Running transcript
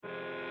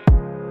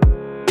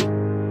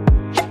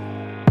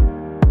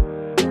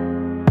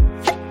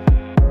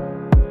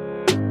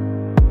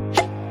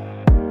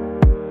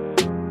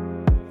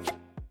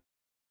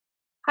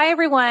Hi,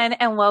 everyone,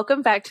 and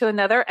welcome back to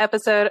another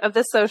episode of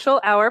the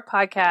Social Hour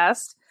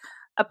Podcast,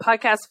 a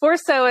podcast for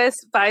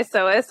sewists by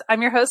sewists.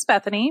 I'm your host,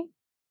 Bethany.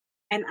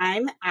 And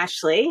I'm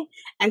Ashley.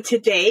 And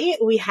today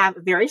we have a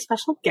very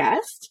special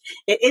guest.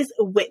 It is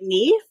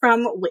Whitney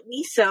from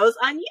Whitney Sews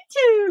on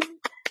YouTube.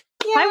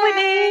 Yay! Hi,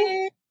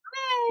 Whitney.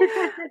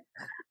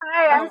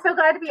 Hi, I'm so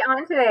glad to be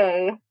on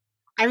today.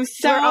 I'm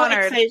so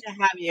excited to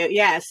have you.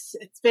 Yes,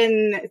 it's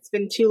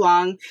been too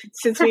long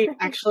since we've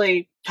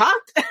actually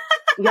talked.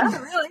 Yeah,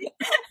 really.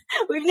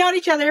 We've known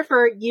each other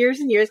for years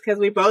and years because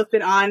we've both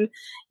been on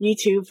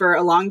YouTube for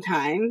a long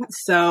time.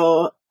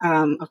 So,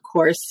 of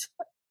course,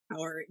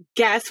 our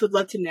guests would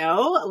love to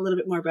know a little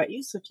bit more about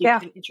you. So if you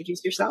can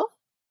introduce yourself.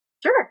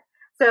 Sure.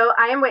 So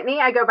I am Whitney.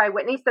 I go by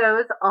Whitney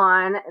Sews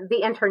on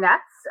the internets,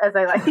 as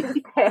I like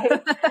to say.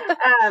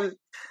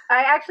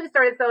 I actually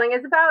started sewing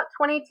as about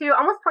 22,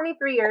 almost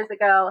 23 years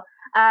ago.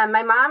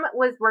 My mom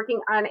was working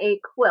on a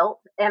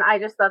quilt, and I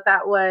just thought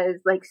that was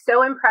like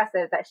so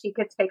impressive that she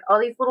could take all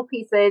these little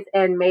pieces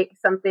and make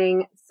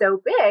something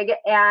so big.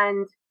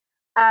 And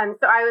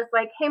so I was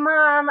like, hey,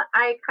 Mom,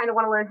 I kind of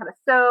want to learn how to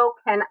sew.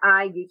 Can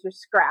I use your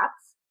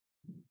scraps?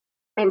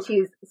 And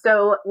she's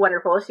so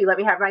wonderful. She let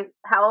me have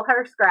all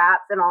her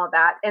scraps and all of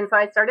that. And so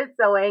I started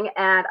sewing,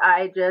 and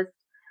I just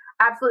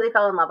absolutely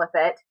fell in love with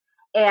it.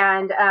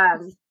 And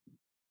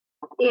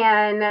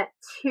in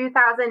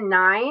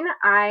 2009,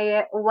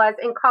 I was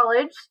in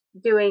college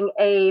doing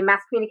a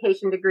mass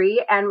communication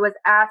degree and was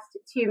asked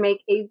to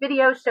make a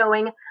video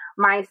showing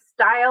my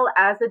style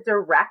as a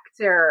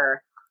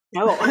director.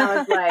 Oh, and I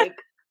was like,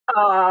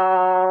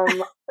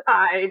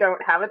 I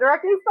don't have a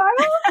directing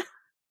style.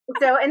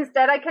 So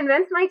instead, I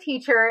convinced my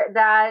teacher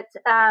that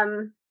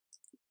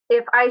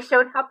if I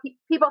showed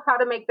people how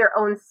to make their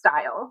own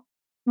style,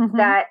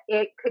 that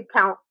it could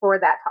count for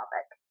that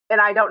topic. And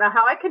I don't know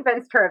how I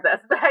convinced her of this,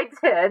 but I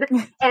did.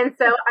 And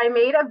so I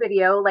made a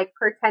video like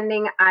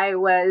pretending I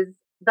was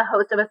the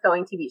host of a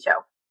sewing TV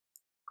show.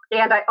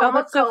 And I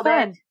almost called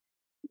it.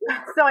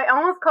 So I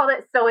almost called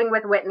it Sewing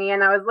with Whitney.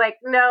 And I was like,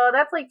 no,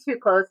 that's like too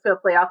close to a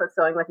playoff of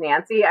Sewing with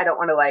Nancy. I don't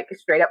want to like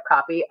straight up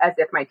copy as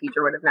if my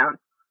teacher would have known.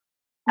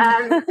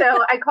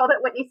 So I called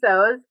it Whitney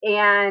Sews,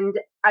 and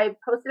I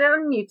posted it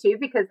on YouTube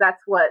because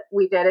that's what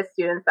we did as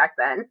students back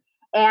then.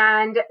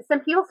 And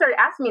some people started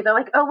asking me, they're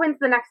like, oh, when's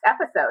the next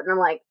episode? And I'm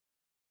like,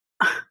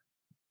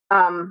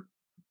 I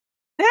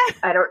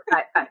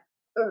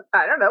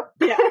don't know.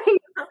 Yeah.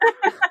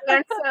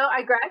 And so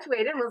I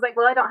graduated and was like,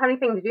 well, I don't have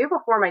anything to do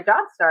before my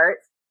job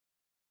starts.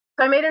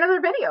 So I made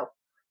another video,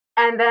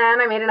 and then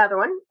I made another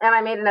one, and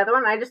I made another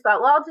one. And I just thought,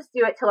 well, I'll just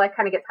do it till I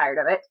kind of get tired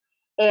of it.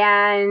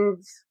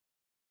 And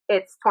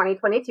it's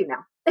 2022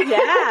 now.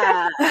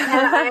 Yeah.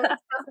 And I'm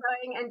still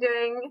sewing and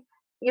doing,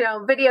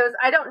 videos.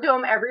 I don't do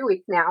them every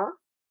week now,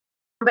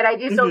 but I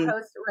do still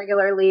post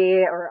regularly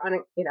or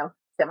on,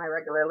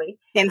 semi-regularly.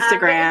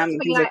 Instagram,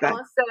 things like that. I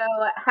also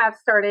have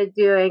started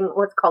doing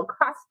what's called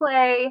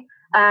cosplay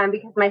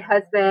because my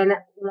husband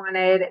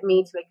wanted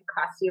me to make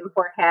a costume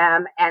for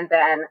him. And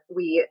then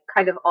we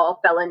kind of all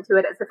fell into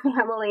it as a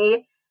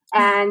family.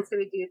 And so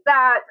we do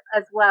that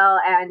as well.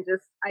 And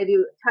I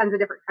do tons of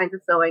different kinds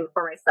of sewing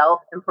for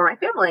myself and for my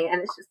family.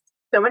 And it's just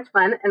so much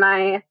fun. And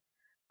I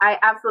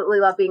absolutely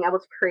love being able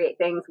to create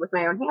things with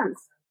my own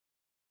hands.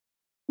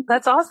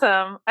 That's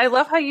awesome. I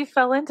love how you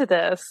fell into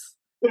this.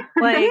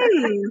 Like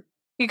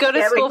you go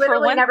to school for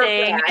one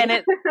thing and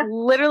it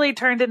literally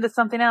turned into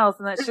something else.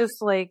 And that's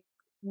just like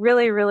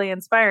really, really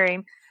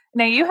inspiring.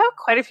 Now you have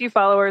quite a few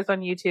followers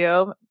on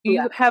YouTube.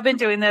 You have been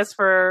doing this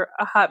for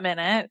a hot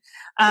minute.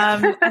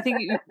 I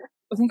think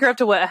you're up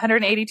to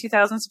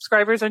 182,000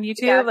 subscribers on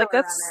YouTube. Yeah, like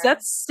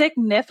that's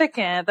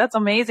significant. That's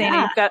amazing. Yeah.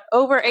 And you've got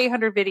over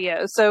 800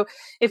 videos. So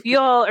if you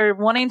all are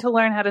wanting to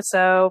learn how to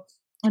sew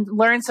and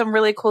learn some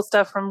really cool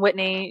stuff from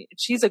Whitney,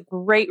 she's a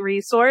great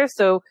resource.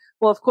 So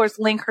we'll of course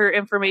link her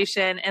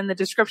information in the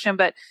description,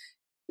 but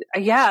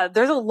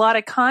there's a lot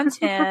of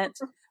content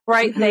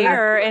right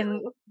there and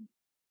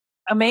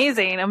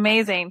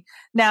amazing.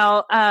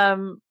 Now,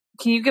 can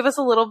you give us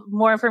a little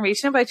more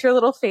information about your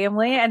little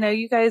family? I know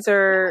you guys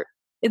are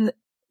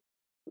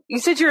you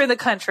said you're in the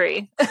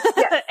country.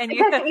 Yes. And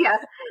yeah.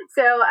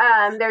 So,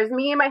 there's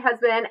me and my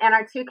husband and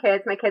our two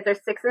kids. My kids are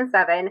 6 and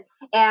 7.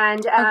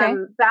 And,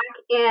 back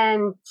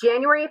in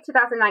January of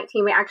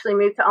 2019, we actually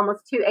moved to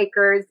almost 2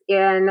 acres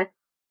in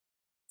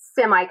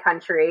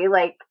semi-country.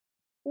 Like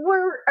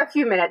we're a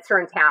few minutes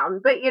from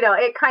town, but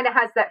it kind of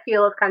has that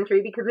feel of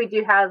country because we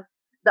do have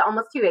the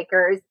almost 2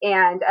 acres,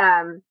 and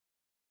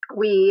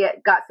we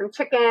got some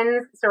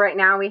chickens. So right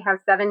now we have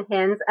 7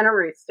 hens and a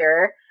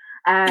rooster.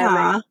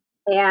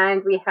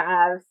 And we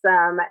have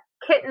some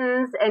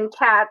kittens and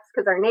cats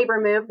because our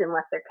neighbor moved and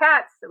left their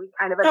cats. So we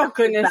kind of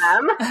adopted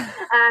them.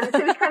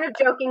 So we kind of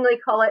jokingly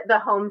call it the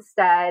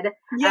homestead.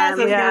 Yes,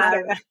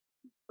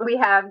 we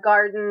have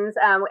gardens.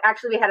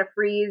 Actually, we had a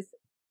freeze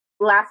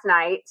last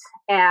night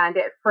and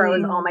it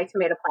froze all my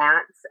tomato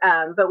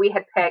plants. But we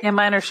had picked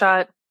mine are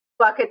shot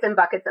buckets and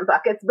buckets and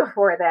buckets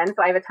before then.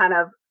 So I have a ton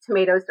of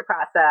tomatoes to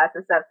process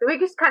and stuff. So we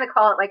just kind of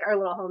call it like our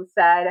little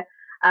homestead.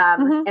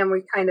 And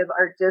we kind of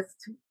are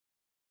just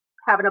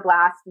having a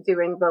blast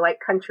doing the like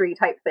country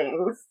type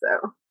things.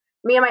 So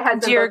me and my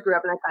husband both grew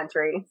up in the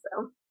country.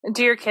 So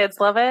do your kids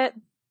love it?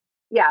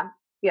 Yeah.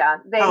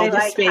 They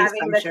like space,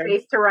 having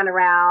space to run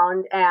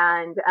around.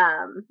 And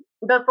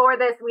before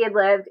this, we had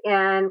lived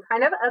in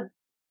kind of a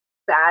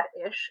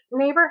bad-ish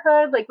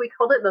neighborhood. Like we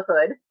called it the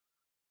hood.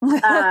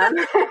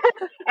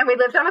 And we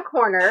lived on a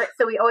corner.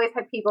 So we always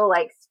had people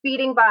like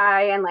speeding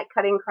by and like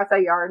cutting across our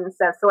yard and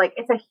stuff. So like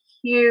it's a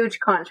huge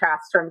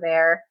contrast from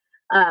there.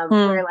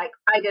 Where like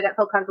I didn't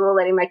feel comfortable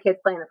letting my kids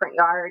play in the front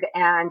yard,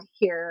 and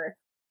here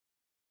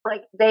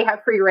like they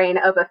have free reign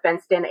of a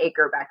fenced in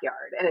acre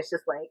backyard, and it's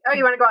just like, oh,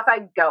 you want to go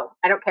outside? Go.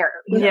 I don't care.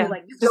 You know,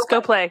 like just go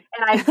play.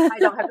 And I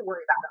don't have to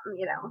worry about them,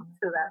 you know.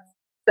 So that's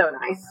so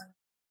nice.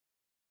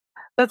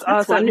 That's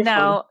awesome. Wonderful.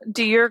 Now,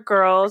 do your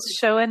girls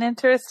show an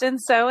interest in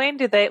sewing?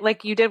 Do they,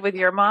 like you did with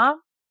your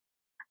mom?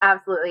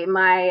 Absolutely.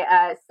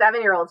 My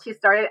 7-year-old, she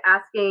started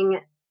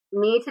asking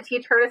me to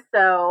teach her to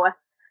sew.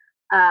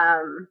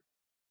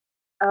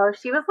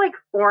 She was like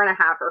 4.5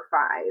 or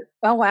 5.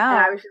 Oh, wow.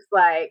 And I was just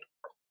like,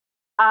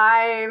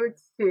 I'm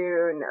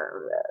too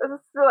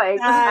nervous. Like,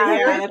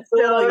 I was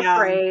so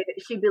afraid.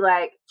 She'd be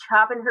like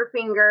chopping her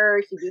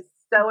finger. She'd be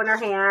sewing her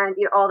hand,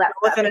 you know, all that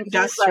with stuff. An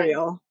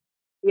industrial.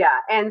 Like,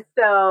 and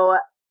so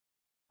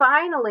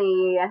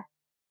finally,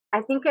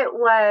 I think it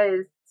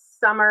was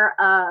summer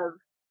of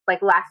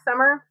like last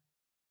summer.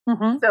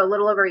 So a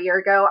little over a year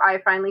ago, I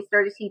finally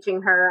started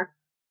teaching her.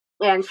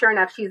 And sure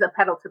enough, she's a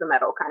pedal to the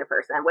metal kind of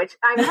person, which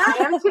I mean,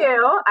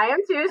 I am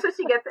too. So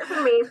she gets it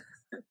from me.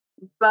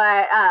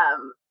 But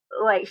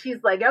like she's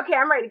like, okay,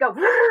 I'm ready to go,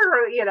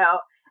 you know.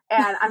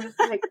 And I'm just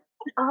like,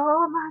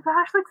 oh my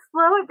gosh, like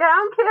slow it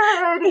down,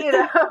 kid, you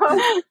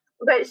know.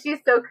 But she's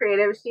so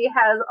creative. She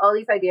has all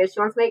these ideas. She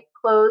wants to make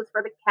clothes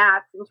for the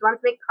cats, and she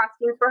wants to make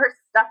costumes for her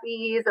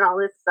stuffies and all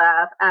this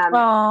stuff.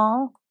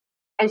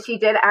 And she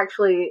did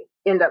actually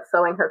end up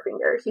sewing her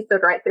finger. She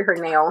sewed right through her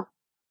nail.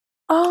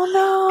 Oh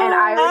no. And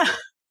I was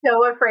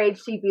so afraid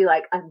she'd be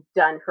like, I'm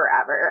done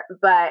forever.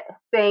 But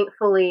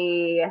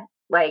thankfully,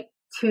 like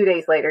 2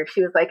 days later,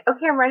 she was like,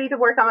 okay, I'm ready to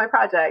work on my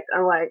project.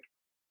 I'm like,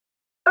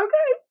 okay,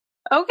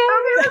 let's do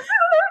it.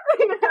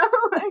 You know,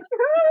 like,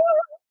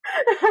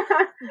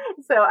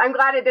 so I'm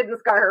glad it didn't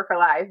scar her for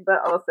life,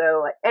 but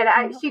also,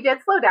 and she did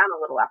slow down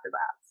a little after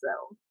that.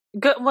 So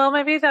good. Well,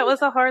 maybe that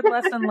was a hard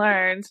lesson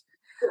learned.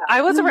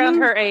 I was around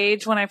her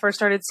age when I first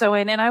started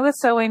sewing, and I was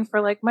sewing for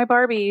like my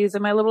Barbies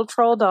and my little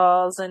troll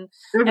dolls and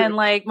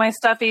like my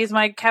stuffies,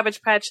 my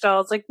Cabbage Patch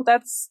dolls. Like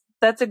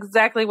that's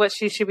exactly what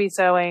she should be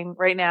sewing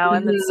right now.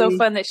 And it's so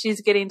fun that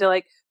she's getting to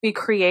like be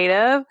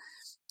creative.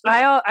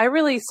 I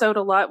really sewed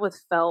a lot with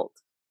felt.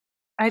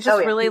 I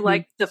just really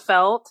liked the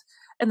felt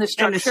and the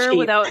structure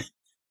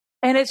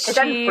and it's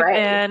cheap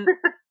and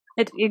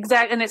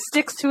and it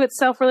sticks to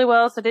itself really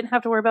well. So I didn't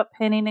have to worry about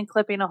pinning and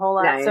clipping a whole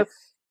lot. Nice. So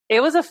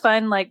it was a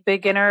fun, like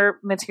beginner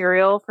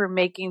material for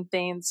making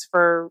things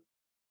for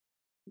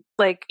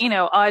like, you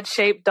know, odd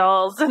shaped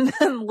dolls and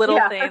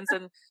little things.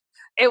 And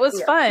it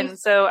was fun.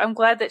 So I'm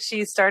glad that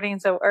she's starting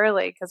so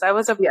early, because I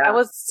was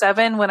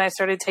 7 when I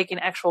started taking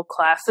actual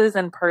classes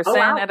in person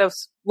at a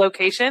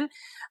location.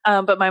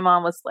 But my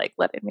mom was like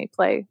letting me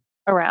play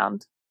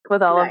around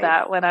with all of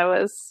that when I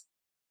was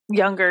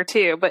younger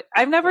too. But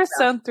I've never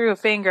sewn through a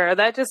finger.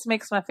 That just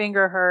makes my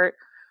finger hurt.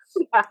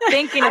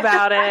 Thinking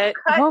about it.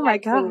 Oh my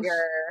gosh.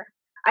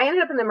 I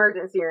ended up in the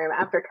emergency room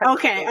after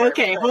cutting.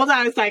 Okay. Hold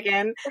on a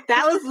second.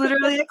 That was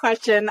literally a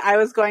question I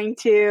was going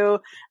to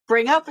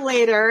bring up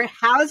later.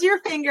 How's your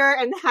finger,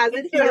 and has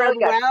it healed really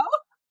well?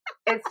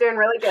 It's doing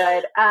really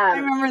good. I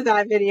remember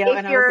that video.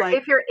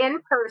 If you're in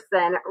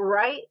person,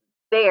 right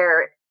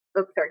there,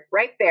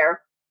 right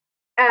there,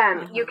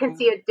 you can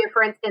see a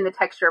difference in the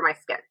texture of my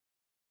skin.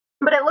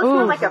 But it looks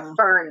more like a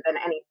fern than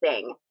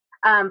anything.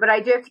 But I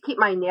do have to keep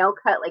my nail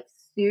cut like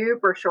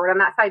super short on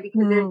that side,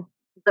 because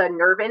the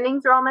nerve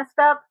endings are all messed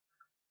up.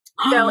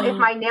 So if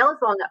my nail is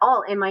long at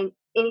all and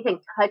anything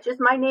touches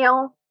my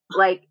nail,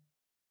 like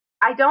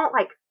I don't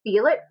like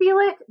feel it,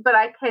 but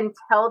I can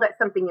tell that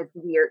something is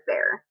weird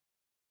there.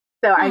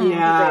 So I use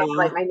it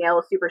like my nail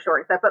is super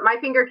short and stuff. But my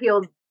finger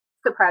healed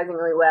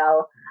surprisingly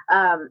well.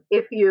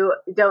 If you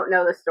don't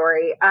know the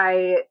story,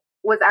 I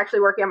was actually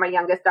working on my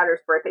youngest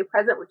daughter's birthday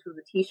present, which was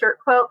a t-shirt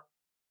quilt.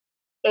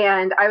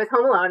 And I was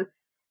home alone.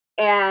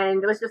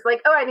 And it was just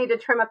like, oh, I need to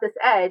trim up this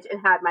edge, and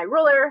had my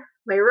ruler,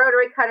 my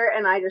rotary cutter,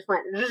 and I just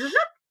went,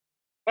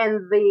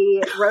 and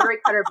the rotary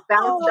cutter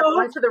bounced up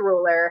onto the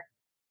ruler,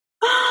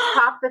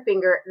 chopped the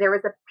finger. There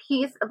was a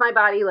piece of my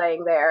body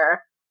laying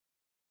there.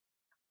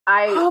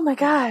 Oh my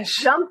gosh.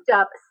 Jumped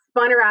up,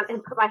 spun around,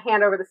 and put my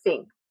hand over the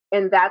sink.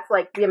 And that's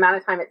like the amount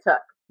of time it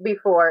took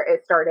before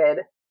it started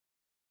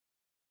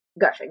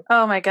gushing.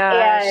 Oh my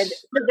gosh.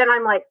 And then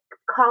I'm like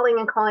calling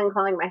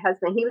my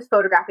husband. He was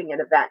photographing an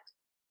event.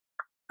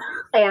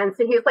 And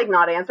so he was like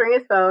not answering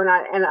his phone,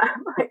 and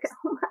I'm like,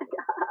 oh my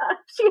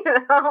gosh, you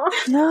know.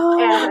 No.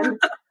 And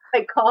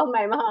I called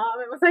my mom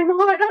and was like,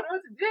 "Mom, I don't know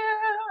what to do."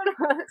 And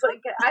I was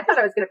like, I thought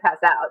I was going to pass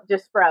out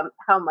just from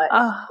how much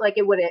like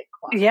it wouldn't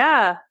clot.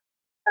 Yeah.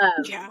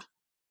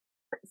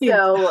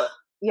 So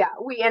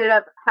we ended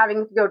up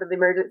having to go to the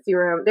emergency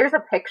room. There's a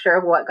picture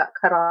of what got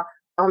cut off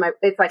on my.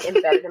 It's like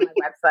embedded in my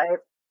website.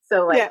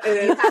 So like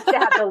you have to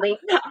have the link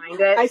to find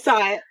it. I saw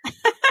it.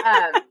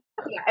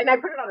 And I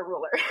put it on a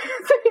ruler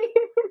so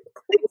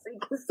you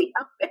can see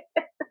how it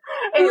is.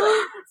 Anyway,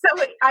 so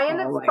I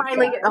end up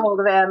finally getting a hold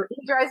of him.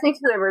 He drives me to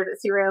the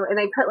emergency room, and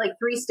they put like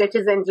 3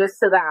 stitches in just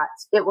so that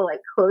it will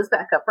like close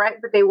back up right,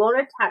 but they won't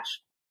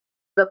attach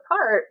the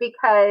part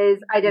because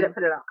I didn't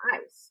put it on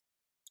ice.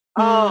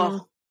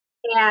 Oh.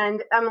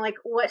 And I'm like,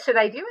 what should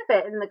I do with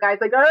it? And the guy's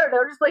like, I don't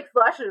know, just like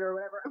flush it or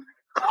whatever. I'm like,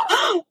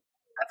 oh,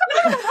 that's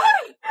a lot of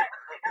money.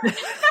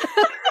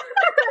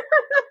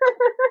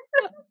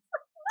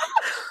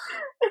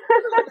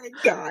 Oh my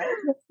God.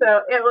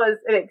 So it was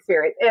an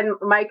experience. And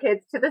my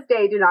kids to this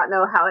day do not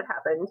know how it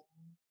happened.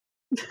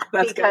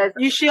 That's because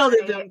good. You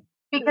shielded them.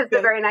 Because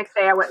the very next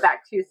day I went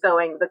back to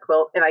sewing the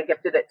quilt and I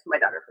gifted it to my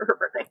daughter for her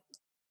birthday.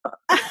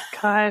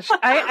 Gosh,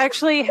 I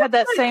actually had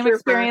that same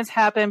experience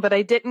happen, but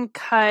I didn't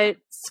cut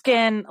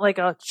skin like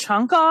a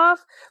chunk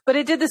off, but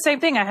it did the same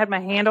thing. I had my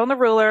hand on the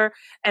ruler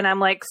and I'm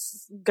like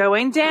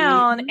going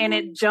down and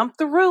it jumped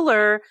the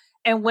ruler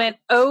and went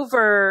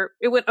over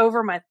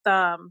my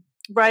thumb,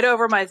 right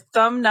over my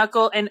thumb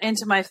knuckle and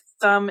into my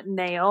thumb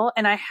nail.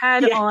 And I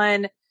had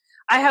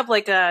I have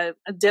like a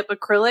dip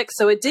acrylic,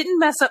 so it didn't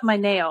mess up my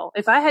nail.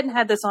 If I hadn't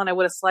had this on, I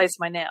would have sliced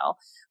my nail.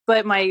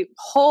 But my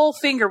whole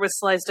finger was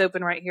sliced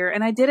open right here.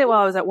 And I did it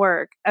while I was at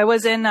work. I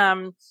was in,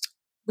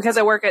 because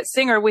I work at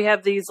Singer, we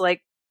have these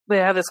like,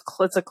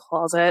 it's a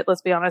closet.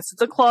 Let's be honest.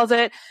 It's a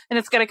closet and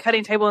it's got a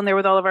cutting table in there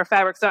with all of our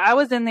fabric. So I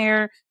was in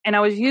there and I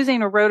was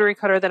using a rotary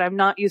cutter that I'm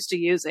not used to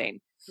using.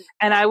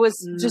 And I was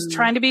just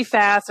trying to be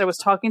fast. I was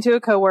talking to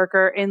a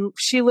coworker and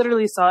she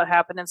literally saw it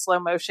happen in slow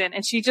motion.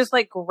 And she just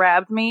like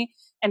grabbed me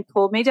and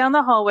pulled me down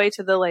the hallway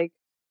to the like,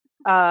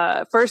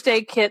 first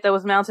aid kit that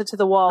was mounted to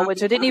the wall,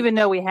 which I didn't even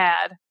know we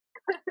had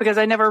because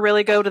I never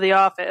really go to the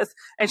office.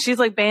 And she's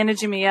like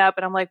bandaging me up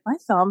and I'm like, my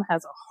thumb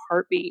has a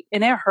heartbeat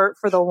and it hurt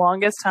for the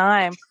longest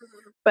time.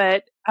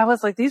 But I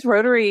was like, these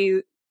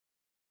rotary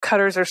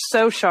cutters are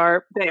so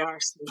sharp. They are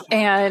so sharp.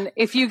 And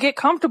if you get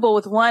comfortable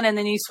with one and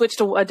then you switch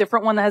to a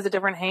different one that has a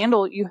different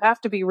handle, you have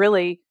to be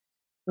really,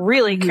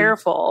 really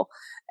careful.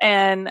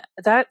 And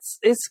it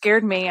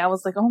scared me. I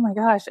was like, oh my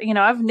gosh,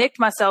 I've nicked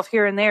myself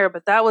here and there,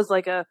 but that was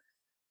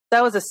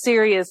a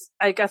serious,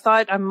 like I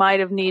thought I might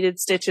have needed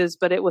stitches,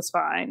 but it was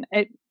fine.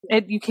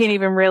 You can't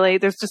even really,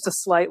 there's just a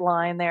slight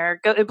line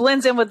there. It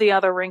blends in with the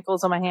other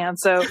wrinkles on my hand.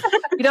 So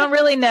you don't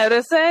really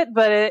notice it,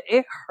 but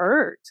it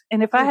hurt.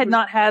 And if I had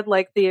not had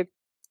like the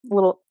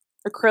little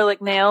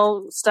acrylic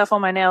nail stuff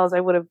on my nails,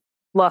 I would have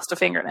lost a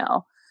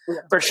fingernail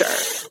for sure.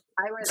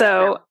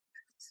 So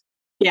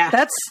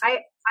I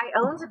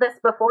owned this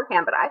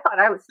beforehand, but I thought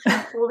I was too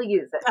cool to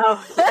use it.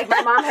 Like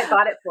my mom had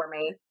bought it for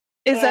me.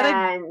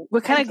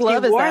 What kind of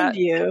glove is that?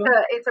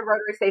 It's a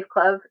rotary safe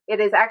glove. It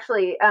is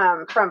actually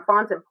from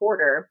Fons and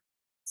Porter.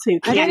 So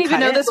I didn't even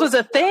know this was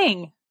a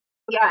thing.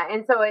 Yeah,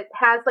 and so it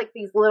has like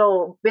these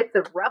little bits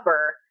of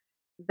rubber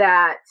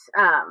that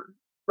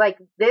like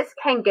this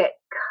can get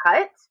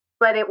cut,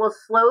 but it will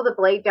slow the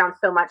blade down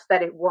so much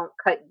that it won't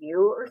cut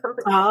you or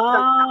something.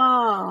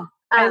 Oh.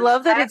 I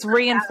love that it's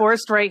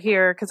reinforced right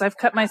here because I've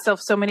cut myself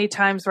so many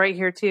times right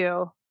here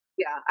too.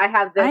 Yeah, I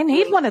have this. I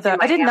need one of those.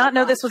 I did not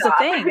know this was a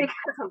thing. Because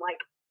I'm like,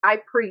 I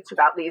preach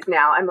about these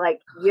now. I'm like,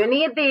 you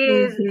need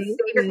these. Save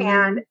your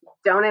hand.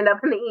 Don't end up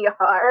in the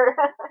ER.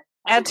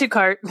 Add to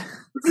cart.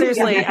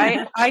 Seriously,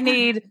 I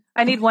need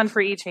one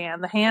for each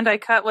hand. The hand I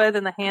cut with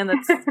and the hand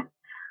that's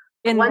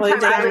in one the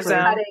time I was zone.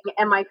 cutting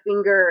and my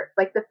finger,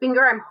 like the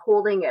finger I'm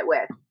holding it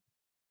with,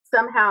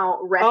 somehow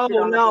rested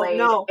on the blade,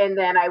 and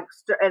then I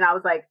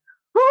was like,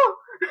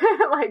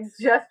 like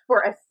just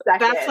for a second.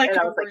 That's like and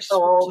I was like,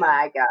 oh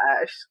my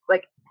gosh.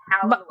 Like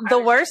how the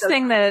worst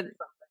thing that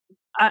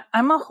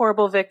I'm a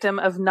horrible victim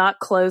of not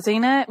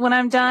closing it when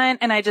I'm done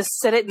and I just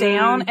sit it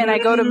down and I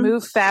go to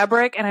move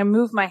fabric and I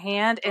move my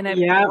hand and it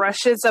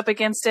brushes up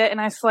against it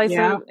and I slice it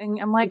and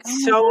I'm like,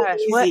 it's so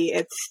easy.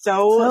 It's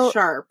so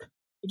sharp.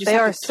 They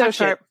are so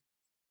sharp.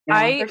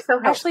 They're so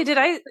Ashley, did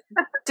I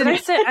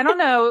send, I don't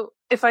know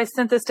if I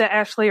sent this to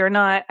Ashley or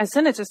not. I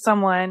sent it to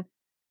someone.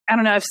 I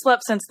don't know. I've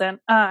slept since then.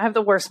 I have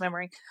the worst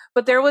memory.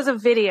 But there was a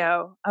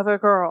video of a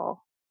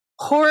girl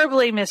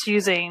horribly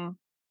misusing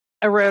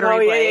a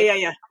rotary blade.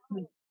 Yeah.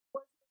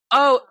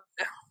 Oh,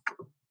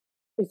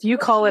 if you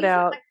call it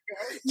out.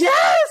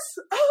 Yes!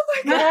 Oh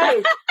my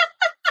God.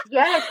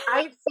 Yes,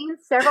 I've seen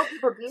several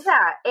people do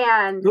that.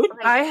 And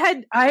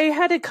like, I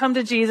had to come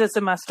to Jesus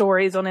in my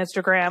stories on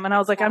Instagram. And I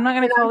was like, I'm not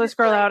going to call this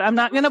girl out. I'm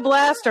not going to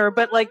blast her.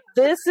 But like,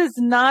 this is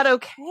not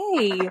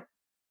okay.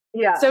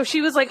 Yeah. So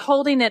she was like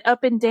holding it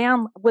up and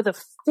down with a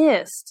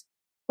fist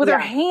with her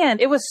hand.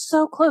 It was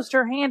so close to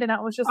her hand. And I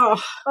was just like,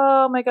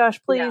 oh my gosh,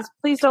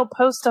 please don't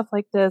post stuff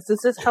like this.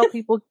 This is how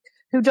people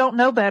who don't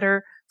know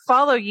better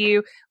follow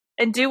you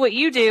and do what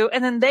you do.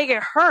 And then they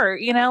get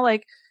hurt,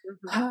 like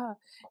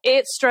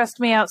It stressed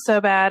me out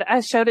so bad. I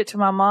showed it to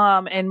my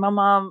mom, and my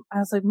mom, I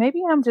was like,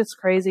 maybe I'm just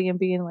crazy and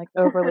being like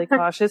overly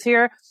cautious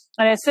here.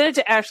 And I sent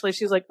it to Ashley.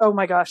 She was like, oh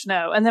my gosh,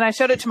 no. And then I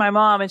showed it to my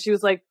mom, and she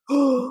was like,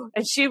 oh,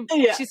 and she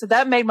said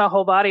that made my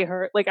whole body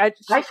hurt. Like I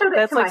showed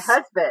it to my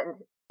husband,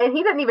 and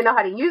he didn't even know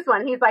how to use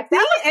one. He's like,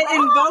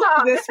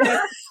 invoked this.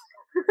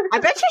 I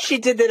bet you she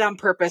did it on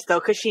purpose though,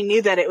 because she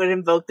knew that it would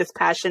invoke this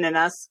passion in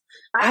us.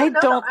 I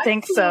don't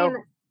think so.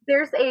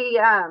 There's a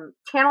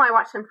channel I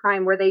watched on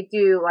Prime where they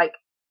do like,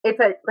 it's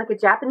a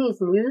Japanese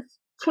news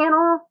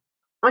channel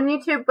on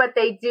YouTube, but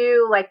they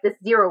do like this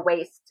zero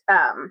waste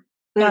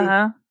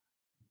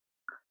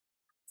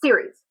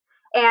series.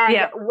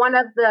 And one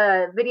of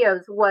the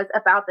videos was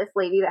about this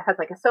lady that has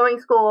like a sewing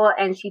school,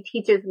 and she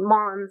teaches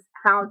moms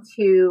how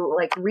to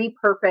like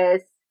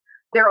repurpose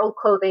their old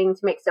clothing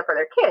to make stuff for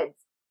their kids.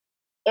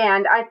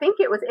 And I think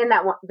it was in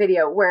that one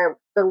video where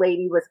the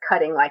lady was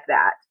cutting like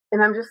that.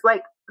 And I'm just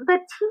like, the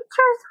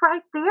teacher's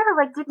right there.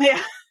 Like, did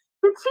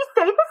she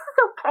say this is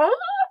okay?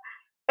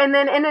 And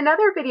then in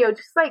another video,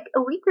 just like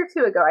a week or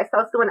two ago, I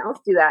saw someone else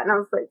do that. And I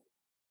was like,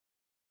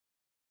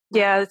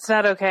 yeah, it's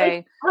not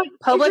okay. Like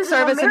public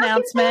service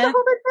announcement.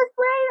 Hold it this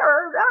way,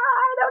 or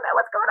I don't know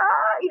what's going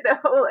on, you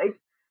know, like,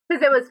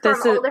 because it was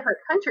from all different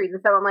countries.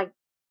 And so I'm like,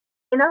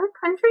 in other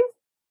countries?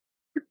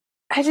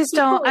 I just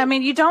don't, I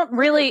mean, you don't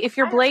really, if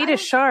your blade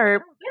is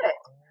sharp,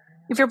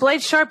 if your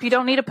blade's sharp, you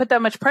don't need to put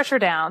that much pressure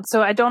down.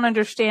 So I don't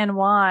understand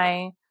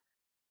why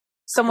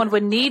someone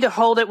would need to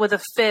hold it with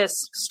a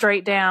fist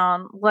straight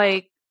down.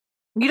 Like,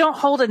 you don't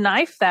hold a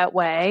knife that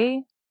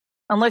way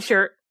unless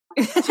you're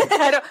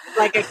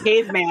like a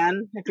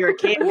caveman. If you're a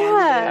caveman.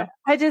 Yeah.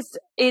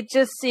 It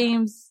just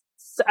seems,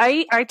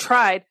 I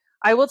tried.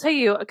 I will tell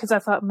you, because I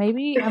thought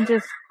maybe I'm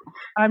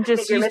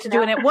just used to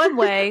doing it one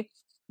way.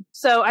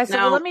 So I said,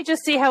 well, let me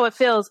just see how it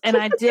feels. And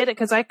I did it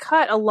because I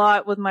cut a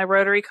lot with my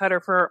rotary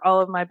cutter for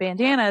all of my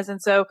bandanas. And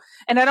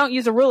I don't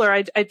use a ruler.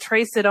 I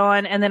trace it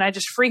on, and then I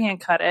just freehand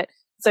cut it.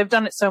 So I've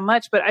done it so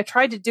much, but I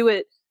tried to do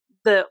it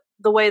the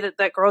way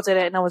that girl did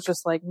it. And I was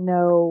just like,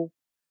 no,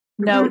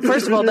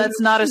 first of all,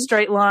 that's not a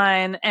straight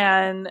line.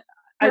 And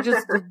I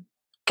just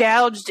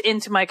gouged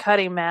into my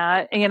cutting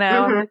mat, you know,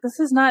 I'm like, this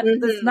is not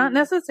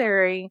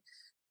necessary.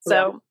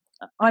 So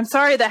I'm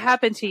sorry that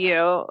happened to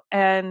you,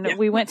 and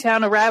we went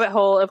down a rabbit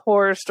hole of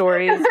horror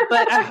stories,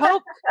 but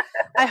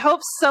I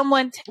hope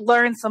someone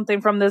learned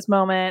something from this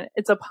moment.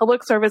 It's a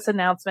public service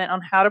announcement on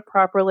how to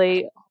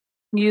properly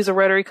use a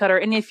rotary cutter.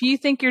 And if you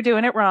think you're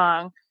doing it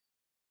wrong,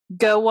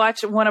 go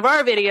watch one of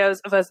our videos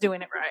of us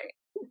doing it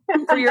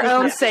right for your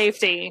own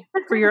safety, I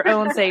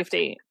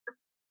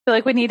feel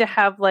like we need to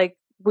have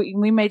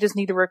we may just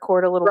need to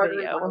record a little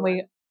video when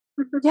we,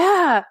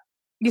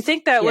 you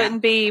think that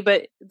wouldn't be,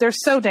 but they're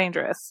so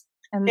dangerous.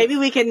 And maybe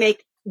we can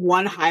make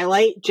one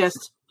highlight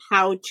just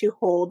how to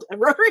hold a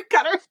rotary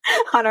cutter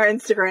on our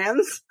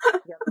Instagrams.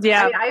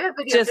 Yeah. I mean, I have a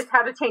video just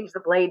how to change the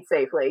blade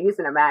safely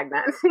using a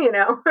magnet, you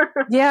know?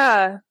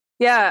 Yeah.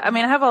 I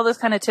mean, I have all those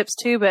kind of tips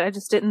too, but I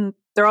just didn't,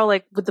 they're all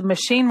like with the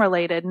machine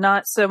related,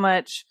 not so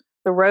much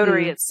the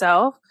rotary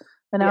itself.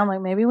 But now I'm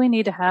like, maybe we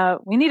need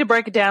to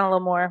break it down a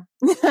little more.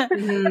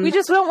 We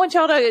just don't want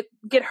y'all to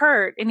get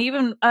hurt. And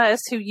even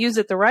us who use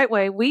it the right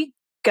way, we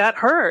got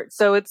hurt.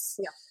 So it's,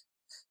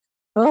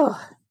 now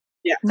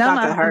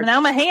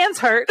my hands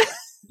hurt.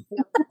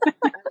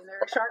 They're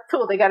a sharp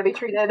tool. They got to be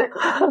treated.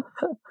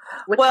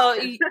 Well,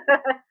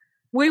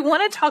 we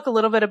want to talk a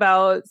little bit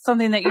about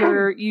something that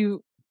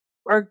you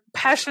are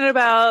passionate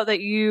about,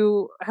 that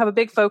you have a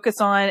big focus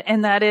on,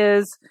 and that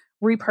is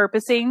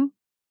repurposing.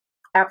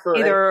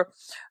 Absolutely.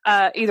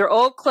 Either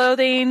old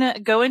clothing,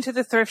 go into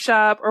the thrift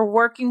shop, or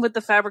working with the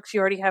fabrics you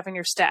already have in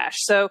your stash.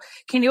 So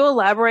can you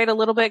elaborate a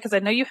little bit? Because I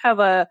know you have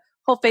a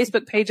whole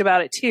Facebook page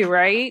about it too,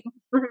 right?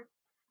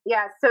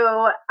 Yeah,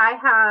 so I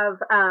have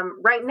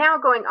right now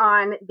going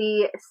on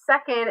the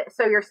second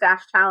Sew Your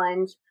Stash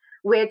Challenge,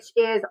 which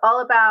is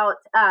all about,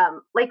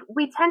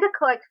 we tend to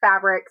collect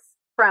fabrics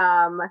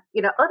from,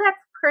 oh, that's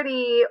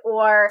pretty,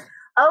 or,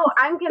 oh,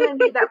 I'm going to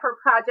need that for a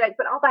project,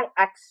 but I'll buy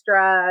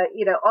extra,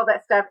 all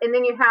that stuff. And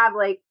then you have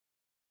like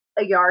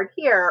a yard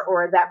here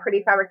or that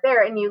pretty fabric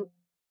there. And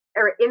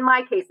or in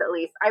my case, at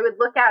least, I would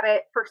look at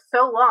it for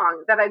so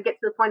long that I'd get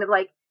to the point of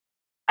like,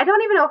 I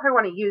don't even know if I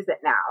want to use it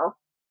now.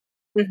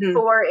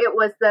 Or it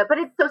was but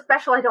it's so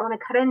special, I don't want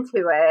to cut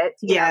into it.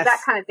 You know,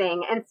 that kind of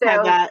thing. And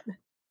so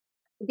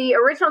the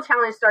original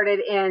challenge started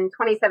in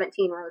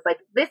 2017 where I was like,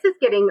 this is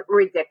getting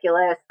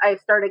ridiculous. I've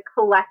started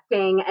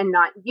collecting and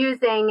not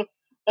using,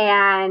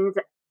 and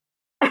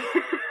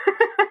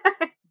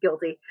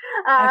guilty.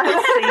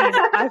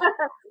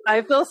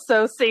 I feel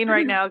so seen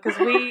right now because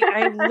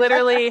I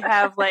literally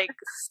have like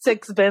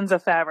 6 bins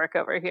of fabric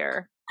over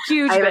here.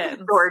 Huge bins.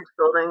 Have a storage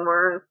building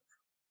where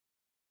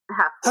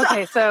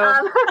okay, so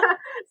I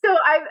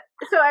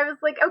was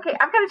like, okay,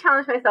 I've got to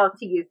challenge myself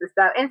to use this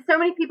stuff. And so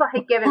many people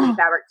had given me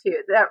fabric too.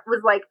 That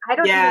was like, I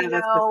don't even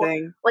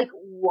know like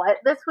what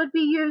this would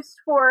be used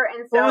for.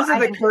 And so what was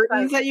it, the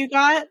curtains that you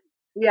got?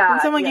 Yeah.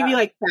 Did someone give you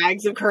like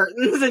bags of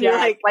curtains and you're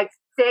like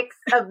 6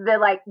 of the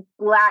like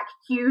black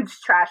huge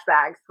trash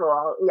bags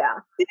full. Yeah.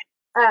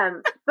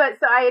 But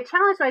so I had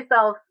challenged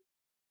myself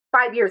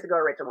 5 years ago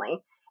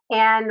originally,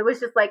 and was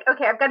just like,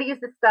 okay, I've got to use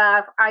this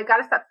stuff. I've got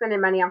to stop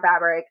spending money on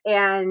fabric.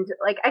 And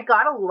like, I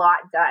got a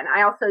lot done.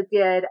 I also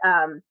did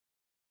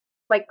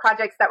like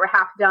projects that were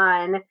half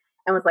done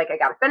and was like, I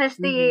got to finish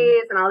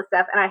these and all this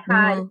stuff. And I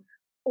had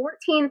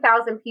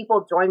 14,000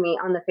 people join me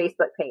on the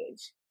Facebook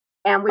page.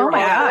 And we were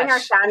all doing our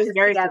stashes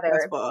together.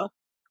 Successful.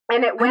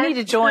 And it went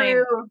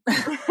through,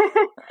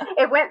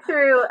 it went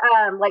through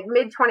like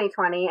mid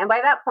 2020. And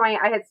by that point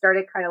I had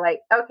started kind of like,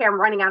 okay, I'm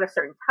running out of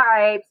certain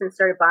types, and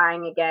started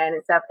buying again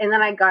and stuff. And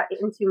then I got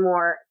into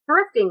more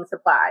thrifting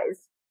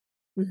supplies.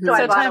 So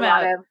I bought a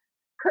lot of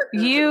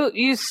curtains.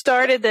 You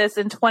started this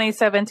in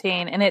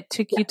 2017 and it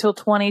took you till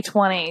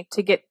 2020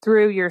 to get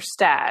through your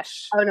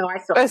stash. Oh no, I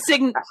still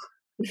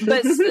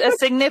but a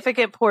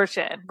significant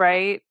portion,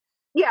 right?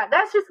 Yeah,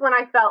 that's just when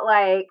I felt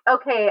like,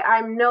 okay,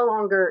 I'm no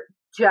longer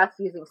just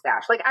using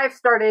stash. Like, I've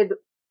started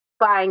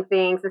buying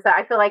things and stuff.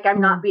 I feel like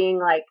I'm not being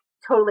like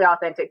totally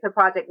authentic to the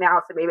project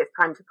now, so maybe it's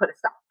time to put a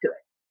stop to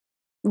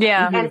it.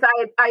 Yeah. And so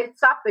I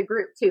stopped the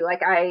group too.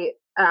 Like, I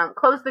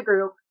closed the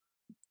group.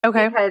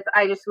 Okay. Because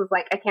I just was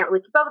like, I can't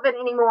really keep up with it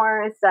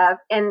anymore and stuff.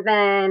 And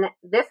then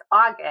this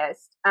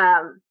August,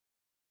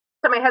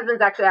 so my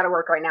husband's actually out of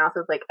work right now,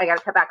 so it's like, I got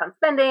to cut back on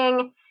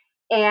spending.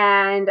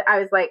 And I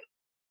was like,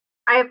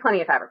 I have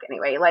plenty of fabric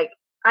anyway. Like,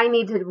 I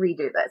need to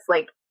redo this.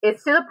 Like,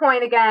 it's to the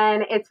point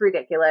again. It's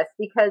ridiculous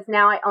because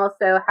now I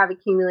also have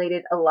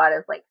accumulated a lot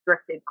of like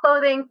thrifted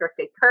clothing,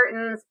 thrifted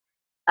curtains,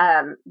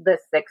 the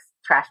 6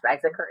 trash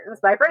bags of curtains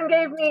my friend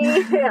gave me,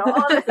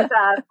 all this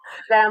stuff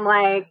that I'm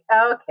like,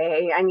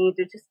 okay, I need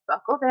to just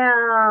buckle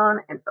down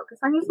and focus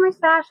on using my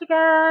stash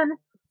again.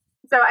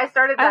 So I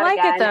started that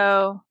again. It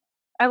though.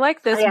 I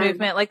like this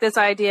movement, like this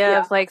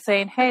idea of like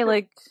saying, hey,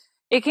 like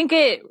it can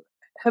get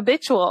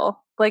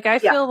habitual. Like I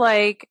feel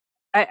like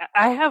I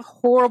have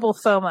horrible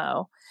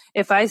FOMO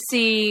if I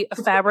see a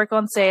fabric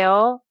on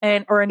sale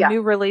or a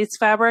new release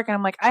fabric, and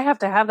I'm like, I have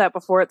to have that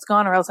before it's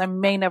gone, or else I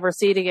may never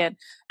see it again.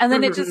 And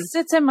then it just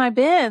sits in my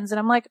bins, and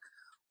I'm like,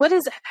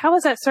 how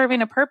is that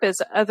serving a purpose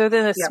other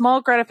than a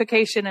small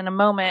gratification in a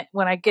moment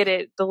when I get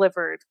it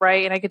delivered,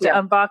 right? And I get to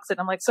unbox it.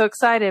 And I'm like so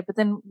excited, but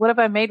then what have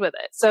I made with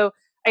it? So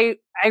I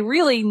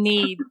really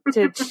need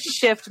to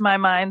shift my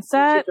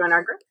mindset. Join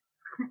our group.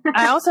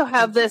 I also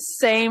have this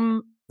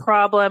same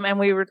problem,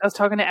 and I was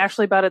talking to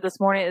Ashley about it this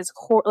morning, is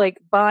like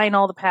buying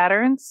all the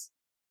patterns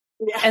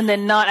and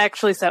then not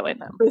actually sewing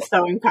them. The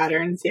sewing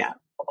patterns,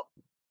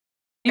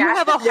 You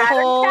have a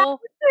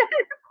whole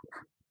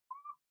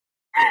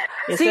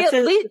See,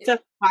 it's a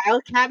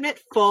file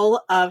cabinet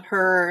full of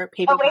her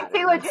paper patterns.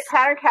 It's a legit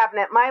pattern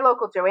cabinet. My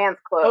local Joann's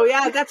closed. Oh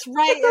yeah, that's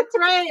right. That's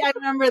right. I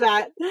remember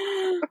that.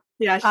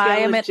 Yeah, I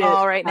am at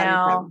all right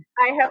now. Cabinet.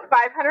 I have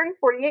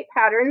 548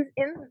 patterns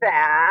in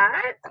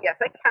that. Yes,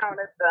 I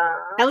counted them.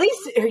 At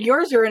least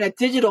yours are in a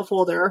digital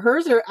folder.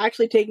 Hers are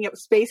actually taking up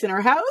space in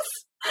her house.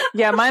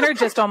 Yeah, mine are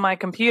just on my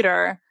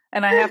computer,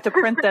 and I have to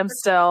print them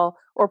still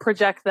or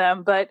project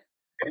them. But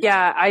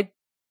yeah, I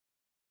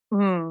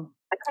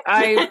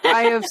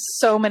have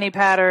so many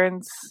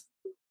patterns,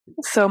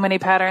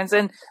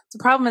 and the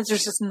problem is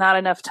there's just not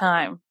enough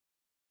time.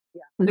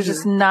 Yeah. There's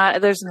just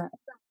not. There's not.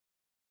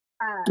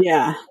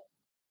 Yeah.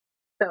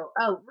 So,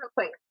 real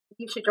quick,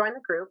 you should join the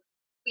group.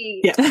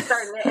 We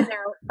started it, and there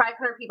are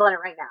 500 people in it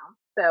right now.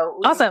 So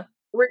awesome.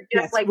 We're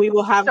just we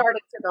will have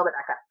starting to build it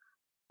back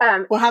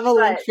up. We'll have a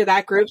link for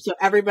that group, so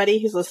everybody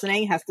who's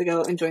listening has to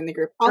go and join the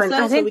group. Also,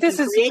 I think this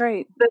is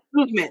great. The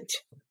movement.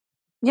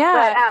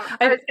 Yeah,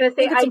 but, I was going to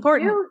say I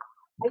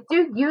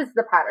do use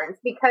the patterns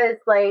because,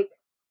 like,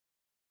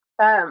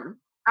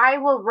 I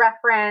will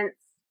reference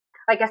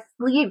like a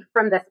sleeve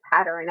from this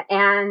pattern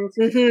and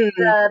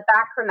the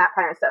back from that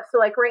pattern stuff. So,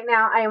 like, right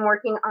now I am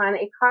working on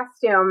a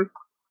costume,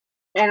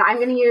 and I'm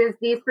going to use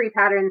these 3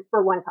 patterns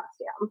for one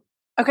costume.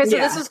 Okay, so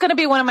this is going to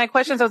be one of my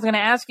questions I was going to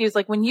ask you is,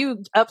 like, when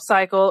you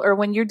upcycle or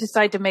when you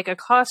decide to make a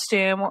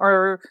costume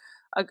or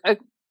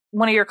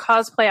one of your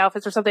cosplay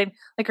outfits or something,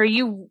 like, are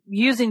you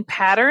using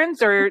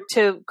patterns or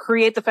to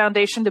create the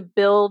foundation to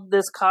build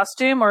this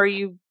costume? Or are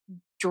you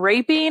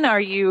draping?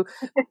 Are you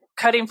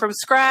cutting from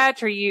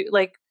scratch? Are you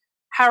like,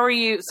 how are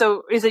you?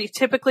 So is it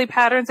typically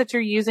patterns that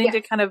you're using to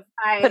kind of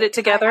put it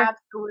together? I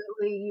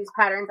absolutely use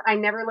patterns. I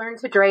never learned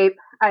to drape.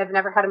 I've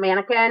never had a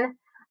mannequin.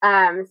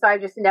 So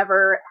I've just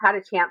never had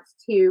a chance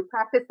to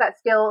practice that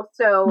skill.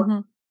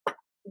 So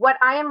what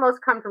I am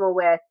most comfortable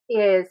with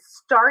is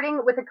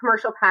starting with a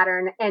commercial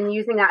pattern and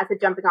using that as a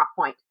jumping off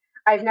point.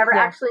 I've never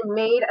actually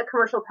made a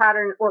commercial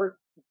pattern or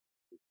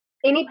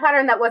any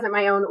pattern that wasn't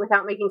my own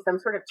without making some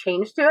sort of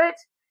change to it.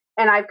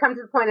 And I've come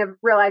to the point of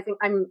realizing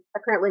I'm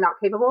apparently not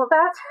capable of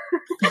that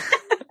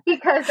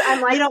because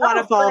I'm like, you don't want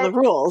to follow the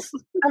rules.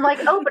 I'm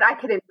like, but I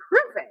could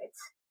improve it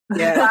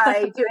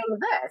by doing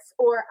this,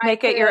 or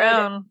make it your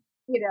own.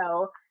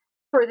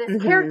 For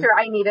this character,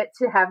 I need it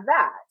to have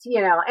that.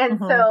 And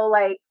so,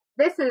 like,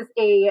 this is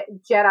a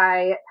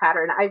Jedi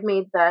pattern. I've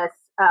made this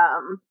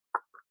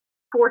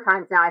 4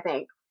 times now, I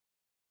think.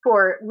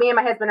 for me and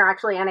my husband are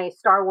actually in a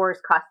Star Wars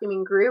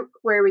costuming group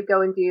where we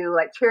go and do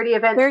like charity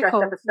events dressed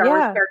up as Star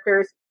Wars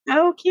characters.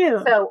 Oh,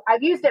 cute. So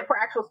I've used it for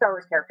actual Star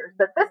Wars characters,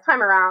 but this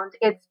time around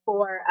it's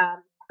for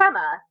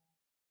Pema,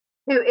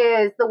 who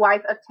is the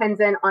wife of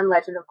Tenzin on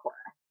Legend of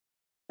Korra.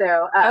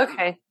 So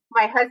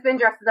my husband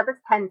dresses up as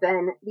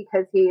Tenzin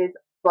because he's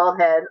bald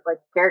head, like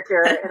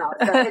character and all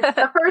that stuff. It's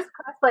the first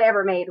cosplay I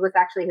ever made was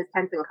actually his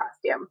Tenzin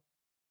costume.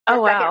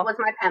 The second was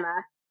my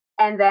Pema.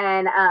 And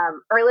then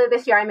earlier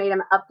this year, I made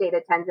him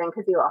updated Tenzin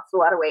because he lost a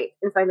lot of weight.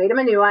 And so I made him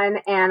a new one.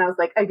 And I was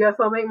like, I guess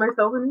I'll make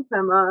myself a new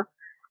Pema.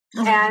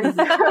 And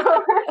so,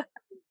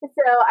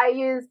 so I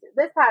used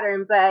this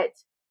pattern, but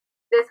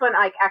this one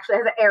like actually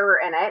has an error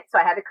in it. So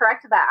I had to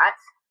correct that.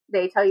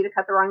 They tell you to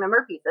cut the wrong number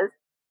of pieces.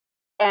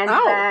 And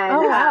then,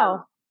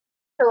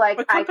 so like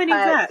what company is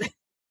that?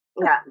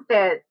 Yeah,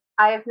 that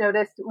I have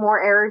noticed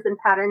more errors and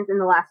patterns in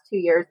the last 2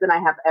 years than I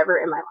have ever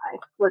in my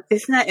life.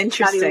 Isn't that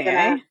interesting?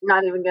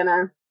 Not even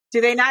gonna. Do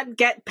they not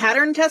get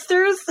pattern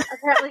testers?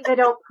 Apparently, they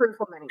don't proof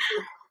them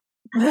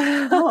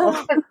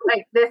anymore.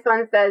 Like this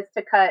one says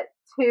to cut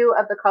 2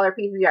 of the collar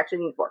pieces, you actually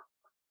need 4.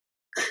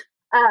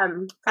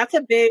 That's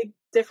a big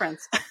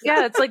difference.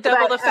 Yeah, it's like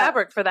double the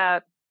fabric for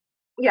that.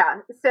 Yeah.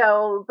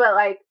 So, but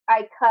like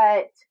I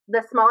cut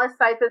the smallest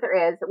size that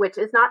there is, which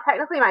is not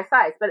technically my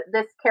size, but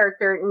this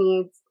character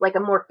needs like a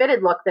more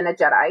fitted look than a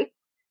Jedi.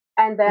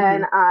 And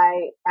then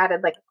I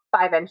added like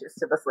 5 inches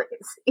to the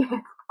sleeves.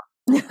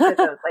 Because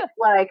I was like,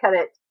 well, I cut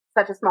it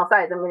such a small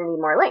size, I'm going to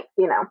need more length,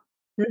 you know?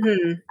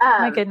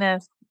 My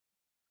goodness.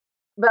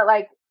 But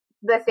like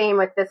the same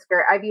with this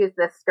skirt. I've used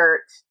this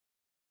skirt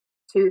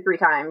 2-3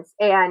 times,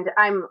 and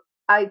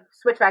I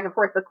switch back and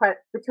forth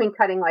between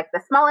cutting like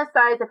the smallest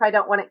size if I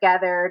don't want it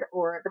gathered,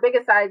 or the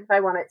biggest size if I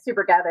want it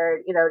super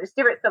gathered, you know, just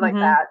different stuff like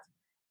that.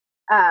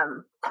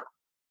 I'm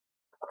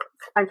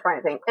trying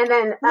to think. And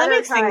then that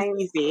makes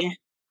things easy.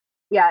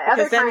 Yeah,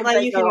 other times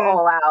I go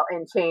all out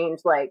and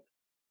change like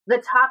the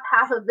top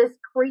half of this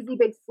crazy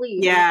big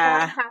sleeve, the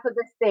top half of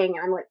this thing,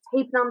 and I'm like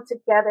taping them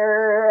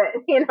together,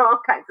 you know, all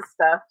kinds of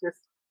stuff.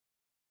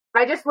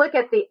 I just look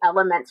at the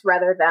elements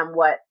rather than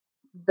what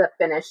the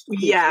finished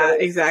piece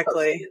really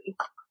exactly.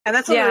 And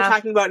that's what we were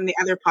talking about in the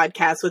other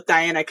podcast with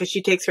Diana, because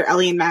she takes her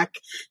Ellie and Mac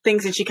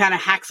things and she kind of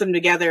hacks them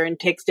together and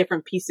takes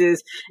different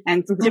pieces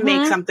and to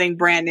make something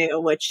brand new,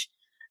 which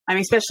I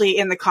mean, especially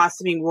in the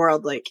costuming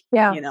world, like,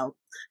 you know,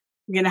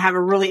 you're going to have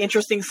a really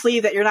interesting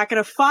sleeve that you're not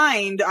going to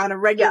find on a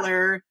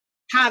regular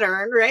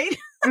pattern, right?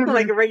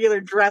 Like a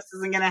regular dress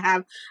isn't going to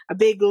have a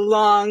big,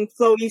 long,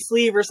 flowy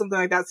sleeve or something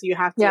like that. So you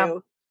have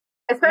to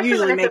especially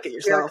usually when make it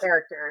yourself.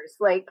 Characters.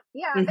 Like,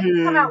 they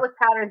come out with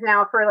patterns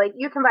now for like,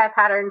 you can buy a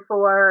pattern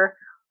for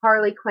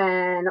Harley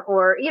Quinn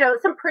or, you know,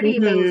 some pretty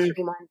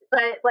mainstream ones.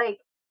 But like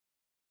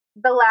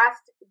the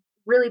last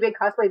really big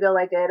cosplay build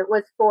I did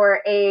was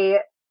for a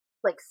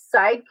like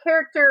side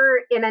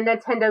character in a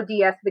Nintendo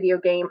DS video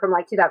game from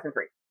like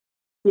 2003.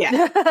 Yeah.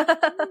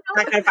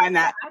 I can find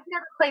that. I've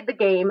never played the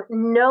game.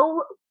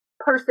 No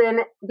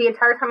person the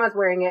entire time I was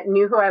wearing it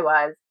knew who I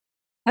was.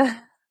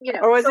 You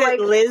know, or was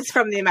it Liz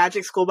from the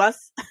Magic School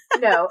Bus?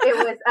 No, it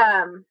was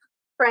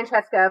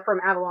Francesca from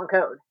Avalon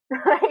Code.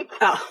 Like,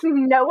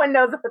 no one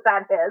knows what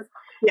that is.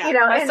 Yeah, you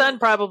know, my son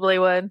probably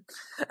would.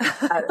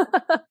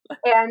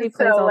 And he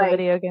plays all the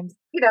video games.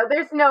 You know,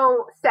 there's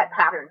no set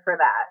pattern for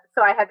that,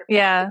 so I had to put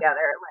together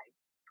like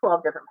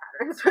 12 different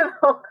patterns for the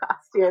whole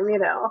costume. You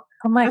know.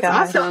 Oh my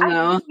gosh! Awesome, I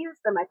didn't use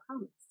them. I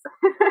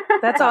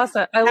promise. That's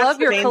awesome. I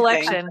love your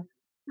collection. Thing.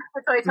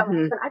 That's what I tell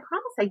my husband. I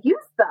promise I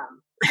used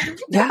them.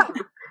 Yeah.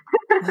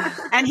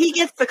 And he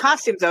gets the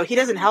costumes though. He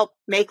doesn't help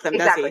make them,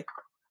 does he?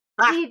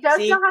 He does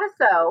know how to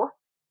sew.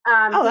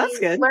 That's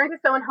good. He learned to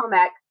sew in home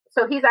ec,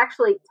 so he's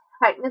actually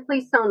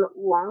technically sewn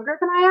longer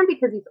than I am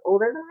because he's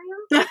older than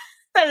I am.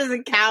 That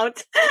doesn't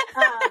count.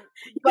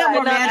 But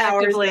more man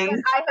hours.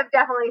 I have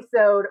definitely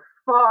sewed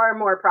far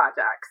more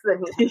projects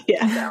than he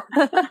has. Yeah.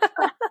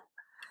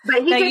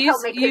 But he did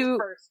help make his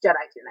first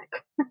Jedi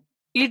tunic.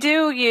 You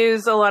do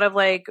use a lot of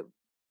like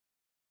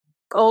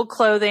old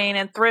clothing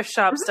and thrift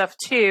shop stuff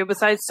too,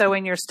 besides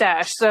sewing your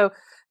stash. So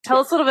tell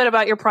us a little bit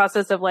about your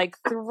process of like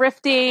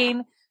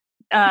thrifting,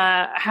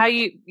 how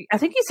I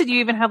think you said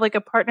you even have like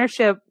a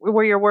partnership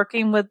where you're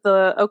working with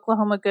the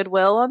Oklahoma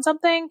Goodwill on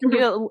something. Can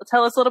you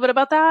tell us a little bit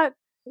about that?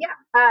 Yeah.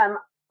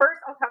 First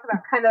I'll talk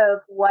about kind of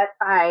what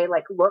I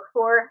like look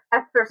for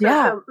at first.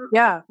 So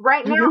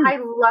right now I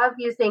love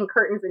using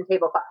curtains and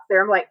tablecloths.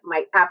 They're like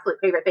my absolute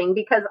favorite thing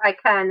because I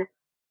can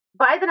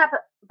buy them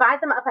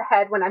up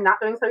ahead when I'm not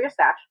doing sew your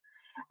stash.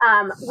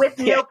 With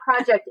no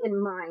project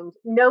in mind,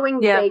 knowing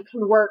they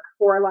can work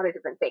for a lot of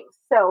different things.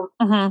 So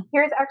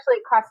here's actually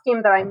a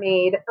costume that I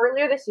made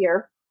earlier this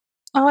year.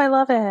 Oh, I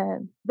love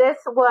it. This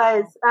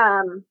was,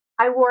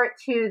 I wore it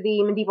to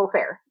the medieval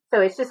fair. So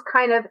it's just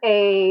kind of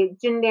a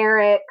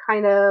generic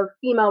kind of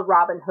female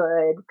Robin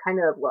Hood kind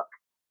of look.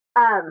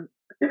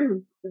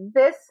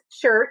 This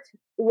shirt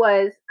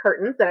was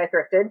curtains that I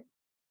thrifted.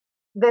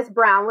 This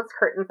brown was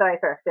curtains that I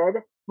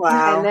thrifted.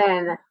 Wow. And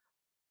then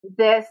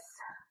this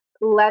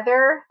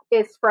leather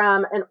is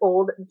from an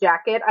old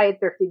jacket I had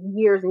thrifted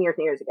years and years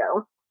and years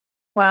ago.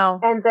 Wow.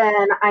 And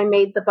then I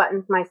made the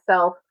buttons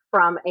myself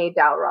from a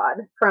dowel rod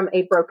from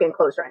a broken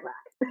clothes drying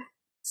rack.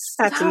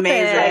 That's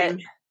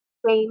amazing.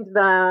 Stained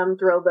them,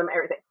 drilled them,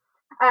 everything.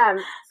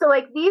 So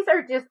like these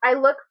are just, I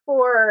look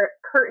for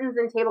curtains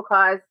and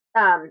tablecloths.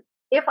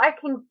 If I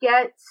can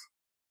get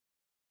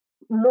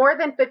more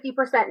than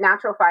 50%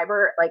 natural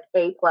fiber, like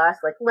A+,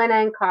 like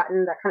linen,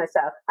 cotton, that kind of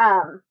stuff.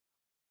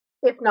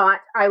 If not,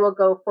 I will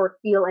go for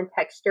feel and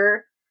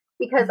texture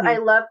because I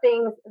love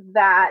things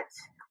that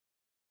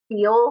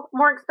feel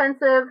more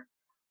expensive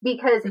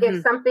because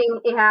if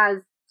something has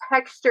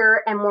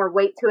texture and more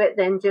weight to it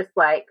than just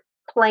like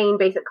plain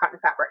basic cotton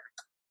fabric,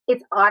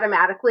 it's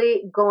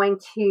automatically going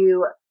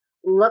to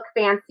look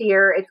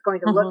fancier. It's going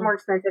to look more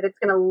expensive. It's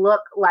going to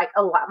look like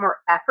a lot more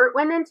effort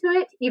went into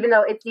it, even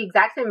though it's the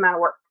exact same amount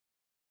of work.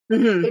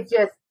 It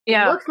just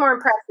looks more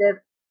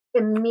impressive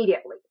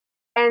immediately.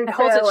 And it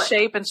holds its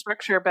shape and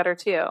structure better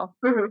too.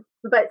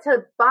 But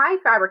to buy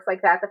fabrics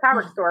like that, the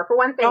fabric store, for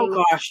one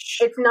thing,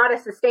 it's not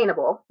as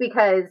sustainable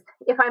because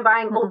if I'm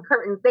buying old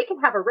curtains, they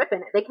can have a rip in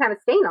it. They can have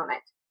a stain on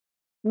it.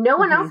 No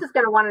one else is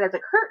going to want it as a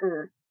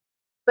curtain,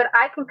 but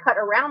I can cut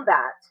around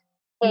that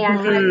and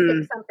I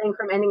save something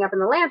from ending up in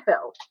the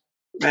landfill.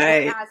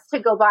 Right. As to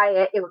go buy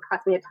it, it would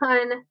cost me a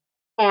ton.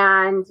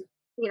 And,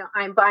 you know,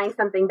 I'm buying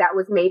something that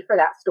was made for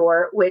that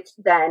store, which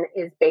then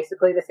is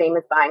basically the same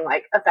as buying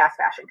like a fast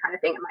fashion kind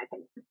of thing, in my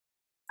opinion.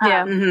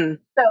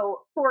 So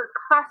for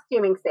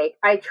costuming sake,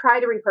 I try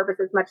to repurpose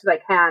as much as I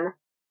can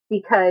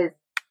because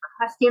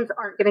costumes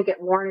aren't going to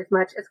get worn as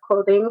much as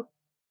clothing.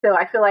 So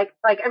I feel like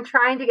I'm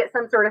trying to get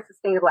some sort of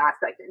sustainable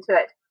aspect into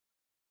it.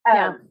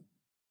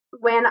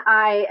 When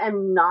I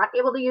am not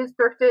able to use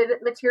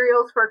thrifted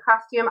materials for a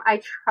costume,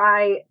 I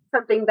try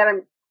something that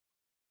I'm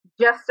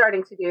just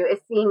starting to do is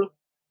seeing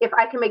if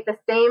I can make the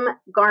same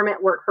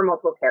garment work for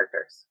multiple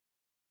characters.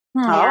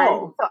 And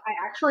so I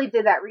actually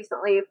did that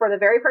recently for the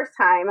very first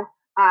time.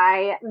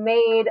 I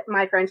made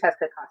my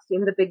Francesca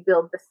costume, the big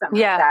build this summer.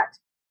 That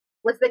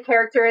was the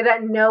character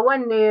that no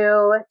one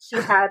knew. She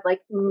had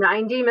like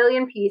 90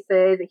 million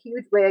pieces, a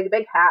huge wig, a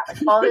big hat,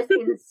 like all this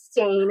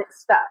insane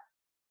stuff.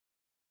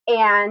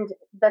 And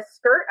the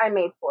skirt I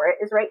made for it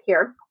is right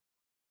here.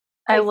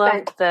 I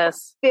loved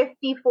this.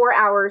 54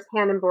 hours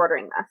hand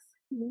embroidering this.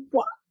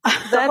 Wow.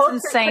 That's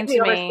insane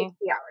to me.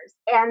 60 hours.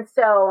 And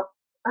so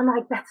I'm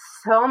like, that's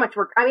so much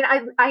work. I mean,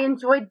 I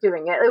enjoyed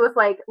doing it. It was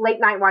like late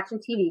night watching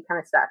TV kind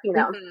of stuff, you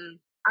know.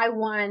 I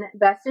won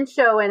Best in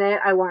Show in it.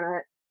 I won a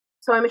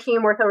sewing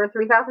machine worth over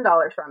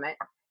 $3,000 from it.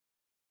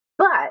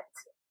 But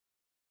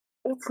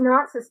it's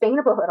not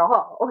sustainable at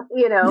all,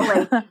 you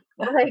know,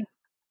 like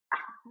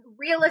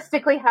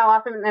realistically, how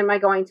often am I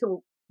going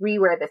to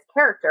rewear this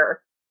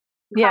character?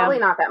 Probably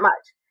not that much.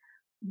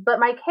 But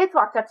my kids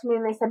walked up to me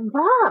and they said,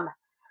 Mom,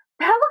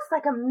 that looks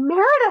like a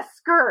Merida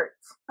skirt.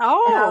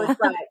 Oh. And I was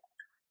like,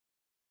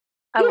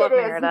 I love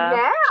Merida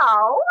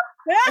now.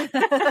 And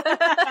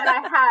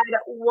I had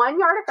 1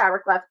 yard of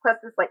fabric left, plus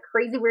this like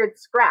crazy weird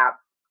scrap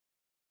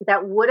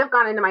that would have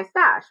gone into my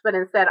stash. But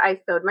instead I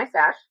sewed my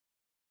stash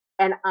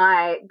and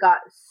I got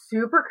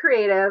super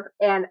creative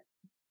and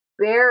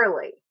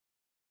barely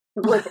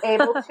was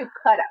able to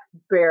cut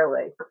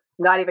out,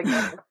 not even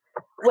kidding,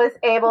 was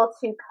able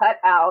to cut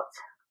out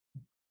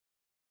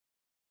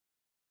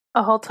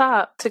a whole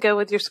top to go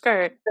with your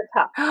skirt. The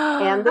top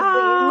and the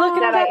sleeves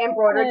that I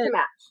embroidered to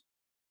match.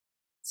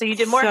 So you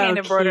did more hand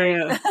embroidery.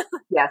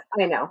 Yes,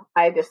 I know.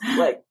 I just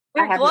like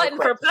you're glutton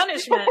for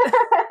punishment.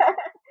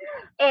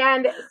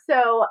 And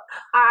so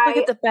I look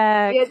at the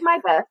bag. Did my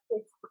best.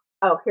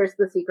 Here's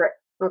the secret.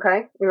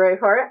 Okay, you ready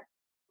for it?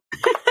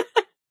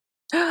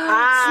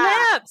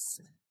 Snaps!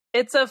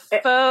 It's a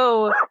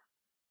faux.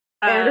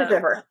 And a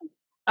zipper.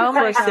 Oh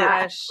my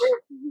gosh.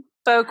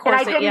 Faux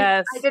corset,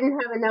 yes. I didn't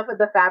have enough of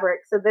the fabric,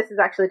 so this is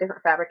actually a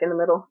different fabric in the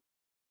middle.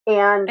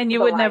 And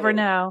you would never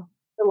know.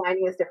 The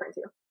lining is different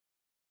too.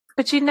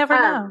 But you'd never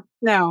know.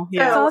 No,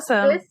 yeah. That's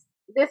awesome.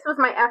 This was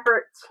my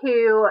effort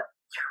to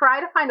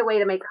try to find a way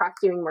to make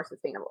costuming more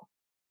sustainable.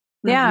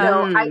 Yeah.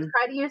 So I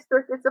try to use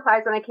thrifted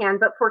supplies when I can,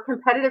 but for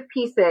competitive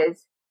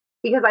pieces,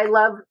 because I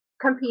love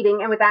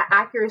competing, and with that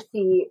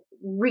accuracy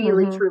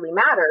really truly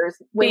matters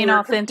when being you're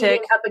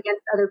authentic up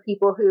against other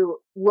people who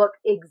look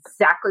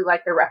exactly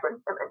like their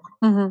reference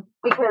image.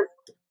 Because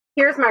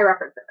here's my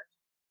reference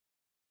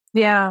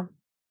image. Yeah.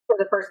 For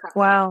the first time.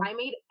 Wow. I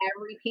made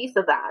every piece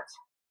of that.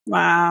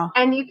 Wow.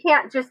 And you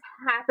can't just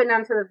happen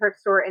onto the thrift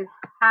store and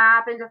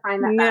happen to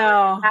find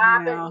that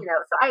fabric. You know,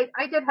 so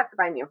I did have to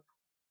buy new.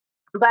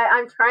 But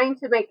I'm trying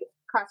to make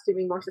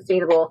costuming more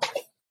sustainable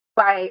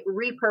by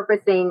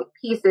repurposing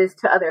pieces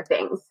to other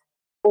things,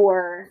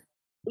 or,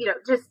 you know,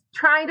 just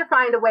trying to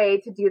find a way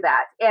to do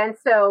that. And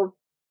so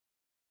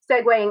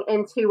segueing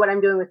into what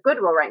I'm doing with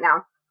Goodwill right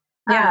now.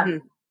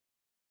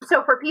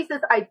 So for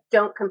pieces I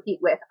don't compete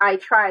with, I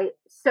try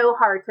so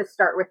hard to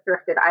start with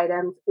thrifted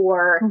items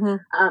or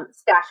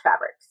stash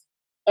fabrics.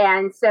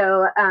 And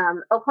so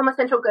Oklahoma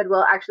Central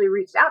Goodwill actually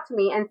reached out to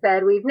me and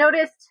said, we've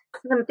noticed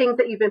some things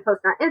that you've been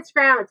posting on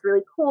Instagram. It's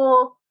really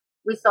cool.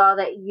 we saw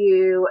that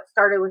you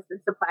started with the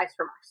supplies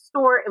from our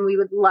store, and we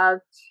would love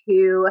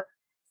to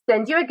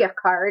send you a gift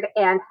card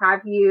and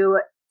have you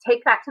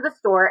take that to the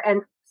store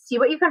and see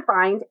what you can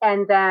find,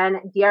 and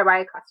then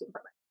DIY a costume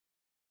from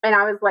it. And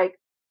I was like,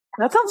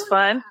 that sounds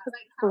fun.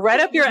 Like, right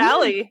up your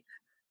alley.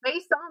 They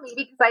saw me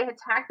because I had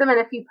tagged them in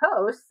a few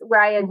posts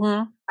where I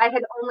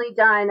had only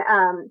done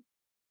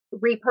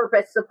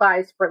repurposed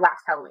supplies for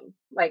last Halloween.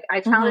 Like, I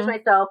challenged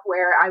myself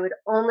where I would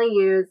only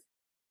use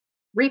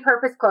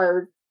repurposed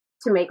clothes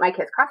to make my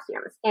kids'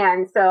 costumes.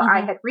 And so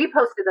I had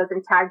reposted those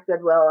and tagged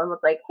Goodwill and was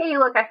like, hey,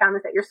 look, I found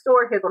this at your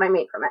store. Here's what I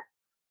made from it.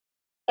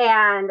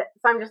 And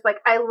so I'm just like,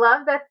 I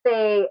love that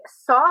they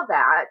saw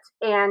that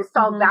and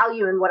saw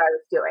value in what I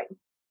was doing,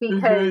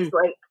 because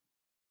like,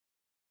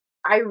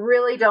 I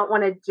really don't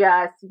want to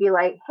just be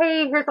like,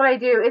 hey, here's what I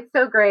do. It's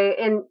so great.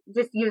 And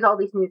just use all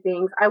these new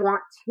things. I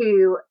want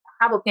to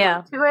have a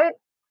point to it.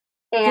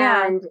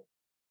 And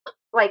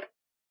like,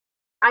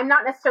 I'm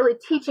not necessarily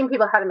teaching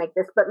people how to make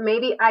this, but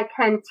maybe I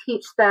can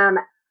teach them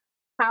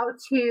how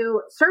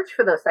to search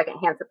for those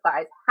secondhand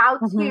supplies, how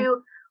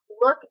to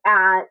look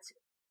at,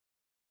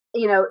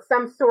 you know,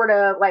 some sort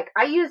of, like,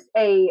 I used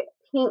a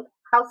pink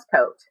house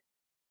coat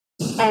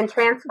and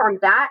transformed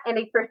that and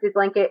a thrifted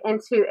blanket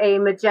into a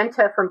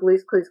magenta from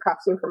Blue's Clues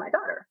costume for my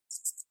daughter.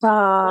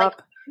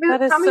 Stop. Like,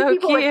 that is so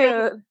cute.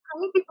 How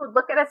many people would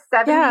look at a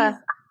 70s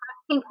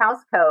pink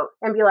house coat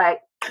and be like,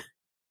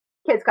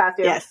 kids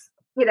costume? Yes.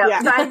 You know,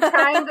 so I'm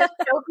trying to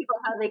show people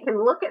how they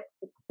can look at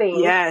things.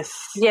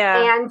 Yes.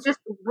 Yeah. And just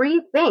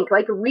rethink,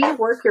 like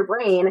rework your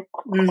brain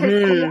to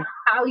see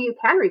how you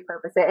can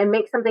repurpose it and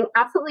make something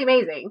absolutely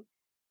amazing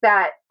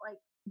that, like,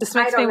 this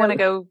makes me want to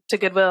go to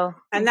Goodwill.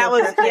 And that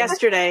was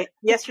yesterday.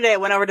 Yesterday I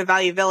went over to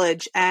Value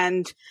Village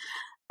and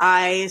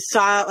I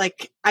saw,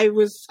 like, I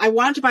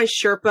wanted to buy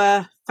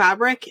Sherpa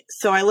fabric.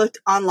 So I looked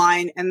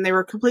online and they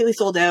were completely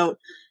sold out.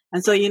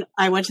 And so,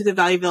 I went to the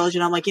Value Village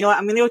and I'm like, you know what?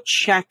 I'm going to go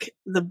check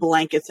the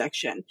blanket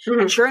section.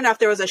 And sure enough,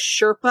 there was a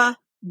Sherpa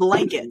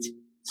blanket.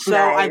 So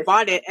I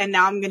bought it and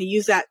now I'm going to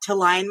use that to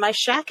line my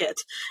shacket.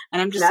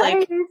 And I'm just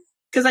like,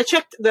 because I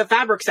checked the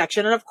fabric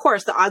section, and of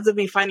course the odds of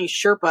me finding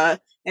Sherpa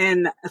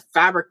in a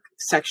fabric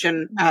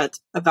section at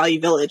a Value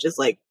Village is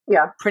like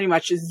pretty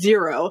much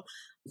zero.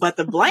 But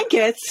the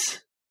blankets,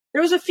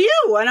 there was a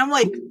few, and I'm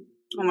like,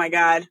 oh my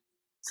God.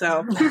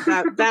 So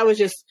that was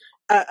just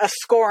a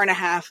score and a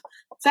half.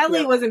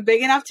 Sadly, it wasn't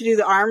big enough to do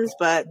the arms,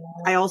 but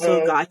I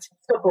also got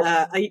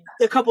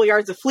a couple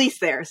yards of fleece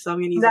there, so I'm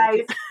going to use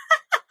that.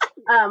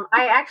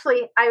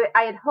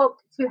 I had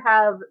hoped to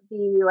have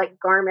the, like,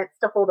 garments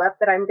to hold up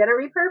that I'm going to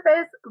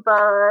repurpose, but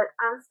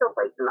I'm still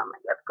waiting on my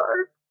gift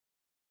card.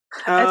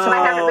 So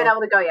I haven't been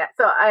able to go yet.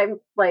 So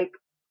I'm, like,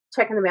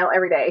 checking the mail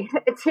every day.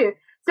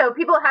 So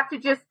people have to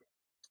just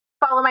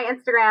follow my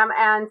Instagram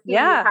and see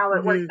how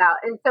it works out.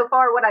 And so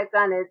far what I've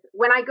done is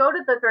when I go to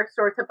the thrift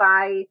store to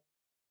buy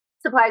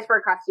supplies for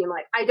a costume,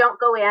 like, I don't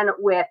go in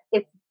with,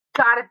 it's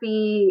gotta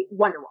be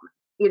Wonder Woman,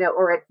 you know,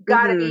 or it's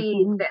gotta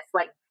be this.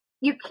 Like,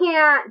 you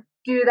can't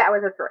do that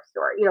with a thrift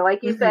store. You know,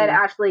 like you said,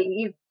 Ashley,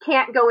 you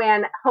can't go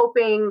in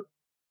hoping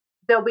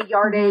there'll be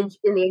yardage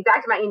in the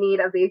exact amount you need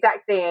of the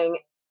exact thing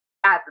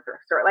at the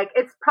thrift store. Like,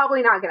 it's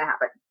probably not going to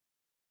happen.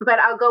 But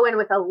I'll go in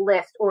with a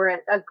list or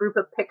a group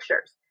of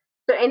pictures.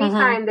 So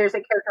anytime there's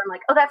a character, I'm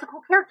like, oh, that's a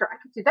cool character. I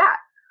could do that.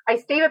 I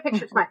save a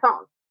picture to my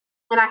phone.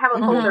 And I have a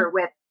folder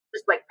with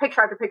just, like,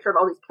 picture after picture of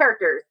all these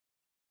characters.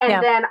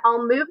 And then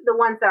I'll move the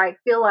ones that I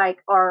feel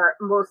like are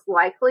most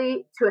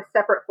likely to a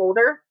separate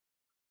folder.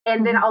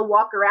 And then I'll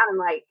walk around and,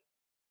 like,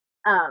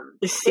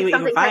 just see if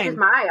something catches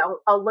my eye,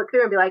 I'll look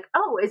through and be like,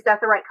 oh, is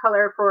that the right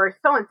color for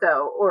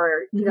so-and-so?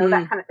 Or, you know,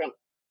 that kind of thing.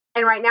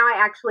 And right now I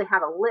actually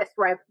have a list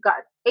where I've got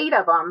 8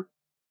 of them.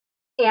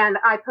 And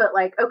I put,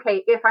 like,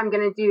 okay, if I'm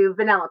going to do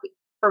Vanellope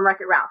from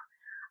Wreck-It Ralph,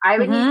 I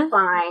would need to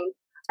find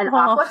an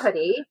aqua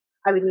hoodie.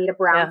 I would need a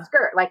brown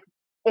skirt. Like,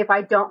 if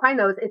I don't find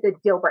those, it's a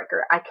deal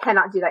breaker. I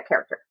cannot do that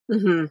character.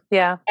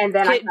 Yeah. And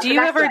then do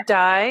you ever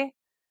dye?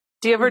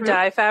 Do you ever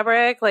dye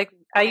fabric? Like,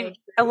 I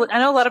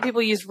know a lot of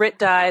people use RIT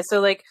dye.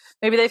 So, like,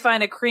 maybe they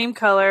find a cream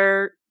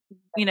color,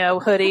 you know,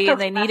 hoodie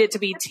and they need it to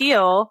be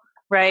teal,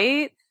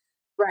 right?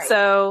 Right.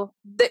 So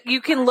that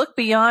you can look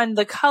beyond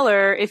the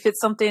color if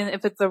it's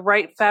the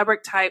right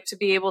fabric type to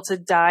be able to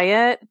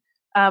dye it.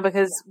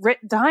 Because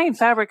dyeing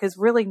fabric is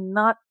really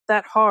not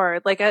that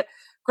hard. Like,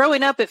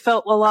 growing up, it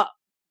felt a lot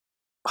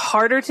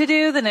harder to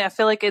do than I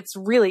feel like it's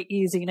really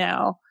easy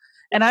now.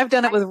 And I've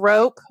done it with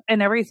rope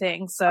and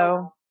everything.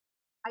 So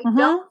I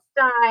don't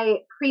dye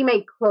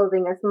pre-made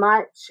clothing as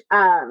much.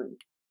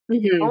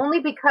 Only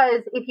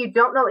because if you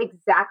don't know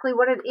exactly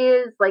what it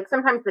is, like,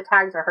 sometimes the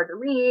tags are hard to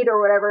read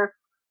or whatever.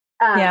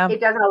 It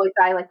doesn't always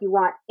dye like you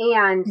want.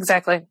 And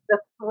exactly, the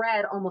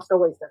thread almost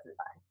always doesn't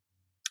dye.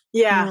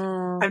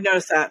 Yeah, I've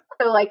noticed that.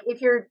 So, like,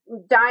 if you're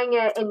dyeing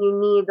it and you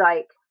need,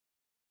 like,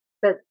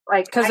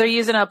 because they're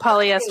using a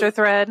polyester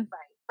thread. Right.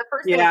 The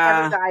first thing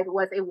I ever dyed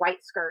was a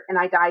white skirt, and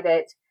I dyed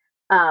it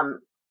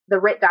the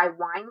RIT dye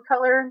wine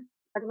color.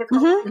 I think it's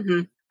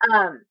called.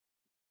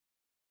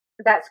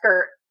 That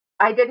skirt,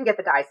 I didn't get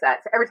the dye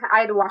set. So every time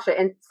I had to wash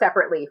it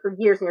separately for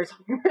years and years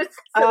and years.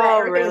 So that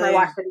everything in my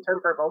wash didn't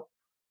turn purple.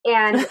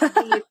 And the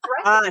thread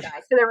was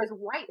dyed. So there was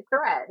white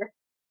thread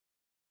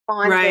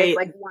on this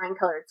like wine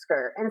colored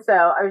skirt. And so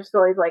I was just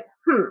always like,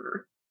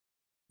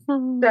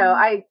 So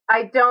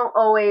I don't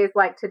always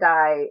like to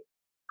dye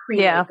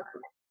pre-made garments,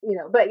 you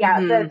know. But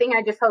the thing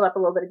I just held up a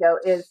little bit ago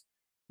is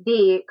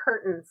the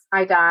curtains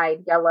I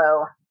dyed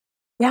yellow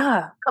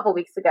a couple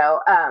weeks ago.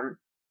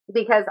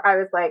 Because I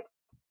was like,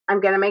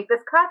 I'm going to make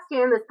this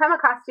costume, this Pema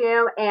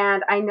costume,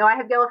 and I know I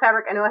have yellow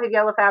fabric. And I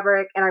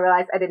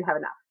realized I didn't have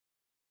enough.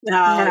 And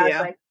I was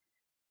like,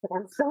 but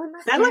I'm so in my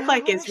That looked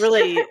like it's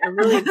really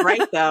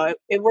bright, though.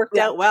 It worked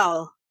out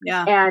well.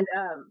 Yeah. And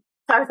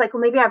so I was like,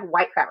 well, maybe I have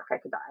white fabric I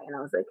could dye. And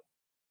I was like,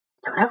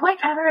 I don't have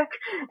white fabric.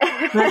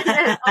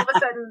 And all of a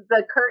sudden,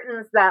 the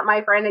curtains that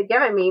my friend had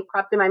given me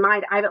popped in my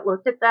mind. I haven't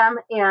looked at them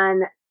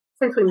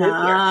since we moved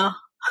here.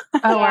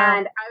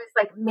 And I was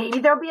like, maybe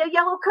there'll be a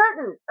yellow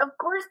curtain. Of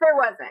course there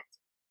wasn't.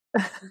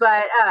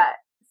 But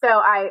so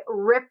I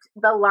ripped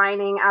the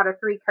lining out of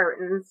 3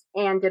 curtains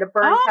and did a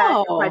burn test.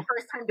 It was my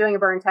first time doing a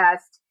burn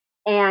test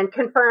and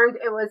confirmed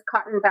it was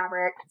cotton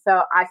fabric.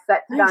 So I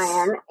set to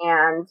dye in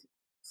and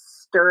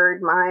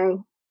stirred my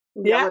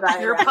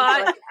your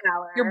pot, like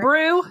your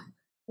brew.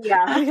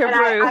 Yeah. Your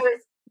brew.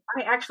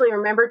 I actually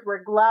remembered to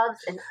wear gloves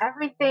and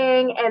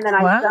everything, and then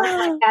I dumped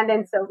my hand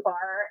in so far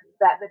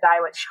that the dye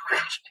went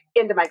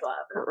into my glove.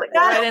 I was like,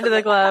 right into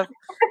the glove.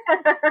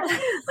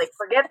 Like,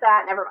 forget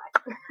that. Never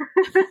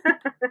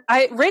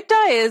mind. Rig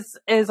dye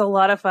is a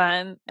lot of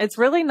fun. It's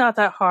really not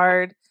that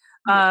hard.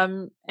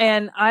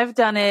 And I've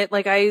done it,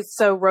 like I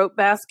sew rope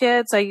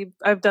baskets.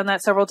 I've done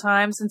that several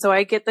times. And so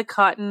I get the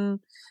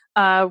cotton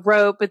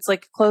rope. It's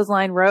like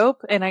clothesline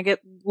rope, and I get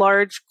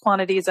large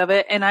quantities of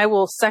it, and I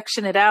will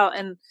section it out.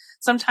 And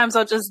sometimes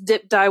I'll just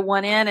dip dye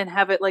one in and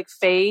have it like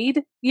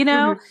fade, you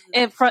know,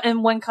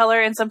 in one color.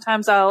 And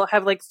sometimes I'll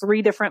have like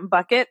 3 different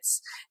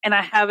buckets, and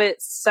I have it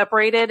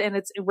separated, and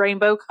it's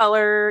rainbow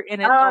color,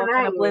 and it all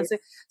kind of blends.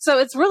 So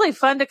it's really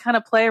fun to kind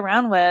of play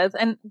around with.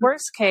 And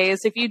worst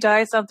case, if you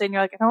dye something,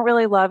 you're like, I don't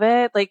really love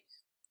it. Like,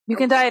 you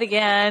can dye it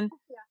again.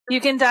 You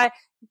can dye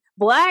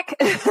black.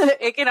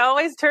 It can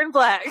always turn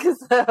black.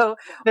 So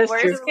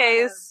worst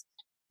case.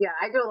 Yeah,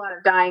 I do a lot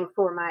of dyeing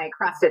for my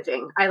cross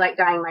stitching. I like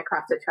dyeing my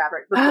cross stitch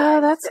fabric. Oh,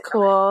 that's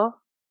cool.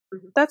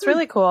 That's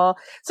really cool.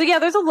 So yeah,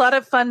 there's a lot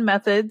of fun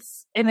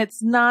methods, and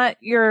it's not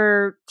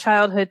your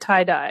childhood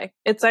tie dye.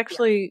 It's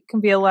actually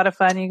can be a lot of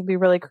fun. You can be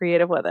really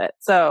creative with it.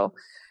 So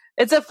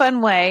it's a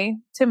fun way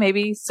to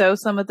maybe sew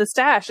some of the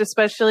stash,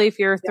 especially if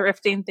you're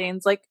thrifting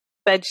things like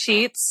bed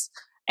sheets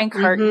and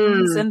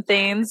curtains and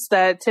things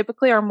that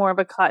typically are more of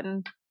a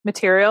cotton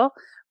material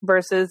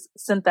versus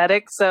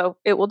synthetic. So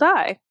it will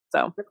dye.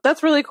 So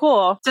that's really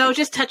cool. So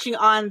just touching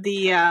on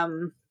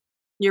the,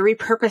 your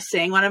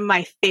repurposing, one of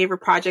my favorite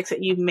projects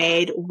that you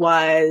made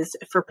was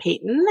for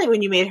Peyton,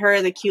 when you made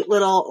her the cute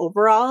little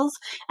overalls,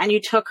 and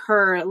you took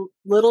her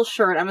little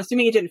shirt. I'm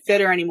assuming it didn't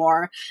fit her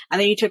anymore. And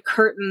then you took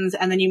curtains,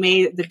 and then you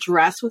made the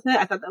dress with it.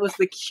 I thought that was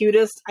the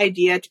cutest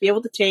idea, to be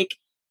able to take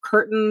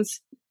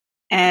curtains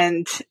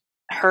and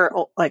her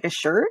like a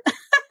shirt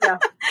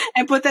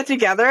and put that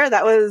together. I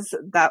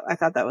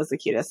thought that was the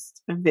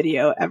cutest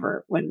video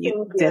ever when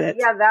you did it.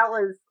 Yeah, that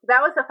was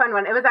a fun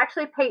one. It was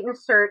actually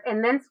Peyton's shirt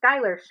and then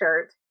Skylar's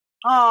shirt.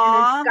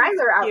 Aww, and then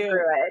Skylar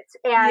outgrew it.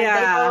 And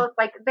they both,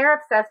 like, they're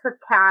obsessed with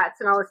cats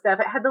and all this stuff.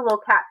 It had the little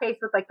cat face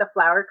with like the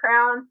flower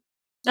crown.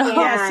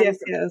 Yes.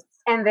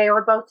 And they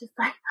were both just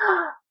like,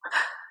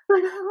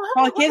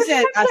 it gives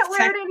it I can't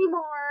wear it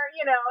anymore,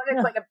 you know, and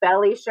it's like a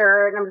belly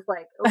shirt, and I'm just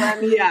like,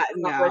 let me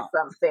come up with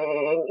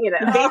something, you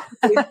know.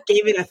 They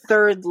gave it a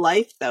third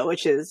life, though,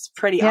 which is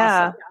pretty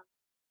awesome.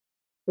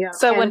 Yeah.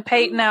 So when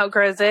Peyton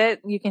outgrows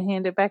it, you can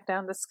hand it back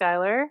down to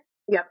Skylar.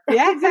 Yep.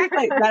 Yeah,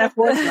 exactly. That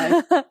affords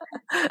life.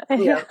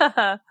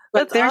 Yeah.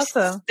 But That's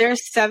awesome.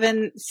 There's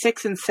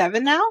 6 and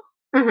 7 now?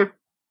 Mm-hmm.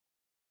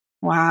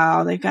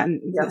 Wow, they've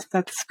gotten,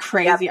 that's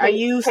crazy. Yeah,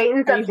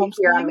 Peyton's up to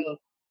here on me.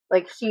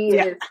 Like, she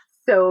is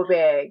so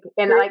big.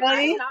 And like,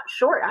 I'm not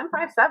short. I'm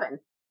 5'7".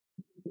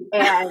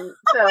 And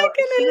so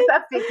she's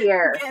up to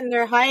here. And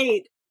their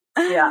height.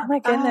 Yeah. Oh my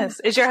goodness.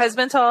 Is your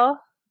husband tall?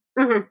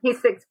 Mm-hmm.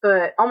 He's 6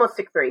 foot, almost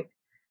 6'3".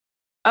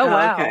 Oh,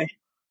 wow. Okay.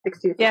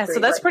 6'2", 6'3", yeah, so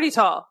that's pretty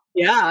tall.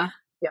 Yeah.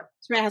 Yeah.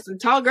 This man has some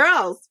tall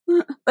girls.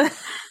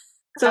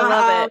 So I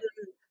love it.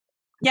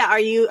 Yeah. Are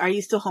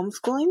you still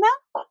homeschooling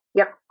now?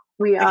 Yep.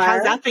 We are.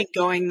 How's that been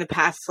going the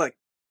past, like,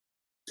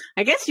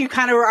 I guess you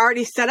kind of were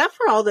already set up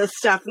for all this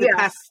stuff in the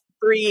past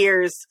 3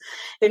 years,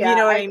 if you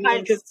know what I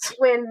mean. Because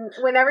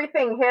when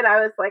everything hit,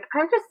 I was like,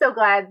 I'm just so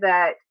glad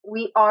that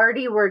we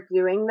already were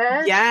doing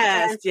this.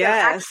 Yes, so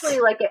actually,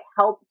 like, it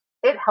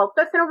helped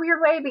us in a weird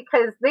way,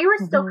 because they were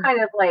still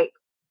kind of like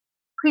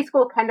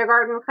preschool,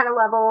 kindergarten kind of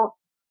level.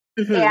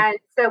 And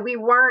so we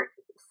weren't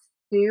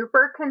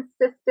super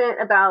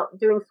consistent about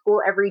doing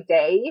school every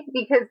day,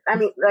 because, I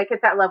mean, like,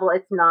 at that level,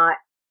 it's not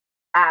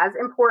as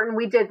important.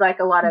 We did like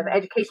a lot of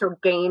educational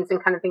games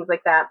and kind of things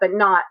like that, but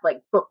not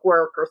like book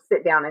work or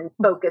sit down and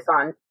focus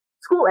on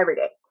school every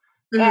day.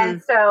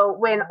 And so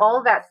when all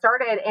of that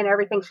started and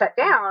everything shut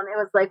down, it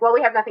was like, well,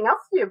 we have nothing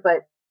else to do,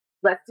 but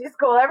let's do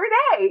school every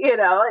day,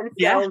 And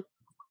so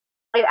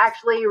it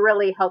actually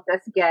really helped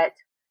us get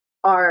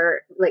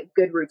our like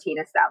good routine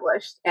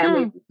established, and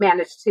we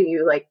managed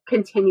to like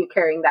continue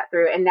carrying that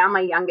through. And now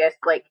my youngest,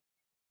 like,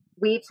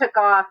 we took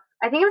off,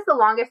 I think it was the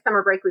longest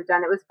summer break we've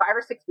done. It was 5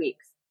 or 6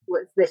 weeks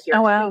was this year.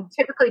 Oh, wow. We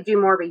typically do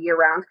more of a year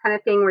round kind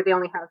of thing where they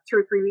only have 2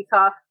 or 3 weeks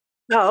off.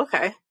 Oh,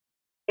 okay.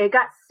 It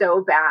got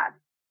so bad.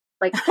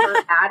 Like her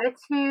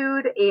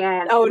attitude,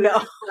 and oh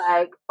no,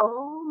 like,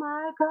 oh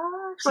my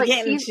gosh,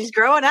 like she's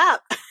growing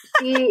up.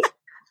 she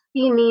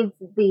needs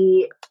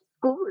the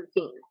school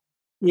routine.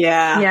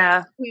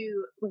 Yeah.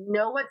 To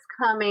know what's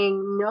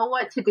coming, know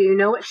what to do,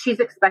 know what she's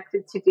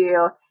expected to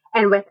do,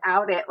 and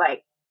without it,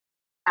 like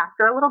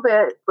after a little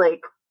bit,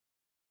 like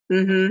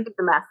it's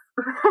a mess.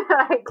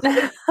 Like,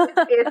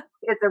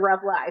 it's a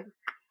rough life.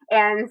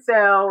 And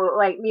so,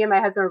 like, me and my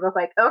husband were both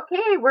like,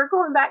 okay, we're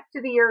going back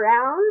to the year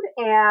round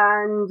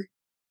and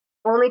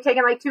only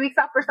taking like 2 weeks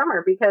off for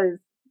summer because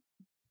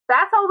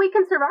that's all we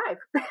can survive.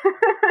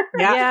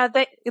 Yeah,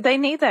 they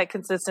need that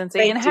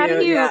consistency. And how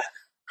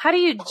do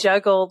you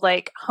juggle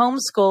like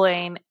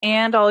homeschooling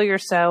and all your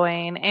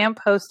sewing and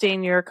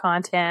posting your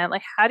content?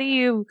 Like, how do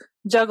you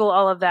juggle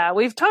all of that?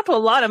 We've talked to a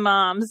lot of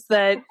moms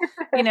that,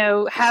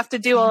 have to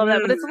do all of that,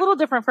 but it's a little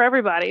different for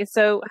everybody.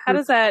 So how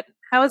has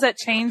that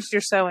changed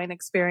your sewing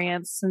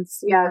experience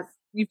since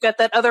you've got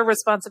that other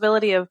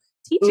responsibility of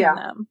teaching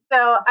them? So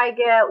I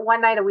get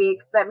one night a week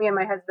that me and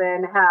my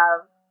husband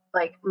have,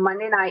 like,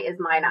 Monday night is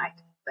my night.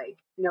 Like,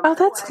 no,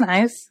 that's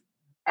nice.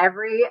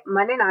 Every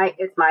Monday night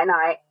is my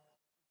night.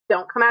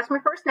 Don't come ask me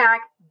for a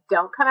snack.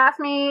 Don't come ask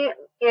me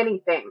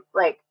anything.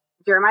 Like,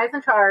 Jeremiah's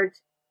in charge.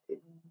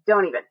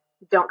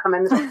 Don't come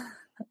in the door.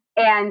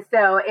 And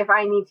so if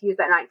I need to use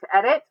that night to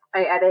edit,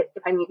 I edit.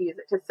 If I need to use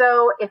it to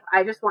sew, if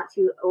I just want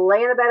to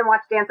lay in the bed and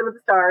watch Dancing with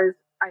the Stars,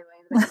 I lay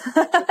in the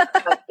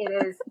bed. But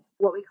it is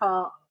what we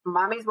call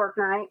mommy's work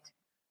night.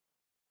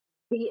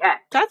 The end.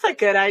 That's a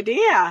good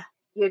idea.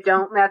 You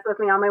don't mess with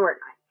me on my work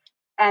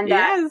night. And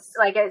that's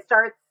like, it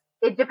starts,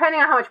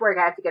 depending on how much work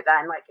I have to get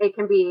done. Like, it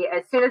can be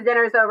as soon as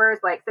dinner's over,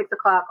 it's like 6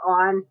 o'clock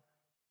on.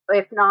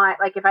 If not,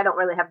 like, if I don't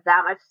really have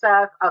that much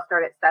stuff, I'll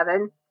start at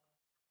 7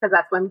 because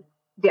that's when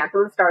Dancing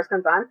with the Stars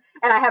comes on,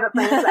 and I have it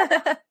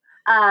planned.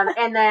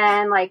 And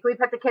then, like, we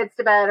put the kids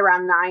to bed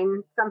around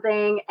 9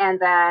 something, and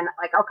then,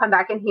 like, I'll come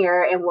back in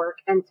here and work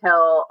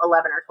until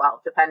 11 or 12,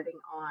 depending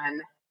on,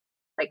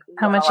 like,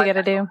 how much you got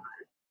to do.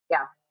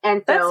 Yeah,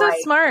 and so that's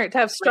so smart to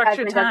have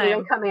structured time. Doesn't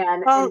even come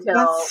in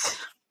until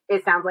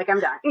it sounds like I'm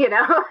done. You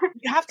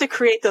have to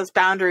create those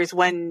boundaries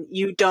when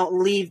you don't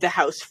leave the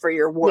house for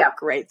your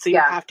work, right? So you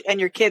have to, and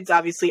your kids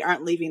obviously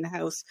aren't leaving the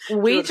house.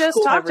 We just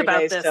talked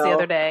about this the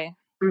other day.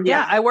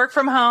 Yeah, I work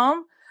from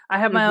home. I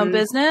have my own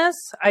business.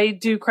 I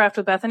do Craft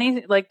with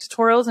Bethany, like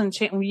tutorials and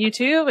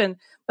YouTube,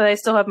 but I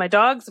still have my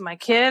dogs and my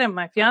kid and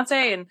my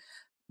fiance and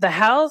the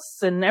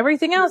house and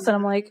everything else. And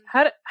I'm like,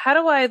 how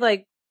do I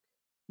like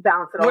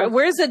balance it all?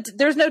 Where's it?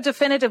 There's no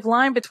definitive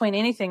line between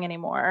anything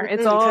anymore.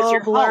 It's all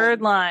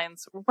blurred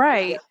lines,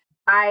 right?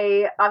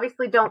 I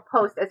obviously don't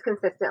post as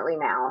consistently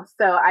now,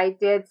 so I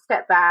did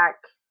step back.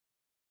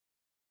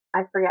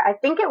 I forget. I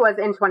think it was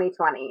in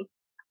 2020.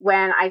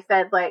 When I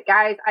said, like,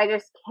 guys, I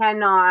just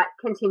cannot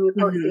continue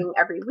posting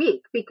every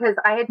week because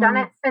I had done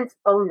it since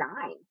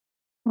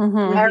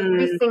 2009,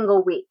 every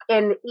single week.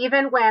 And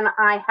even when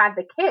I had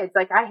the kids,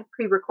 like, I had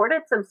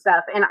pre-recorded some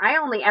stuff and I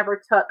only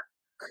ever took,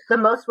 the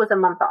most was a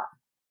month off.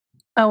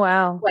 Oh,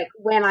 wow. Like,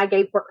 when I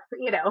gave birth,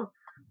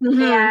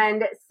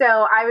 And so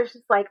I was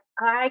just like,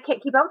 I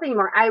can't keep up with it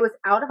anymore. I was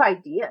out of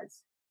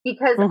ideas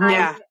because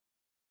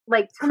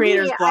like, to me,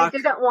 I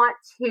didn't want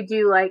to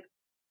do, like,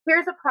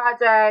 here's a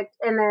project,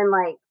 and then,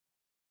 like,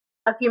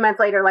 a few months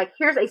later, like,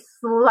 here's a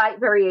slight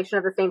variation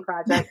of the same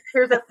project.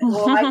 Here's a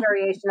slight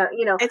variation of,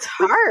 It's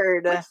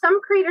hard. Which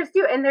some creators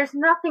do, and there's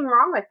nothing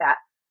wrong with that.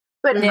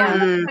 But I'm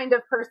the kind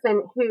of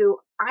person who,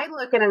 I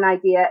look at an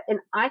idea, and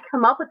I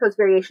come up with those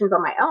variations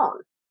on my own.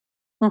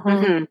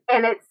 And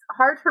it's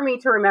hard for me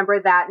to remember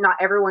that not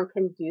everyone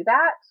can do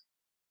that.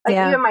 Like,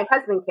 even my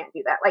husband can't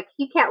do that. Like,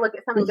 he can't look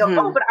at something and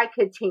go, oh, but I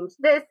could change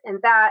this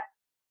and that.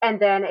 And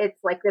then it's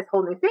like this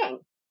whole new thing.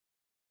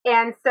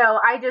 And so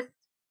I just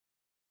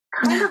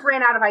kind of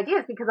ran out of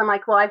ideas because I'm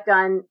like, well, I've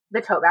done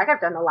the tote bag.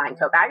 I've done the line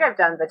tote bag. I've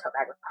done the tote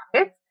bag with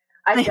pockets.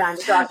 I've done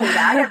the drawstring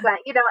bag. I've done,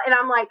 and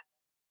I'm like,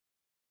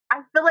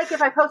 I feel like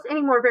if I post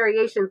any more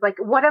variations, like,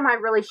 what am I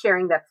really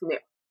sharing that's new?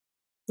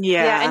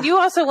 Yeah. And you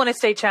also want to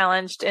stay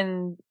challenged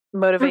and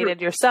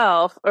motivated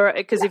yourself, or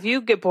because if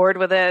you get bored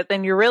with it,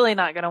 then you're really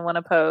not going to want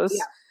to post.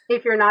 Yeah.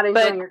 If you're not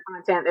enjoying your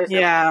content,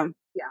 there's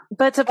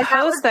But to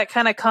post that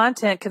kind of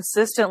content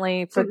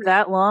consistently for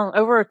that long,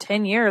 over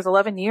 10 years,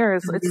 11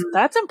 years,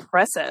 that's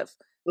impressive.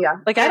 Yeah.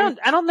 Like, I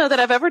don't know that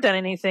I've ever done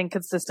anything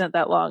consistent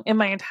that long in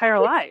my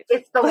entire life.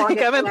 It's the longest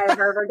thing I've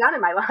ever done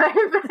in my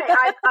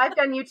life. I've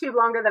done YouTube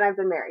longer than I've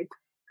been married.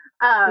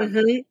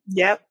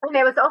 Yep. And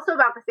it was also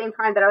about the same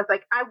time that I was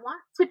like, I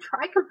want to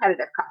try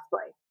competitive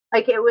cosplay.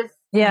 Like it was,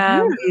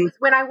 it was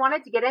when I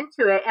wanted to get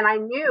into it, and I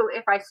knew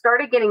if I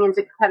started getting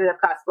into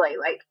competitive cosplay,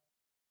 like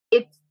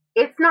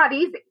it's not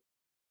easy.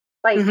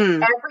 Like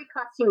every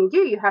costume you do,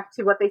 you have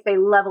to, what they say,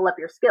 level up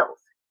your skills.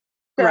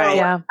 So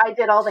I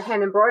did all the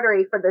hand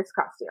embroidery for this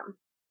costume.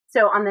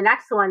 So on the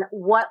next one,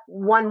 what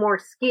one more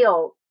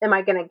skill am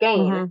I going to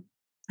gain?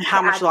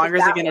 How much longer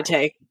is it going to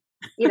take?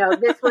 You know,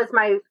 this was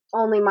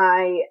only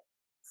my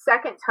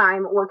second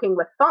time working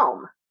with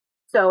foam.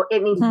 So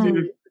it needs to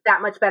be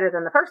that much better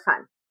than the first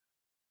time.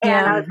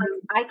 And I was like,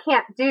 I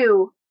can't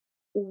do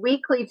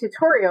weekly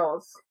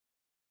tutorials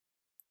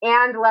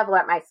and level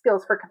up my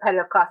skills for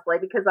competitive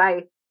cosplay because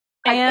I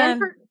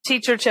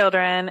teach your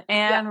children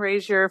and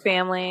raise your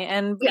family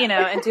and, you know,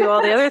 and do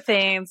all the other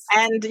things.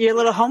 And your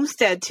little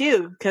homestead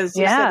too, because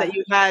you said that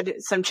you had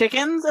some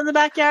chickens in the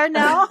backyard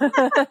now. Because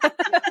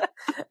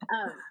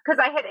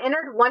I had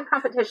entered one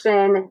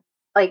competition,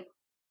 like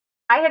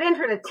I had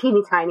entered a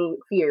teeny tiny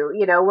few,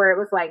 you know, where it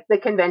was like the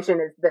convention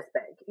is this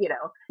big, you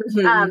know,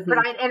 but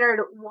I had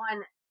entered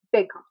one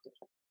big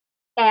competition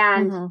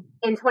and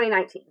in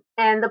 2019.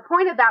 And the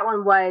point of that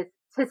one was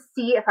to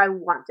see if I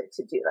wanted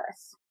to do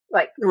this.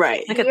 Like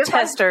a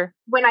tester.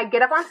 When I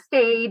get up on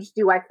stage,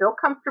 do I feel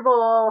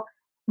comfortable?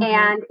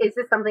 And is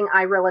this something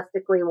I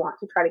realistically want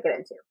to try to get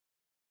into?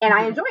 And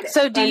I enjoyed it.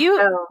 So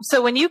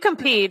so when you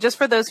compete, just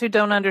for those who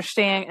don't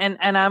understand,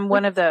 and I'm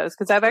one of those,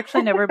 because I've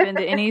actually never been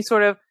to any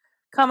sort of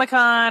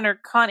Comic-Con or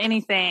con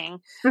anything.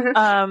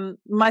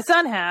 My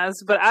son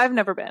has, but I've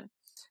never been.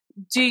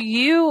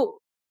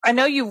 I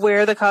know you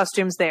wear the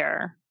costumes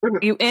there.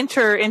 You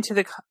enter into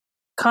the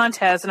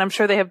contest, and I'm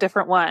sure they have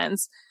different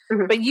ones.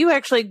 But you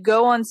actually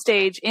go on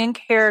stage in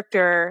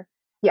character,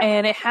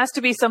 and it has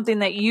to be something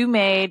that you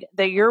made,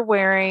 that you're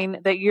wearing,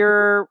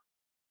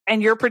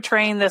 and you're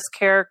portraying this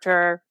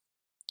character.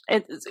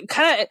 It's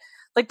kind of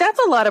like, that's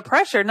a lot of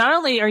pressure. Not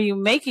only are you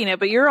making it,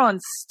 but you're on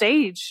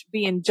stage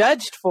being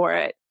judged for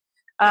it.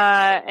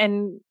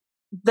 And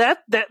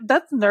that's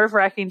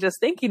nerve-wracking just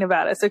thinking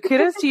about it. So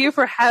kudos to you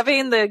for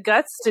having the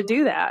guts to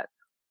do that.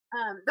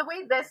 The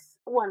way this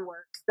one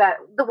works,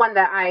 the one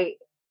that I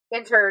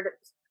entered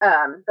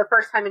the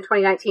first time in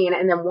 2019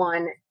 and then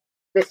won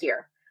this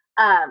year.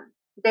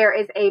 There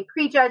is a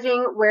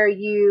pre-judging where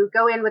you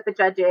go in with the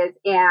judges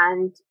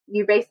and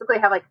you basically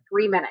have like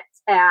 3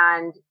 minutes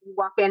and you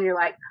walk in and you're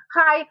like,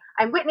 hi,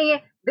 I'm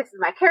Whitney. This is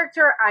my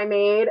character. I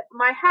made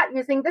my hat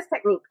using this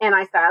technique and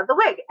I styled the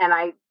wig and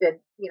I did,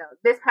 you know,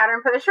 this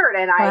pattern for the shirt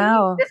and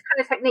I used this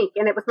kind of technique.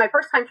 And it was my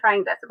first time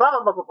trying this, blah,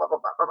 blah, blah, blah, blah, blah,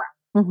 blah,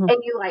 blah.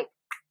 And you like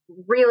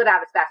reel it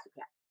out as fast as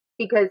you can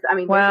because I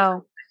mean,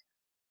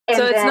 and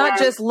so it's not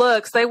just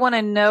looks. They want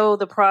to know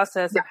the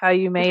process of how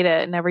you made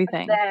it and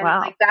everything.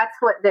 Like, that's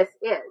what this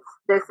is.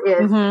 This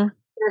is,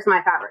 here's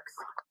my fabrics.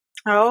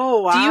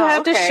 Oh, wow. Do you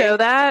have to show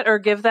that or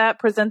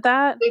present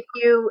that? If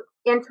you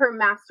enter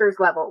master's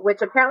level,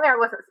 which apparently I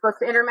wasn't supposed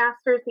to enter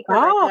master's because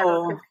I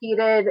never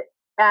competed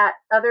at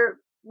other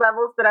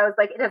levels, but I was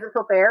like, it doesn't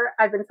feel fair.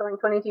 I've been sewing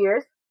 22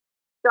 years.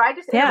 So I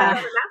just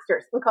entered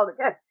master's and called it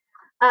good.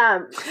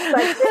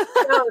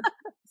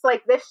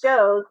 This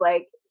shows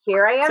like,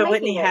 here I am. So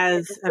Whitney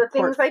has a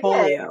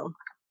portfolio.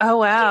 Oh,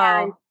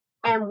 wow.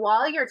 And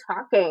while you're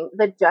talking,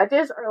 the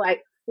judges are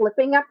like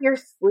flipping up your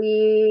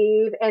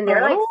sleeve and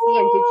they're like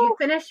seeing, did you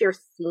finish your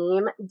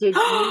seam? Did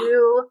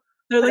you?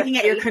 They're looking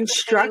at your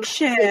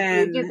construction.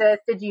 Did you do this?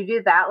 Did you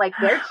do that? Like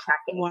they're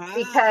checking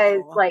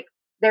because like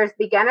there's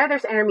beginner,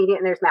 there's intermediate,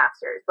 and there's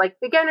masters. Like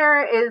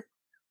beginner is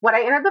what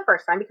I entered the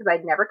first time because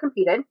I'd never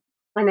competed.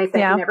 And they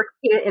said you never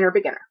competed, enter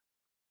beginner.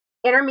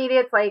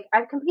 Intermediate's like,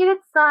 I've competed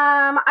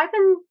some. I've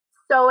been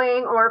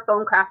sewing or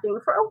foam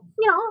crafting for,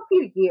 you know, a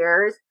few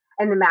years.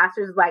 And the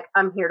master's is like,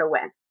 I'm here to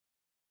win.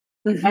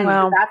 And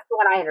so that's the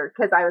one I entered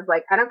because I was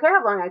like, I don't care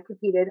how long I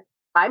competed.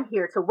 I'm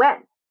here to win.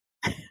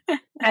 and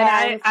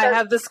I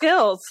have the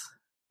skills.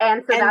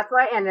 And so that's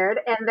why I entered.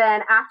 And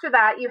then after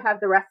that, you have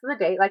the rest of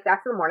the day, like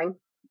that's in the morning.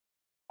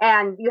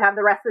 And you have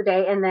the rest of the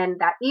day. And then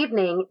that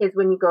evening is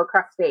when you go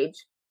across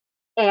stage.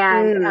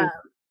 And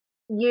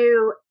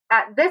you,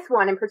 at this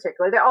one in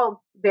particular, they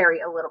all vary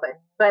a little bit.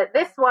 But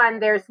this one,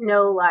 there's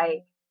no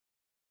like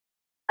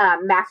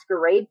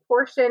masquerade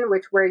portion,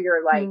 where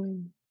you're like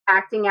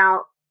acting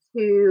out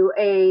to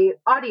a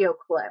audio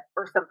clip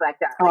or something like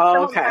that.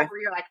 Like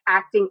where you're like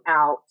acting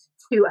out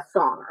to a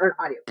song or an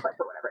audio clip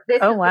or whatever.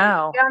 This is when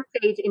you get on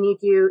stage and you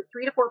do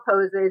 3 to 4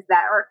 poses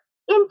that are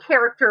in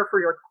character for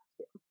your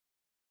costume.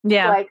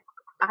 Yeah. Like,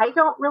 I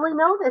don't really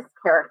know this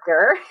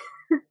character.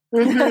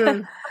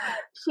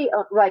 She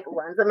like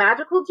runs a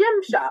magical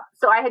gem shop.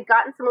 So I had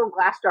gotten some little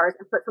glass jars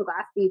and put some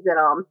glass beads in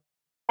them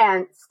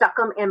and stuck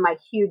them in my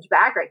huge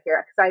bag right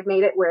here because I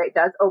made it where it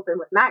does open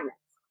with magnets.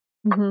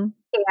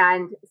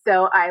 And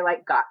so I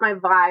like got my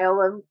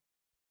vial of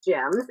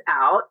gems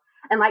out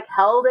and like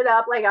held it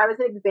up like I was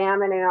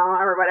examining it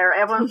or whatever.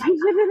 Everyone's like,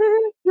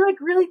 you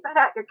like really thought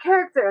out your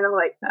character. And I'm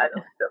like, I don't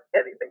know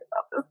anything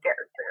about this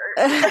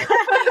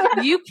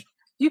character.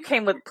 You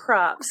came with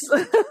props. So,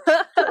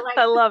 like,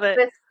 I love it.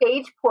 The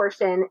stage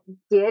portion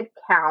did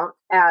count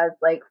as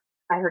like,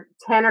 I heard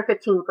 10 or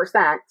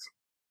 15%.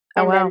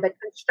 And then the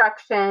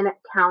construction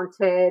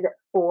counted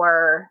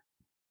for,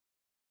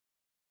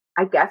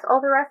 I guess,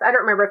 all the rest. I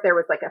don't remember if there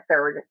was like a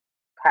third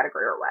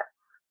category or what.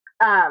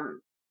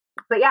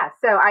 But yeah,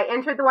 so I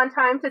entered the one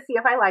time to see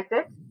if I liked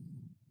it.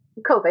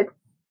 COVID.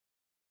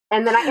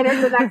 And then I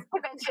entered the next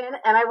convention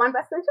and I won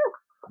Best in Show.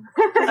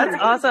 That's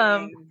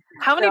awesome.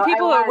 How many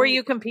people were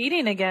you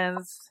competing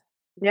against?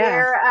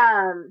 There,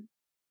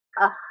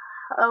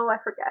 I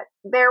forget.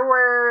 There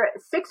were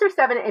 6 or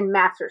 7 in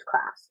master's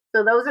class.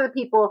 So those are the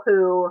people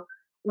who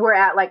were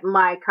at like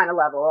my kind of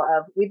level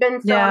of, we've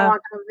been sewing a long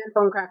time, we've been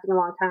foam crafting a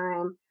long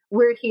time.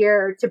 We're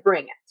here to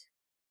bring it.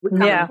 We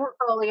come in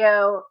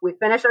portfolio, we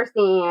finish our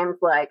themes,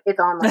 like it's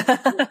online.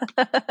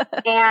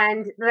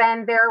 And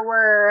then there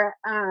were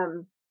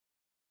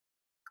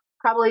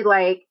probably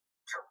like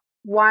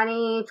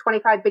 20,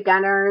 25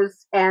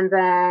 beginners and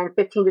then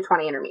 15 to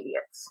 20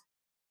 intermediates.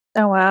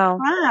 Oh, wow.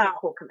 In the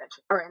whole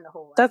convention, or in the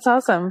whole. That's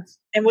awesome.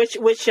 And which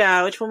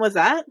one was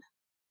that?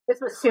 This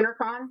was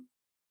SoonerCon.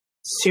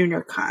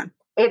 SoonerCon.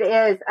 It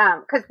is,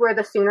 because we're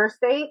the Sooner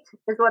State,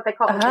 is what they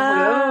call it.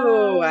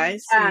 Oh, I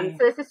see. So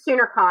this is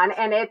SoonerCon,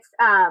 and it's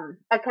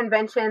a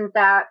convention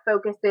that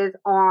focuses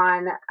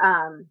on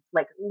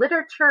like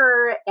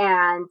literature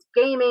and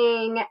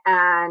gaming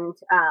and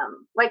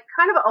like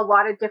kind of a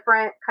lot of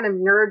different kind of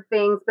nerd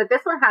things. But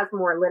this one has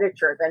more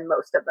literature than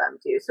most of them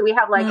do. So we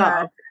have like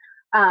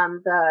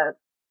the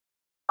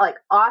like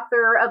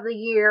author of the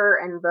year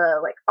and the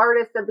like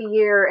artist of the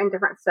year and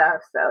different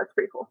stuff. So it's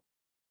pretty cool.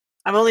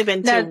 I've only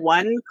been to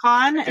one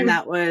con, and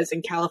that was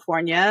in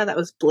California. That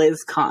was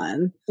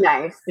BlizzCon.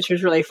 Nice. Which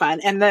was really fun.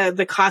 And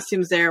the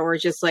costumes there were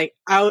just like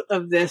out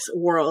of this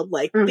world,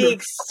 like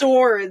big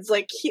swords,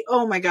 like,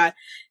 oh my God.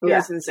 It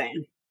was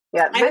insane.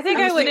 Yeah. I think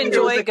I would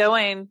enjoy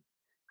going.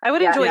 I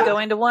would enjoy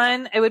going to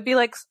one. It would be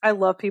like, I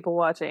love people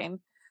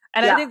watching.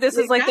 And I think this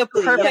is like the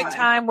perfect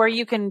time where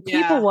you can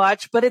people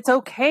watch, but it's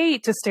okay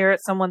to stare at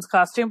someone's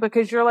costume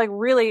because you're like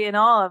really in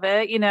awe of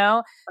it, you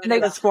know? And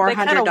it was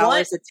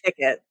 $400 a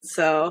ticket.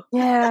 So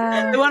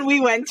the one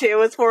we went to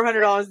was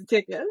 $400 a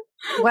ticket.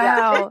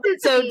 Wow.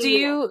 So this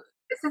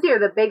is either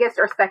the biggest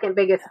or second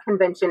biggest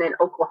convention in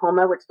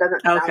Oklahoma, which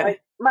doesn't sound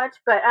like much,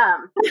 but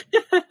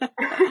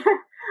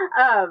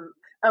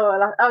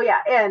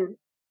and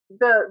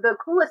the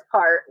coolest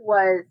part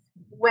was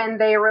when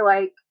they were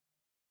like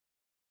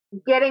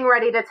getting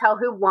ready to tell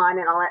who won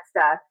and all that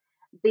stuff.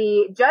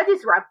 The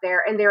judges were up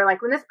there and they were like,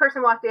 when this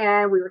person walked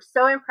in, we were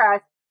so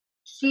impressed.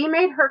 She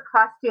made her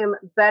costume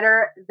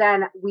better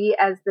than we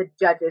as the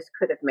judges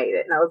could have made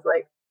it. And I was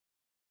like,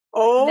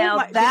 oh,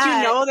 did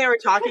you know they were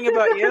talking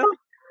about you?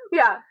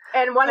 Yeah.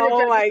 And one of the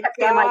judges kept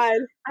saying, like,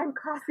 I'm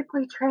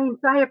classically trained,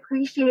 so I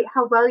appreciate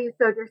how well you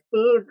sewed your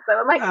sleeves. So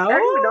I'm like, I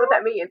don't even know what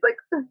that means. Like,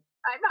 I'm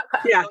not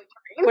classically trained.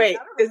 Wait,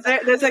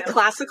 there's a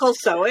classical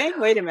sewing?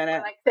 Wait a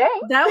minute.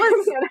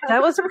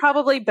 That was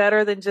probably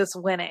better than just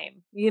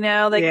winning, you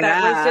know, like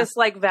that was just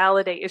like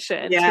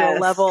validation to a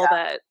level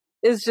that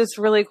is just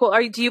really cool.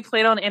 Do you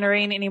plan on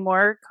entering any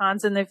more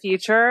cons in the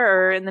future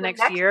or in the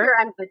next year?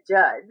 I'm the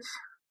judge.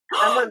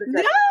 I'm one of the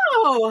judges.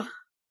 No.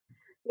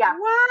 Yeah.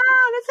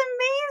 Wow, that's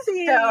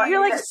amazing. So,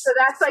 you're like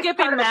that's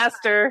skipping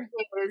master.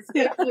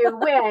 If you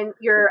win,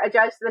 you're a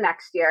judge the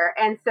next year.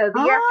 And so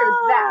the year after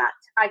that,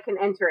 I can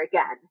enter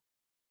again.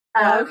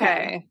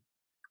 Okay.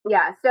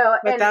 Yeah. So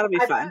but that'll be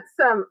fun.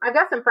 I've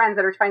got some friends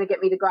that are trying to get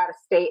me to go out of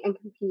state and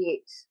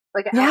compete,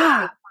 like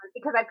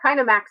because I've kind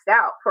of maxed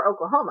out for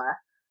Oklahoma.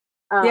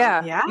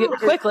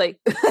 Quickly.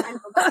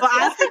 Well,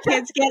 as the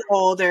kids get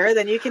older,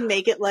 then you can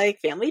make it like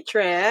family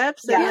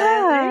trips. And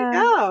there you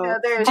go.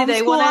 So do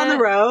they want on the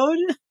road?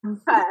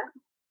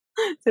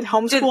 Said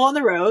homeschool on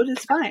the road is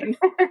fine.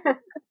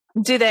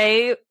 Do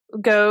they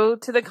go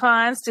to the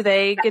cons? Do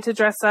they get to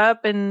dress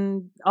up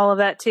and all of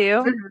that too?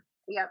 Mm-hmm.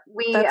 Yeah,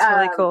 that's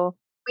really cool.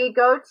 We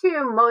go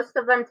to most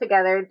of them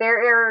together.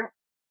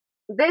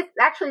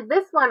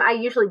 This one I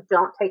usually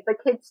don't take the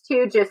kids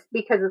to just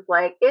because it's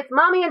like it's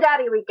mommy and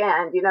daddy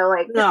weekend, you know,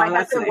 like my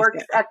husband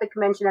works at the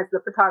convention as the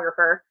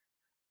photographer.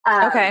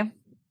 It's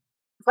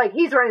like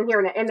he's running here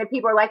and then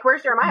people are like,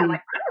 where's Jeremiah? I'm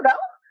like, I don't know.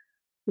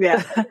 Yeah.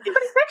 Put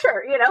his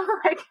picture, you know,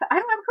 like I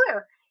don't have a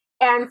clue.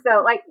 And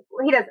so like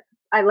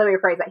let me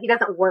rephrase that. He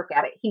doesn't work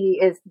at it. He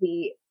is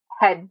the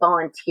head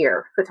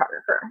volunteer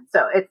photographer.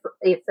 So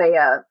it's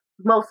a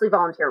mostly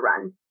volunteer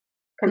run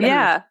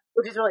convention,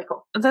 which is really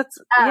cool. That's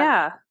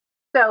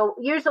So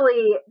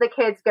usually the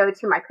kids go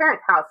to my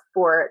parents' house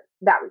for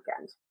that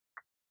weekend.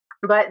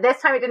 But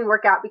this time it didn't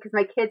work out because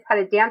my kids had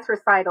a dance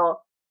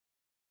recital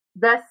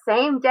the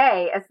same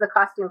day as the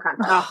costume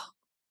contest.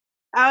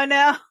 Oh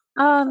no.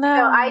 Oh no.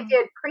 So I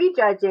did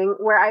pre-judging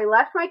where I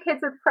left my kids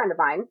with a friend of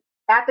mine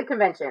at the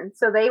convention.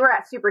 So they were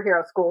at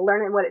superhero school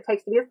learning what it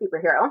takes to be a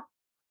superhero.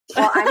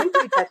 Well, I'm in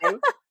pre-judging.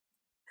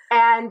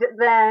 And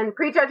then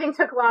pre-judging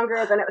took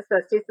longer than it was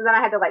supposed to. So then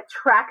I had to like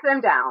track them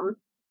down.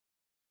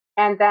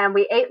 And then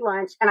we ate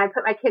lunch and I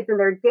put my kids in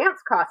their dance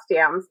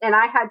costumes and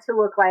I had to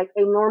look like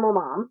a normal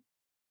mom.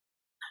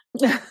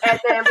 And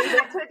then we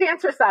went to a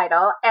dance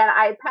recital and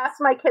I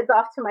passed my kids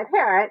off to my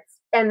parents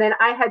And then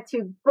I had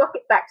to book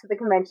it back to the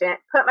convention,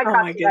 put my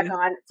costume back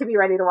on to be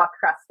ready to walk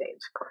across stage.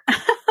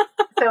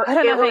 So I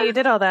don't know how you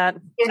did all that.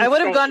 Insane. I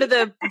would have gone to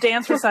the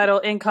dance recital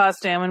in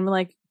costume and been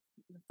like,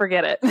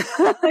 forget it. Yeah.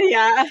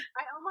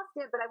 I almost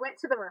did, but I went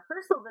to the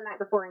rehearsal the night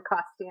before in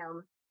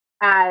costume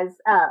as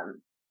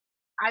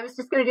I was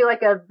just going to do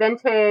like a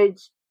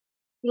vintage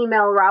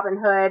female Robin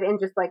Hood in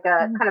just like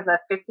a kind of a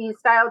 50s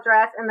style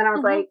dress. And then I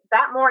was like,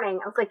 that morning,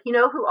 I was like, you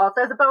know who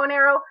also has a bow and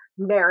arrow?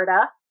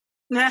 Merida.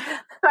 So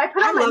I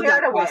put on my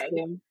Merida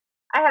wig.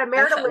 I had a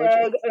Merida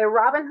wig, a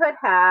Robin Hood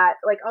hat,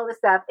 like all this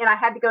stuff. And I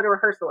had to go to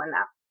rehearsal in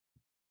that.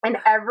 And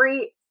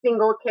every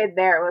single kid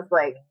there was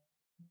like,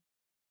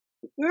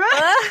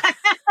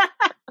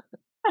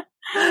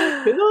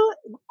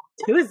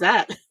 who is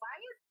that? Why is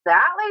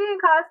that lady in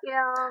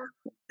costume?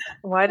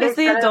 Why does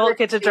the adult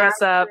get to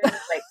dress up?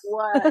 Like,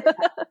 what?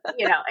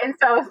 You know, and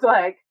so it's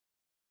like,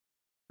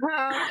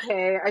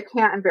 okay, I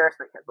can't embarrass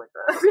my kids like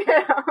this. You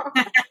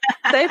know?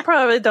 They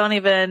probably don't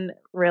even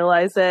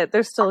realize it.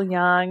 They're still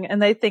young and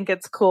they think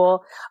it's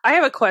cool. I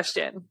have a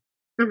question.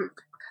 Mm-hmm.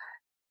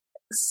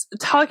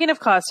 Talking of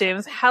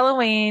costumes,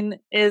 Halloween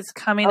is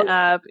coming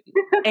up,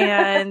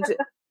 and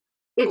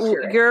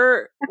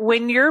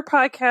when your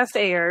podcast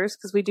airs,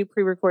 because we do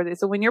pre-record these,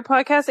 so when your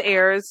podcast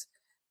airs,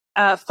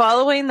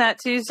 following that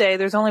Tuesday,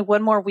 there's only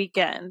one more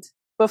weekend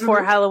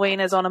before Halloween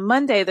is on a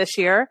Monday this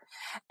year.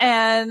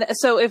 And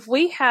so if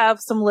we have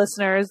some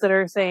listeners that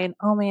are saying,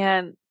 oh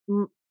man,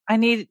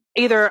 I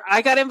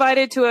got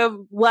invited to a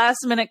last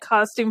minute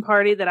costume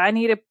party that I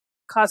need a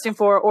costume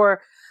for, or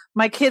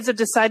my kids have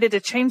decided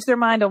to change their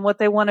mind on what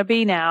they want to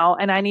be now,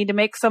 and I need to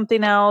make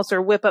something else or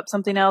whip up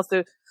something else.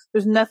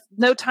 There's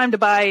no time to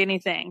buy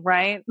anything,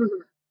 right?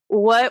 Mm-hmm.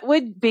 What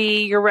would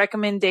be your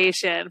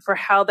recommendation for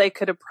how they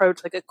could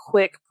approach like a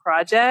quick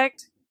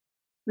project,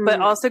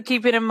 but also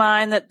keeping in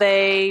mind that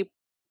they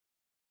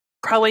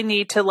probably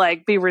need to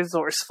like be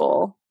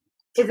resourceful?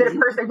 Is it a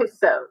person who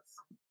sews?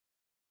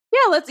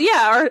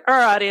 Yeah,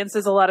 our audience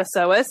is a lot of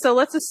sewists, so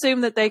let's assume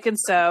that they can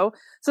sew.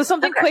 So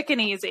something quick and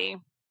easy.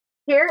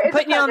 Here is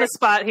putting you on the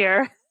spot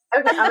here.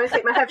 Okay, I'm going to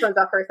take my headphones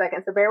off for a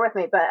second, so bear with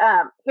me. But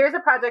here's a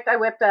project I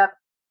whipped up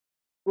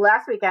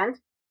last weekend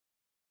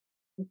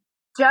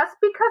just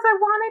because I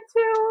wanted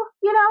to,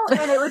 you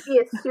know, and it would be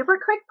a super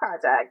quick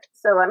project.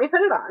 So let me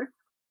put it on.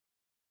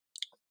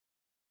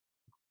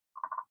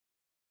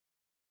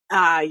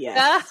 Ah,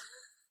 yes.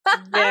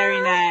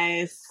 Very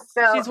nice.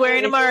 So she's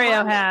wearing a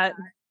Mario hat.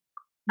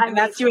 And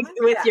that's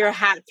with your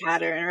hat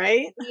pattern,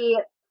 right?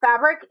 The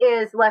fabric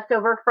is left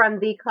over from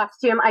the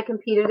costume I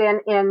competed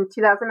in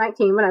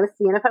 2019 when I was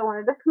seeing if I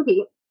wanted to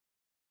compete.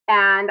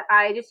 And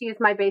I just used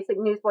my basic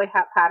newsboy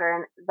hat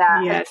pattern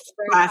that has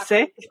been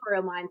classic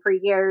tutorial line for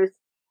years.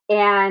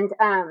 And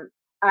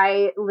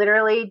I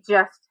literally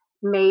just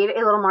made a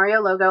little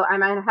Mario logo.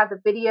 I'm going to have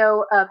the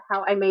video of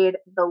how I made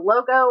the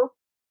logo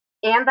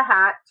and the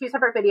hat, 2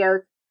 separate videos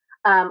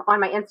on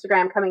my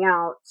Instagram coming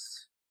out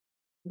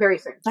very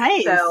soon.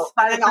 Nice. So,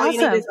 and all you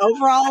need is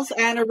overalls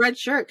and a red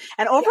shirt.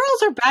 And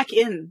overalls are back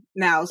in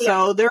now,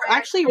 so they're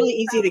actually really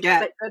easy to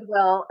get. At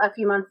Goodwill a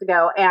few months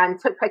ago and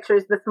took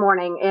pictures this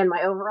morning in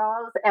my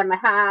overalls and my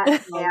hat.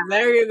 And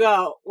there you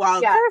go. Wow.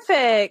 Yeah.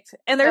 Perfect.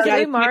 And there's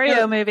a new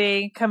Mario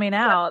movie coming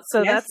out,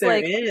 so that's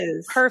like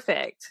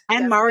perfect.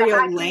 And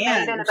Mario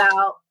Land. In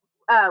about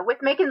with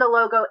making the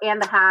logo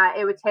and the hat,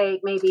 it would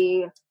take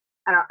maybe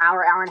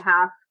hour and a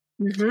half.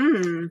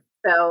 Mm-hmm.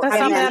 So that's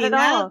not bad at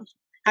all.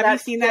 Have you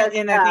seen that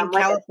in, I think,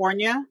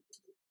 California?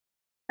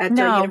 At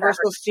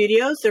Universal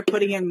Studios, they're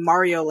putting in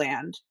Mario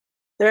Land.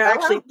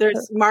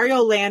 There's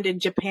Mario Land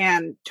in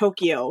Japan,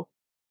 Tokyo.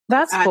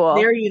 That's cool.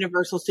 Their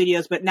Universal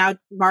Studios, but now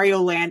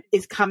Mario Land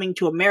is coming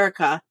to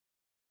America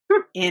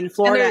in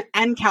Florida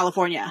and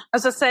California. I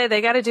was going to say,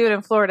 they got to do it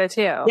in Florida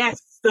too. Yes.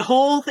 The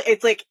whole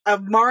it's like a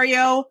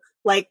Mario,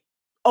 like,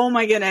 oh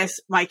my goodness,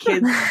 my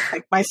kids,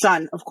 like my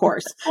son, of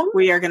course,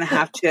 we are going to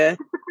have to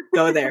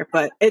go there,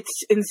 but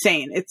it's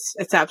insane.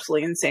 It's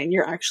absolutely insane.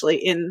 You're actually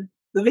in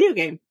the video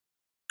game.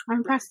 I'm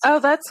impressed. Oh,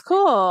 that's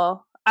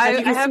cool. I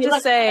have to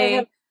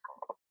say,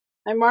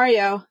 my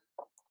Mario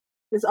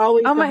is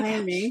always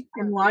behind me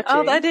and watching.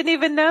 Oh, I didn't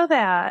even know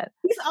that.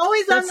 He's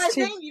always on my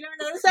thing. You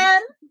don't notice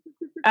that?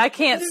 I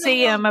can't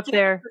see him up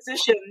there.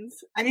 Positions.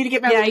 I need to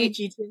get my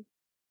Luigi too.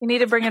 You need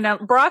to bring him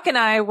down. Brock and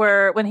I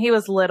were, when he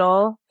was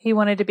little, he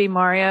wanted to be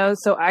Mario,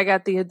 so I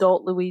got the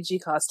adult Luigi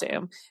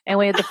costume. And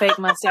we had the fake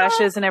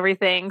mustaches and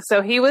everything.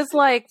 So he was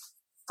like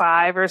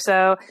 5 or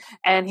so,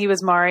 and he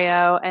was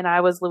Mario, and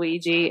I was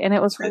Luigi, and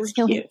it was really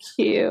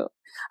cute.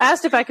 I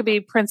asked if I could be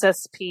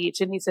Princess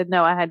Peach, and he said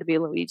no, I had to be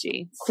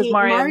Luigi. Because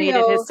Mario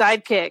needed his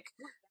sidekick.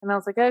 And I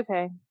was like,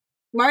 okay.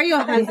 Mario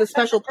has a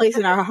special place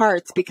in our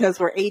hearts because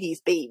we're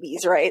 80s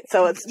babies, right?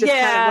 So it's just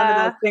kind of one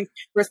of those things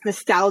where it's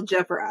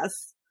nostalgia for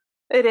us.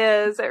 It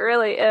is. It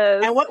really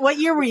is. And what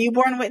year were you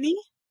born, Whitney?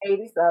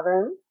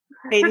 87.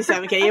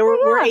 87. Okay, yeah,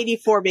 we're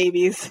 84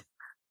 babies.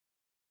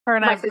 Her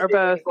and I are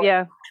both. 84.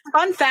 Yeah.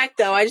 Fun fact,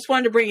 though, I just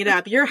wanted to bring it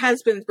up. Your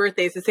husband's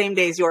birthday is the same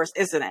day as yours,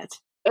 isn't it?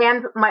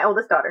 And my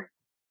oldest daughter.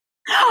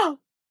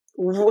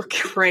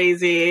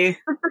 Crazy.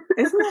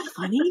 Isn't that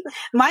funny?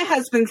 My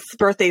husband's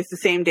birthday is the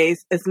same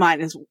days as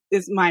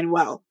mine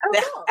well.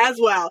 Oh, cool. As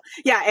well.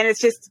 Yeah, and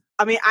it's just,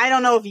 I mean, I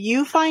don't know if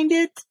you find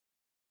it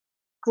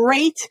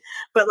great,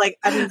 but like,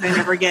 I mean, I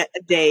never get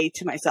a day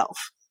to myself.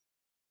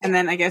 And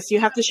then I guess you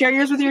have to share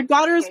yours with your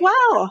daughter as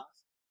well.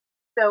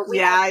 So we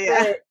have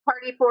the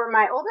party for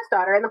my oldest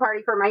daughter and the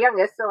party for my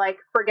youngest. So like,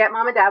 forget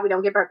mom and dad. We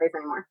don't get birthdays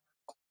anymore.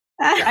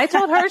 I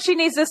told her she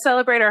needs to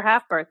celebrate her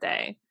half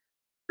birthday.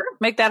 Sure.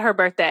 Make that her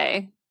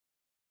birthday.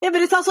 Yeah,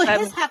 but it's also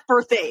his half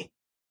birthday.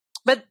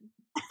 But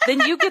then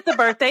you get the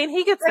birthday and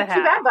he gets the half.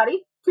 Too bad,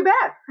 buddy. Too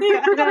bad.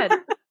 Yeah, too bad.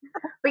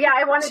 But yeah,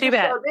 I wanted to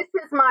show,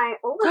 this is my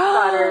oldest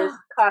daughter's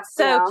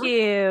costume. So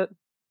cute.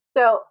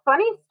 So,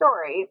 funny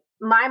story.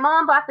 My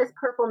mom bought this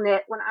purple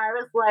knit when I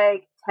was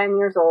like 10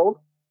 years old.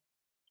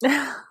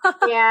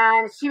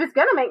 And she was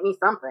going to make me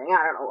something.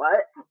 I don't know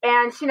what.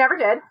 And she never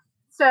did.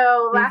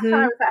 So last time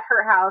I was at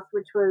her house,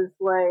 which was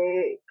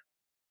like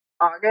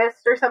August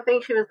or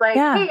something, she was like,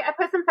 hey, I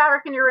put some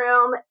fabric in your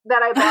room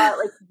that I bought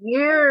like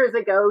years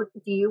ago.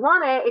 Do you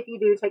want it? If you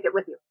do, take it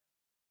with you.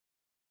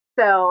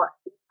 So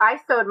I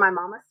sewed my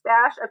mama's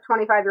stash of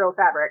 25-year-old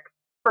fabric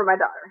for my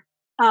daughter.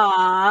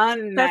 Aw,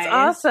 nice. That's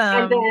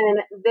awesome. And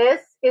then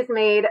this is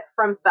made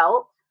from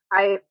felt.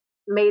 I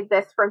made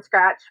this from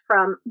scratch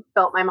from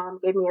felt my mom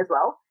gave me as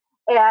well.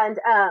 And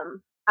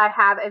I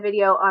have a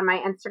video on my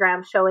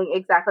Instagram showing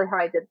exactly how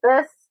I did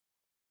this.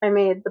 I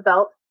made the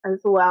belt as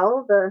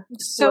well, the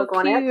so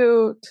logo cute.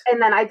 on it.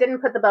 And then I didn't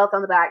put the belt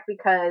on the back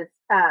because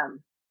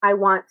I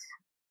want,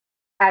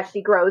 as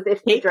she grows,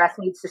 if the dress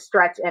needs to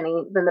stretch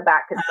any, then the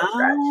back can still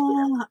stretch.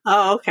 You know?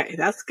 Oh, okay,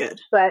 that's good.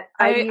 But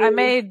I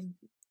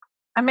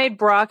made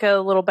Brock a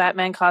little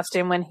Batman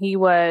costume when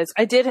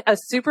I did a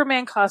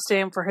Superman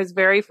costume for his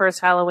very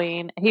first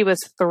Halloween. He was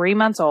 3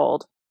 months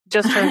old,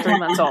 just turned 3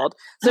 months old.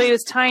 So he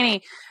was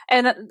tiny.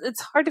 And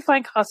it's hard to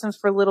find costumes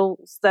for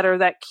littles that are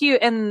that cute.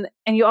 And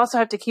you also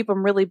have to keep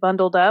them really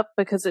bundled up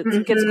because it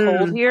gets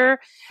cold here.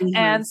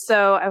 And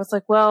so I was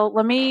like, well,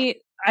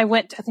 I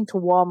went, I think, to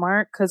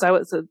Walmart because I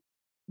was a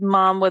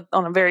mom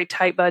on a very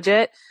tight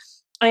budget.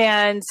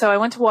 And so I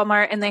went to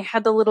Walmart and they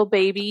had the little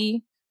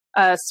baby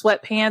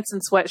sweatpants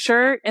and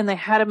sweatshirt, and they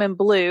had them in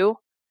blue.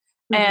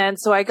 And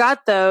so I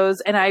got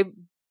those and I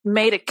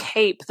made a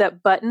cape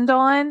that buttoned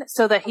on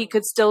so that he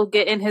could still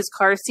get in his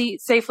car seat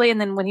safely. And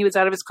then when he was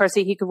out of his car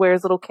seat, he could wear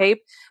his little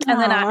cape. And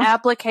then I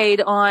appliqued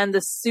on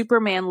the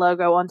Superman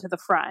logo onto the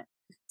front.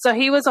 So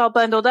he was all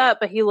bundled up,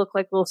 but he looked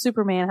like little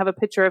Superman. I have a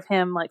picture of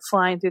him like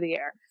flying through the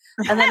air.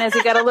 And then as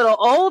he got a little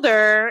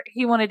older,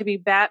 he wanted to be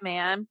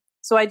Batman.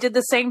 So I did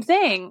the same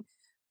thing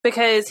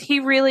because he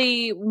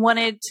really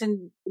wanted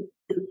to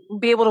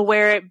be able to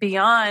wear it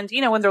beyond,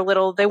 when they're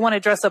little, they want to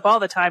dress up all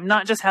the time,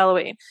 not just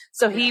Halloween.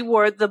 So he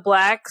wore the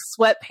black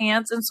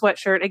sweatpants and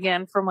sweatshirt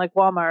again from like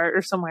Walmart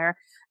or somewhere.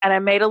 And I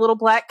made a little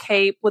black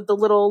cape with the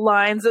little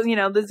lines,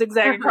 the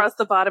zigzag across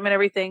the bottom and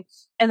everything.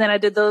 And then I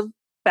did the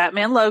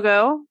Batman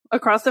logo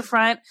across the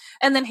front.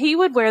 And then he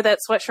would wear that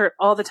sweatshirt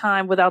all the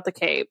time without the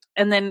cape.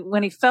 And then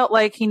when he felt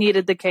like he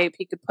needed the cape,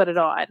 he could put it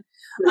on.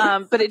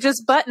 But it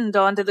just buttoned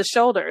onto the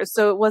shoulders.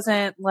 So it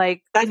wasn't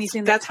like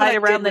anything that tied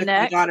around the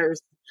neck. My daughters.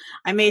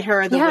 I made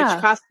her the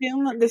witch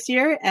costume this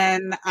year,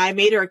 and I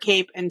made her a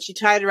cape, and she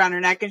tied it around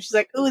her neck, and she's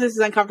like, "Ooh, this is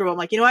uncomfortable." I'm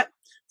like, you know what?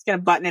 I'm just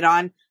gonna button it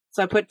on.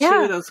 So I put two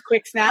of those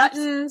quick snaps,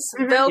 buttons,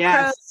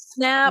 Velcro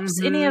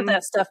snaps, any of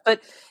that stuff.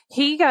 But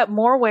he got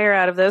more wear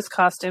out of those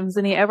costumes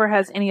than he ever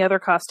has any other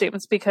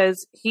costumes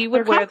because he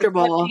would wear the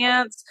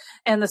sweatpants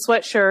and the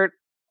sweatshirt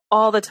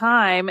all the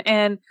time.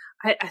 And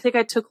I think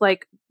I took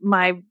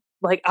my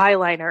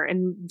eyeliner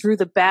and drew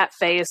the bat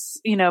face,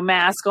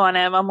 mask on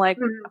him. I'm like,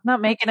 I'm not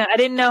making it. I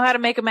didn't know how to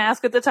make a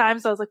mask at the time.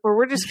 So I was like, well,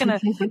 we're just going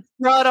to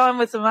throw it on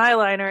with some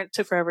eyeliner. It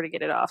took forever to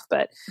get it off.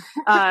 But,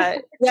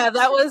 that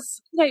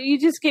was, you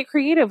just get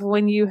creative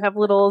when you have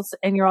littles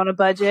and you're on a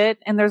budget,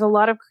 and there's a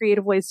lot of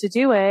creative ways to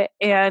do it.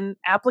 And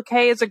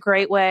applique is a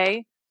great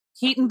way.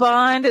 Heat and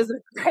bond is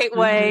a great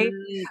way.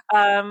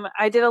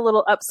 I did a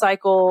little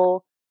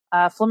upcycle,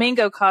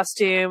 flamingo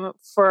costume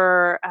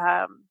for,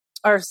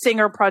 our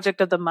singer project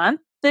of the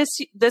month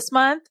this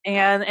month.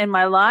 And in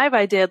my live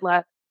I did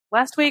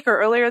last week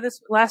or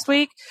last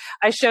week,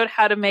 I showed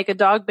how to make a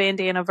dog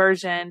bandana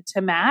version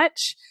to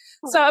match.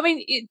 So, I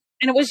mean,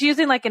 and it was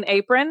using like an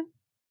apron,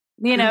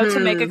 to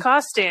make a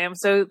costume.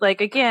 So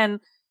again,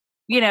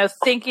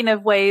 thinking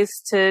of ways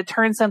to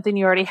turn something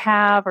you already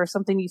have or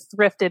something you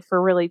thrifted for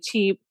really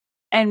cheap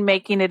and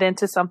making it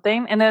into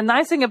something. And the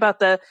nice thing about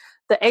the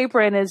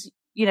apron is,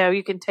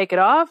 you can take it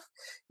off.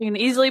 You can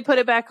easily put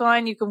it back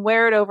on. You can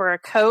wear it over a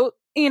coat,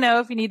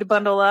 if you need to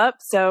bundle up.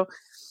 So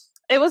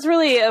it was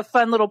really a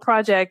fun little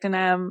project. And,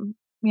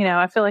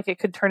 I feel like it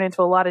could turn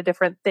into a lot of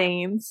different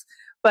things.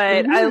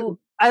 But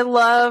I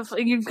love,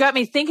 you've got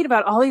me thinking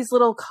about all these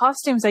little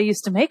costumes I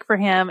used to make for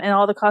him and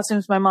all the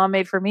costumes my mom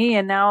made for me.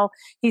 And now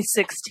he's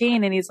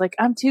 16 and he's like,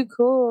 I'm too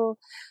cool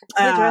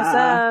to dress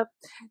up.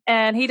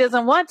 And he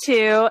doesn't want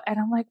to. And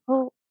I'm like,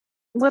 well,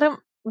 what am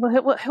I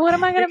going to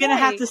make? You're going to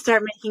have to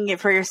start making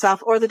it for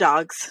yourself or the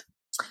dogs.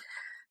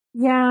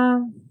 Yeah.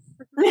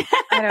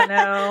 I don't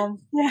know.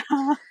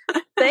 Yeah.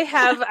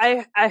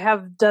 I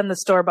have done the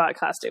store-bought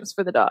costumes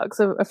for the dogs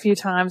a few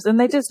times, and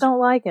they just don't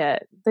like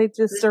it. They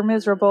just are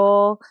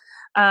miserable.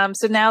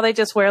 So now they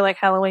just wear like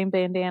Halloween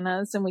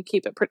bandanas, and we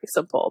keep it pretty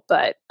simple.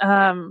 But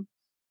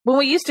when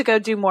we used to go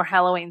do more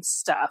Halloween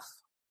stuff,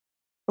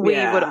 we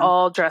would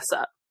all dress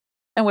up,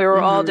 and we were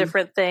all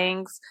different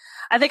things.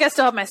 I think I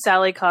still have my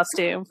Sally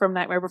costume from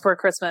Nightmare Before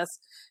Christmas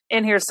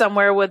in here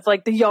somewhere with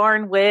like the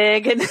yarn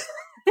wig and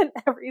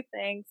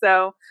everything.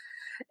 So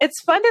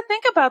it's fun to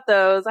think about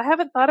those. I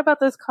haven't thought about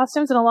those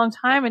costumes in a long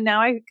time, and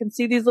now I can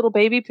see these little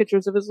baby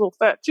pictures of his little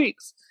fat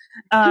cheeks.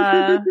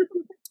 And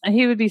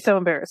he would be so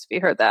embarrassed if he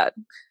heard that.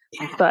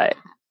 Yeah. But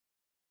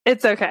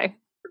it's okay.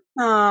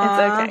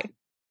 Aww. It's okay.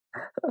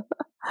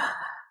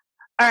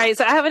 All right,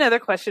 so I have another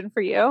question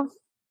for you.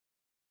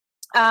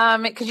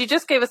 Because you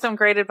just gave us some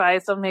great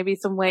advice on maybe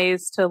some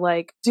ways to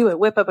like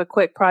whip up a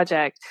quick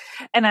project.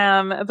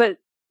 And but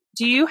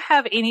do you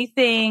have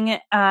anything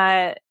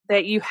that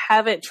you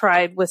haven't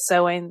tried with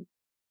sewing?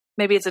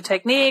 Maybe it's a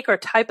technique or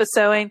type of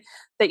sewing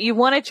that you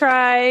want to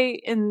try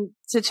and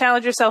to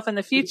challenge yourself in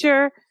the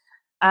future.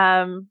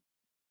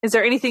 Is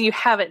there anything you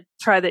haven't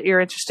tried that you're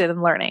interested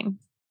in learning?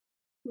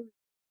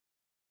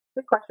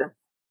 Good question.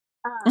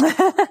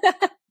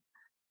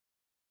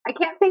 I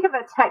can't think of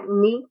a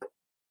technique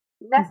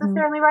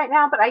necessarily right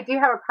now, but I do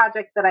have a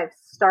project that I've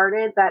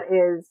started that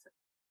is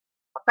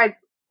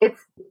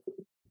it's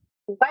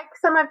like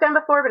some I've done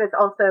before, but it's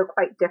also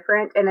quite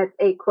different, and it's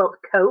a quilt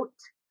coat.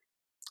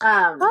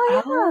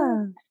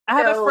 I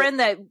have a friend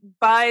that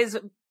buys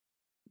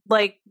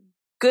like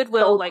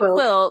Goodwill like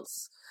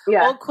quilts,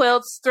 old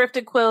quilts,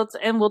 thrifted quilts,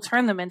 and will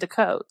turn them into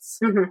coats.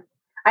 Mm-hmm.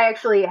 I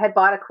actually had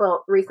bought a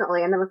quilt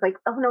recently, and then was like,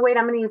 "Oh no, wait!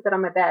 I'm going to use it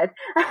on my bed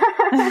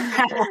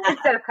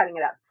instead of cutting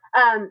it up."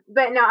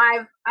 But no,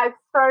 I've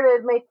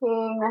started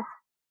making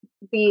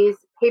these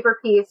paper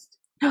pieced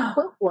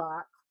quilt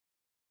blocks.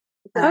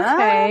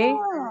 Okay,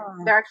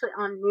 they're actually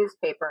on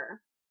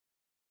newspaper,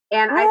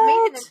 and I've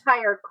made an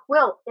entire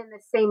quilt in the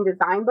same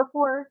design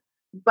before,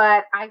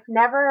 but I've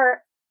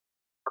never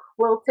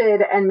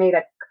quilted and made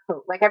a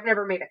coat. Like I've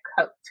never made a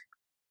coat.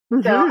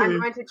 So I'm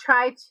going to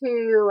try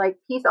to like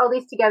piece all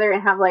these together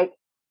and have like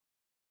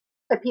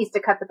a piece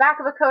to cut the back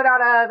of a coat out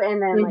of, and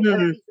then like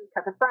other pieces to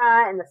cut the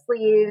front and the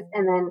sleeves,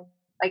 and then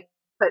like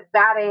put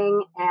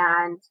batting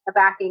and a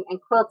backing and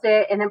quilt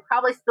it, and then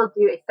probably still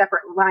do a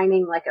separate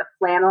lining like a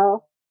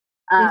flannel,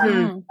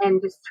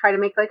 and just try to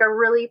make like a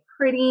really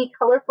pretty,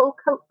 colorful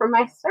coat for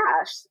my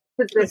stash.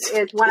 Because this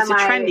is one of my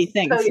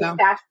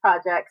stash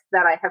projects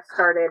that I have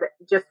started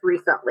just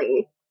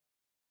recently.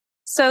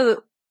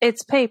 So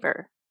it's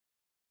paper.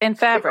 And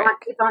fabric.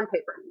 It's on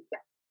paper.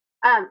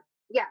 Yeah.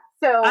 Yeah.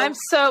 So I'm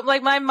so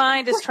like my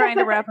mind is trying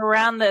to wrap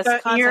around this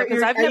concept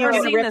because I've never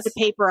seen rip the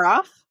paper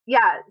off.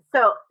 Yeah.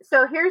 So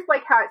here's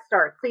like how it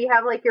starts. So you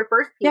have like your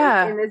first piece.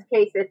 Yeah. In this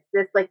case, it's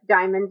this like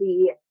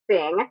diamondy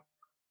thing,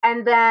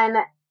 and then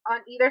on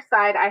either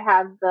side, I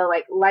have the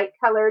like light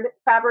colored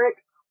fabric.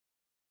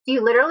 So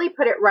you literally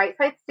put it right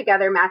sides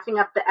together, matching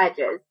up the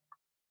edges.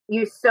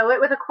 You sew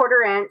it with a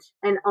 1/4 inch,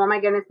 and oh my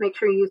goodness, make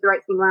sure you use the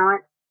right seam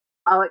allowance.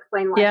 I'll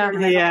explain why. Why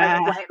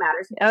it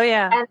matters. Oh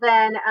yeah. And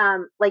then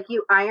like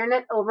you iron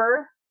it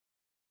over,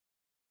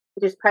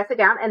 just press it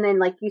down, and then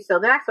like you sew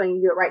the next one.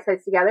 You do it right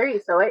sides together.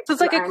 You sew it. So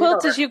it's like a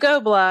quilt as you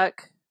go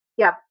block.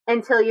 Yep.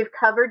 Until you've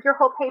covered your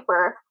whole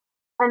paper,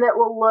 and it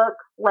will look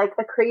like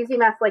a crazy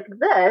mess like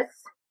this.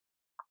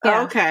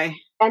 Yeah. Okay.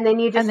 And then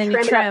you just trim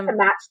it up to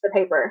match the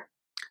paper.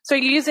 So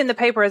you're using the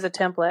paper as a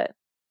template.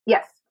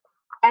 Yes.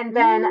 And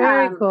then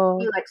cool.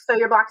 You like sew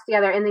your blocks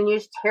together, and then you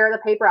just tear the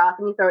paper off,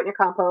 and you throw it in your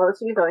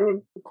compost, you throw it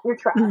in your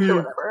trash or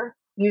whatever.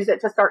 Use it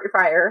to start your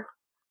fire.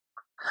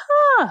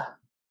 Huh.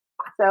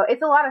 So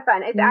it's a lot of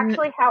fun. It's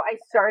actually how I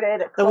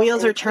started. The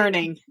wheels are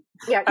turning.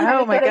 Yeah.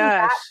 Oh my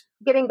gosh.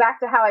 Getting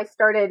back to how I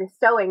started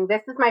sewing.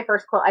 This is my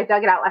first quilt. I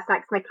dug it out last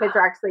night because my kids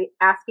are actually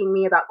asking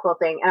me about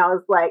quilting, and I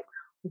was like,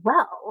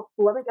 well,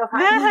 let me go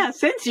find it.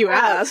 Since you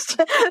asked.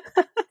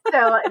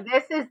 So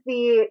this is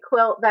the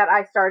quilt that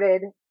I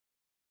started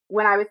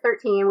when I was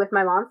 13 with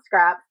my mom's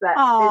scraps. That is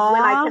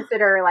when I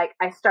consider like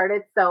I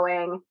started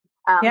sewing.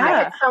 I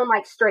had sewn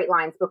like straight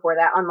lines before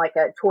that on like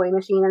a toy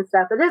machine and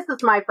stuff, but this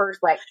is my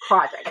first like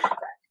project.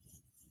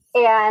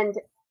 And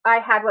I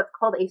had what's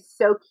called a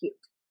Sew Cute,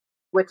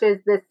 which is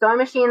this sewing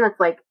machine that's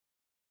like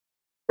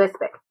this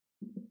big,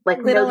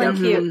 like little and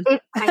cute.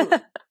 It's tiny.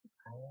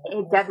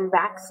 It doesn't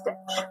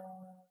backstitch.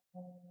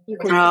 You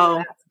can see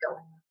where that's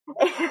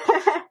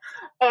going.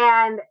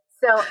 And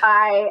so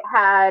I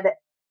had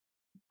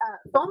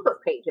phone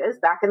book pages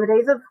back in the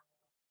days of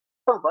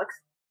phone books.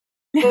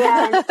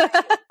 And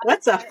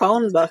what's a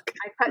phone book?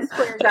 I cut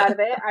squares out of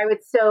it. I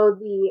would sew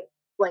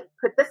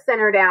put the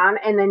center down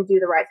and then do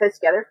the right sides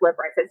together, flip,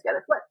 right sides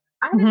together, flip.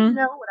 I didn't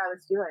know what I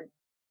was doing.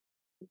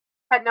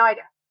 Had no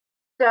idea.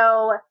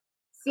 So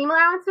seam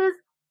allowances,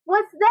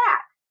 what's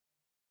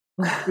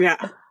that?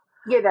 Yeah.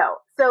 you know,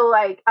 so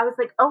like, I was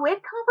like, oh,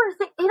 it covers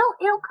it.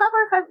 It'll cover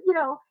if I, you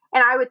know,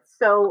 and I would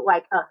sew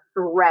like a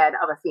thread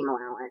of a seam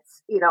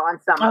allowance, you know, on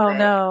some of it.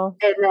 No.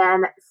 And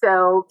then,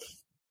 so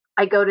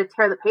I go to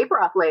tear the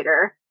paper off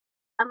later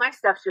and my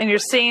stuff's just. And your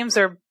seams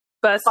are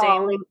busting.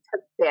 Falling to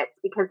bits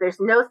because there's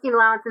no seam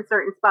allowance in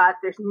certain spots.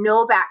 There's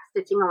no back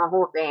stitching on the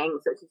whole thing.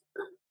 So it's just,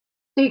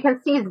 so you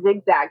can see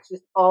zigzags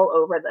just all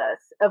over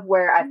this of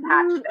where I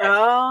patched it.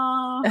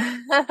 Oh.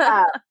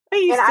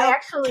 You and still I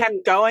actually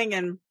kept going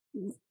and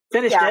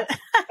finished it.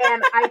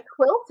 And I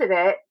quilted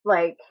it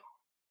like,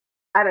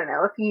 I don't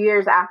know, a few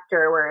years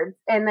afterwards.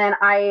 And then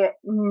I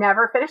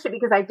never finished it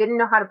because I didn't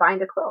know how to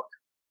bind a quilt.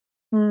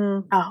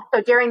 Oh.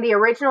 So during the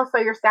original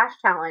Sew Your Stash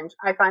challenge,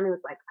 I finally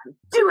was like, I'm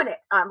doing it.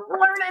 I'm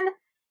learning.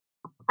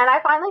 And I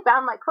finally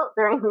bound my quilt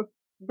during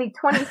the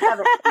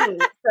 2017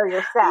 Sew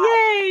Your Stash.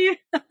 Yay!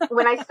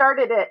 When I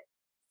started it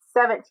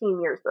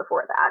 17 years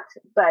before that.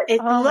 But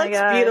it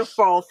looks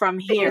beautiful from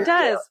here. It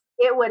does.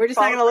 It would. We're just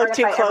not going to look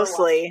too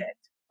closely.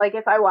 Like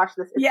if I wash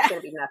this, it's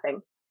going to be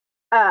nothing.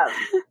 I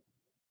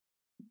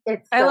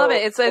love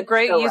it. It's a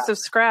great use of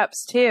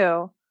scraps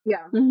too.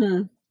 Yeah.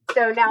 Mm-hmm.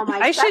 So now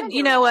I should,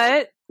 you know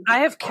what?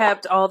 I have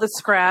kept all the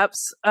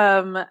scraps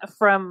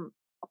from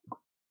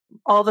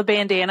all the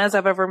bandanas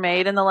I've ever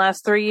made in the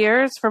last 3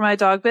 years for my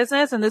dog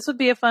business. And this would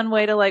be a fun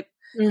way to like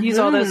use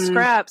all those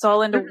scraps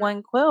all into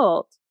one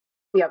quilt.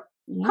 Yep.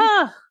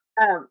 Huh.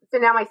 So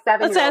now my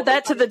 7-year-old. Let's add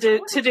that to the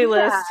to-do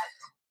list.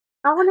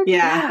 I want to do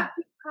that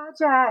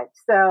project.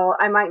 So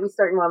I might be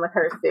starting one with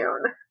her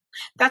soon.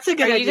 That's a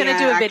good idea. Are you going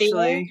to do a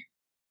video?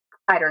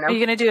 I don't know. Are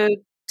you going to do a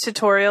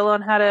tutorial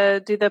on how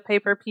to do the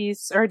paper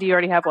piece, or do you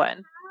already have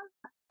one?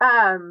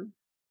 I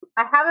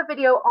have a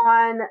video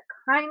on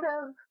kind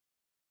of,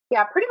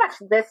 pretty much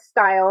this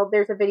style.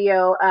 There's a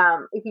video,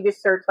 if you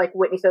just search like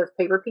Whitney Sews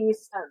paper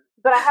piece.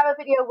 But I have a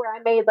video where I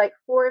made like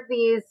 4 of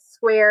these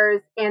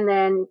squares and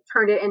then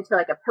turned it into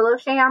like a pillow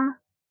sham.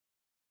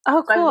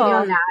 Oh, cool. So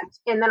I'm doing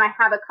that. And then I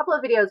have a couple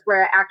of videos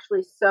where I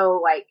actually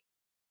sew like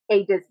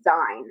a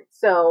design.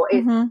 So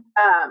it's,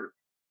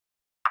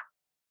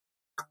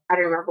 I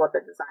don't remember what the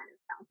design is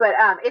now, but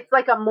it's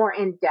like a more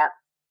in-depth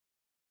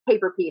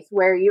paper piece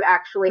where you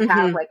actually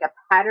have like a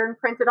pattern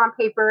printed on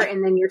paper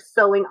and then you're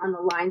sewing on the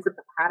lines of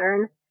the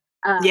pattern.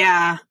 I'm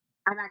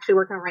actually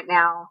working on right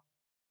now.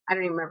 I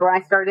don't even remember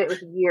when I started. It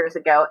was years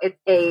ago. It's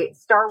a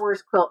Star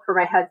Wars quilt for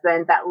my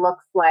husband that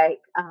looks like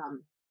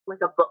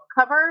a book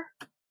cover.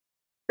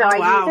 So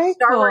I used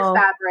Star Wars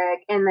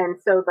fabric and then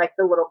sewed like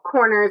the little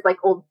corners, like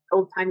old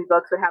timey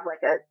books would have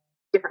like a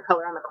different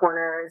color on the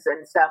corners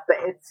and stuff. But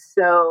it's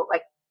so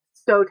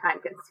time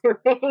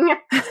consuming.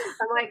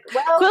 I'm like,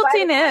 well,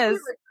 quilting by the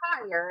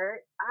time you retire,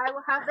 I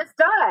will have this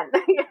done.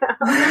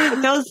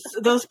 You know?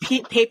 Those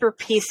paper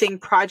piecing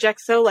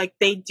projects, though, like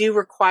they do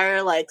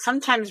require like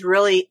sometimes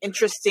really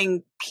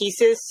interesting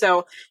pieces.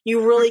 So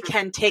you really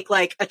can take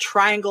like a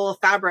triangle of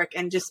fabric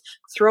and just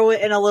throw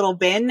it in a little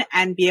bin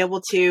and be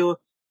able to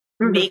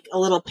make a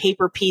little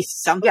paper piece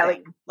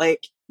something.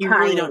 Like you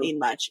really don't need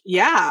much.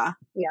 Yeah.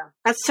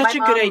 That's such a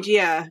good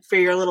idea for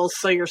your little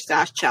Sew Your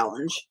Stash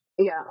challenge.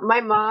 Yeah, my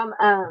mom,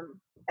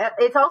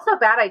 it's also a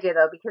bad idea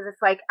though, because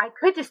it's like, I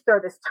could just throw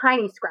this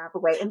tiny scrap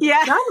away and be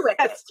done with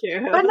that's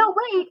true. But no,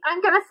 wait,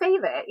 I'm going to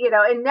save it, you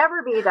know, and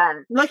never be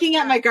done. Looking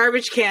at my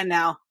garbage can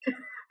now.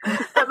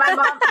 So my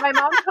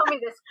mom told me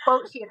this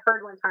quote she had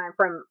heard one time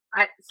from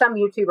some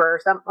YouTuber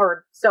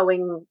or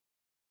sewing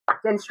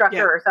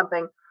instructor or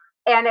something.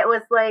 And it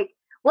was like,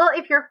 well,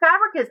 if your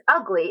fabric is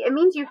ugly, it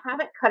means you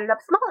haven't cut it up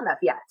small enough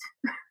yet.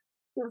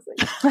 I was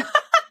like,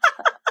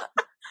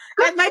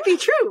 that might be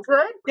true.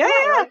 Good. Yeah.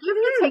 Like you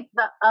can take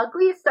the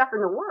ugliest stuff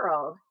in the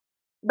world,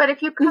 but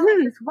if you cut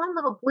this one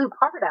little blue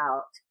part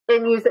out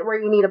and use it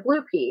where you need a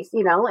blue piece,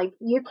 you know, like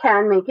you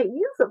can make it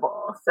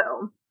usable.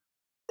 So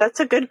that's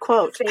a good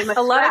quote.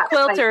 A lot of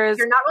quilters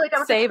you're not really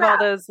done with save all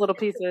those little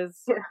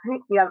pieces.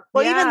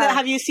 Well, even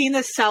have you seen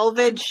the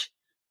salvage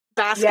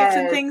baskets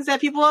and things that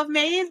people have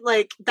made?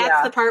 Like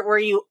that's the part where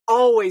you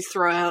always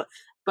throw out.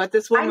 But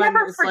this woman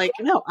was like,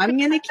 no, I'm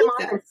going to keep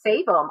that. And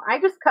save them. I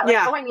just cut, like,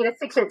 I need a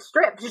 6-inch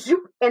strip.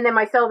 And then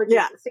my selvage is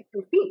a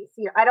 6-inch piece.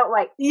 You know, I don't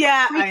like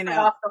I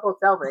know. off the whole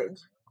selvage.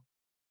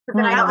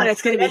 Not when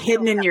it's going to be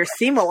hidden in your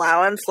seam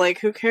allowance. Like,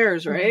 who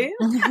cares, right?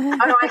 Oh,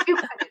 no, I do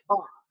cut it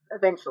off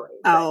eventually.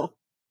 Oh,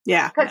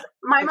 yeah. Because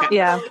my mom...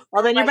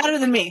 Well, then you're better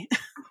than me.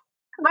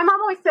 My mom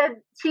always said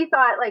she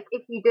thought, like,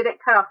 if you didn't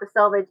cut off the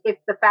selvage, if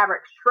the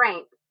fabric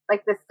shrank,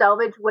 like, the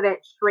selvage wouldn't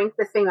shrink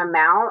the same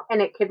amount,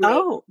 and it could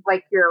make,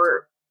 like,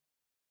 your...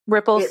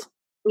 ripples.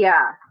 Yeah.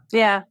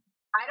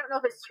 I don't know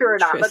if it's true or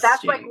not, but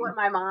that's like what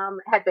my mom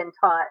had been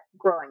taught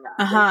growing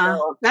up.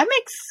 So, that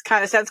makes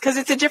kind of sense because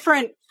it's a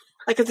different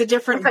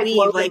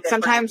weave. Like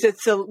sometimes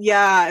it's a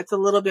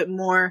little bit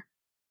more.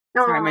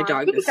 Sorry, my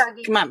dog is.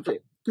 Come on,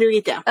 Blue,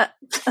 get down.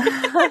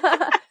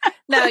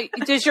 Now,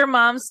 does your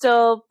mom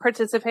still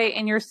participate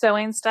in your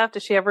sewing stuff?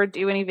 Does she ever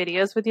do any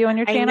videos with you on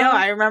your channel? I know.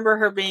 I remember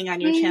her being on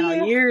your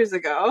channel years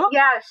ago.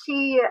 Yeah,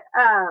 she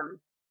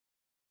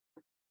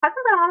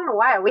hasn't been on in a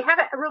while. We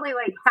haven't really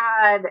like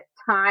had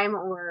time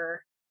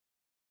or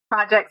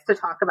projects to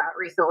talk about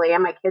recently,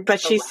 and my kids. But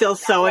she's still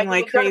sewing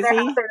like crazy.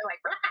 House, they're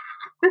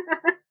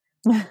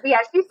like, yeah,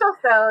 she still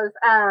sews.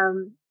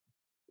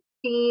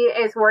 She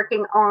is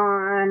working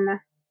on.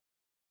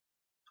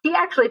 She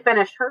actually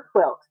finished her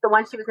quilt, the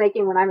one she was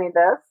making when I made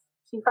this.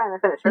 She finally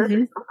finished hers.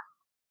 Mm-hmm.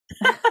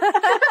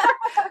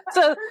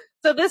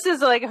 So this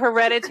is like a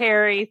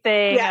hereditary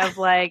thing of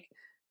like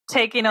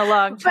taking a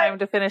long time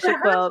to finish a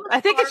quilt.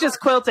 I think it's just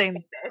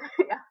quilting.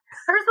 Yeah.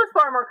 Hers was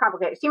far more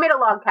complicated. She made a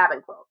log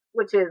cabin quilt,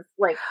 which is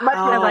like much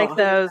more. I like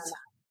those.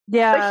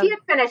 Yeah. But she had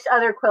finished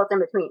other quilts in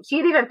between. She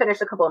had even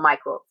finished a couple of my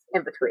quilts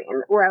in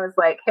between, where I was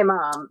like, hey,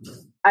 Mom,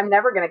 I'm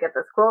never going to get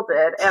this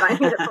quilted, and I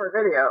need it for a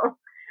video.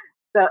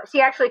 So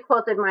she actually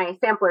quilted my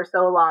sampler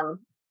sew along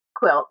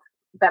quilt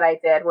that I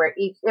did, where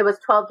it was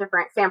 12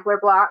 different sampler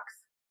blocks.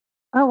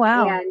 Oh,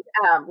 wow. And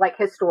like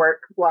historic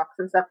blocks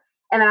and stuff.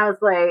 And I was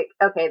like,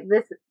 okay,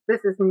 this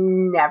is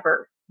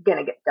never going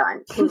to get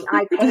done. Can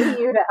I pay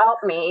you to help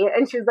me?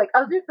 And she was like,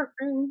 I'll do it for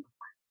free.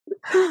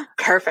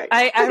 Perfect.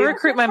 I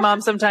recruit my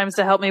mom sometimes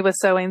to help me with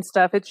sewing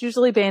stuff. It's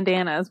usually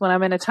bandanas when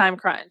I'm in a time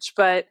crunch,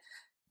 but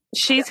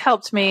she's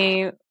helped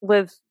me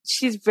with,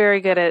 she's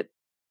very good at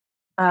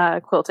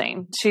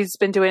quilting. She's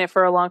been doing it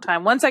for a long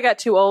time. Once I got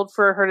too old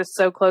for her to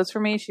sew clothes for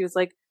me, she was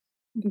like,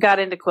 got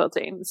into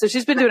quilting. So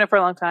she's been doing it for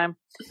a long time.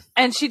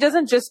 And she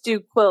doesn't just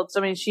do quilts.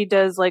 I mean, she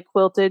does like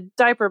quilted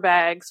diaper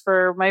bags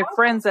for my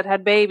friends that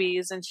had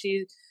babies, and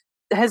she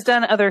has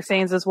done other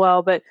things as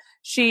well, but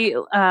she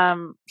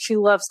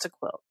loves to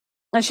quilt.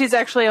 And she's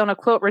actually on a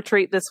quilt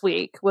retreat this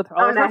week with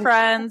all of her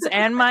friends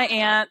and my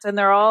aunt, and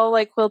they're all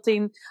like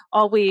quilting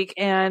all week.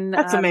 And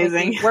that's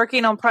amazing.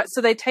 Working on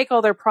so they take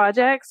all their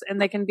projects,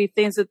 and they can be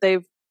things that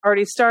they've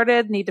already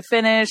started, need to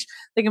finish.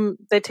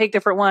 They take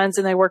different ones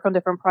and they work on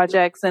different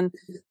projects, and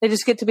they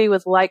just get to be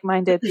with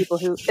like-minded people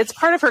who it's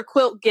part of her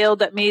quilt guild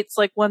that meets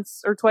like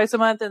once or twice a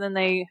month, and then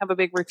they have a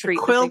big retreat.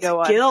 Quilt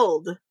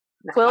guild.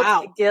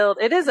 Quilt guild.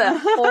 It is a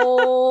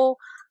whole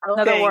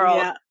another world.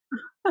 Yeah.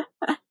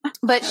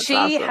 But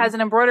she has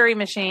an embroidery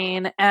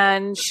machine,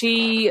 and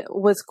she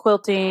was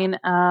quilting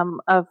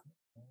a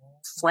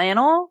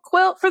flannel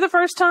quilt for the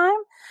first time.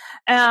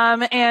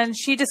 And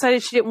she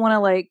decided she didn't want to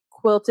like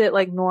quilt it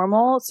like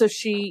normal, so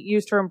she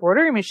used her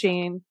embroidery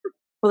machine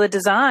with a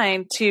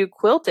design to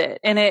quilt it.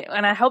 And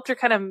I helped her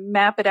kind of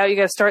map it out. You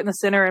got to start in the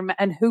center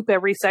and hoop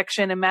every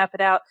section and map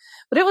it out.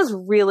 But it was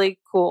really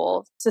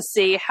cool to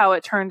see how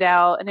it turned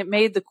out, and it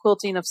made the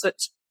quilting of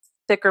such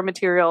thicker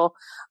material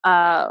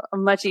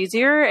much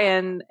easier,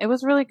 and it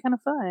was really kind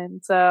of fun.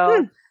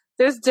 So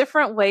there's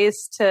different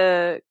ways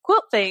to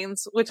quilt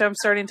things, which I'm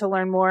starting to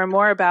learn more and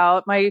more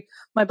about. My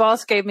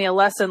boss gave me a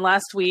lesson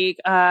last week.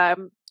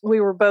 We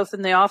were both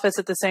in the office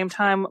at the same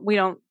time. We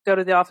don't go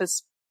to the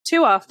office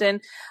too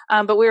often,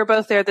 but we were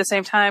both there at the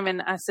same time.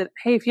 And I said,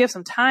 hey, if you have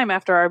some time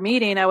after our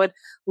meeting, I would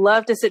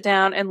love to sit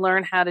down and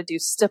learn how to do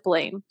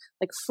stippling,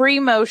 like free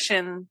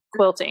motion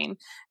quilting.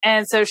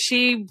 And so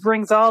she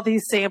brings all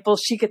these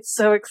samples. She gets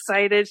so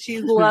excited. She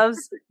loves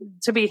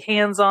to be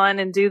hands-on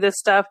and do this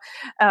stuff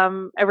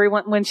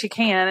when she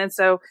can. And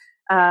so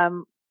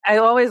I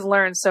always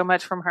learn so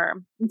much from her.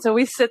 And so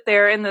we sit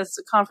there in this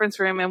conference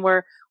room, and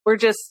we're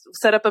just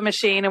set up a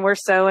machine, and we're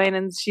sewing,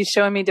 and she's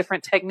showing me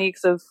different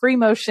techniques of free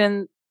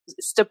motion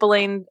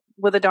stippling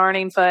with a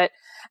darning foot.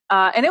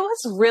 And it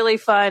was really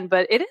fun,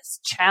 but it is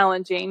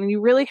challenging.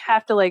 You really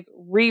have to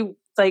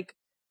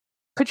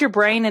put your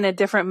brain in a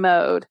different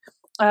mode.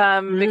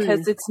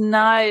 Because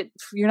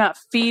you're not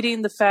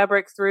feeding the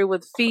fabric through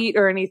with feet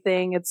or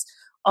anything. It's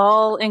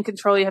all in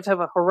control. You have to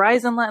have a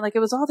horizon line. Like, it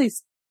was all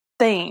these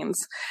things.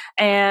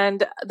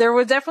 And there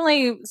were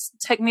definitely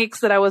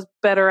techniques that I was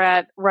better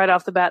at right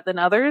off the bat than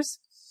others.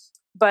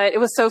 But it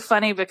was so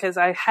funny because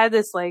I had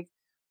this like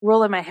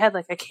rule in my head,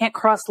 like I can't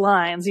cross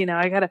lines,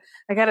 I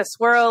gotta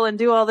swirl and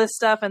do all this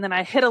stuff. And then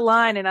I hit a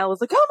line, and I was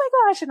like, oh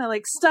my gosh. And I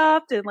like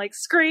stopped and like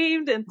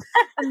screamed, and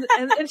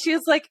she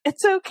was like,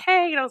 it's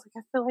okay. And I was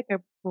like, I feel like I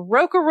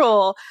broke a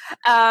rule.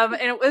 And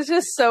it was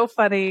just so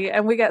funny.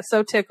 And we got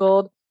so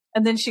tickled.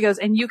 And then she goes,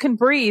 and you can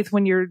breathe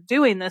when you're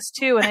doing this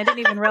too. And I didn't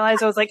even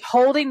realize I was like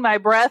holding my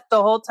breath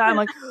the whole time.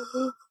 Like,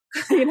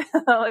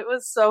 it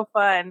was so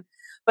fun.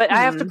 But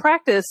I have to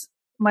practice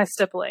my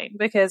stippling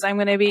because I'm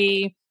going to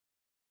be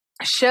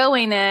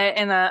showing it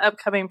in an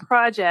upcoming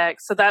project.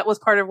 So that was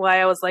part of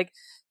why I was like,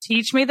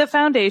 teach me the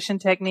foundation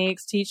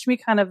techniques, teach me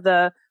kind of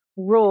the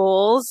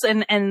rules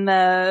and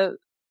the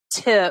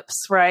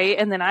tips, right?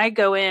 And then I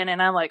go in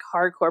and I'm like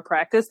hardcore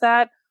practice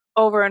that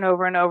over and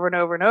over and over and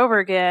over and over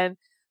again,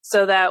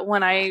 so that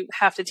when I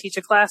have to teach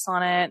a class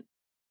on it,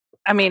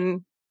 I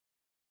mean,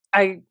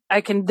 I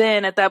can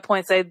then at that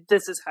point say,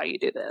 this is how you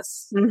do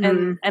this.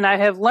 And I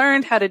have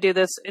learned how to do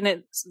this, and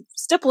it's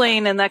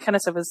stippling and that kind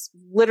of stuff is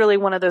literally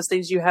one of those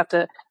things you have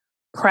to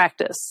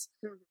practice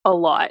a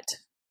lot.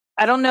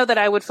 I don't know that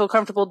I would feel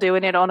comfortable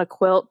doing it on a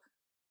quilt,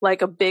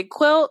 like a big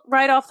quilt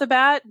right off the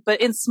bat,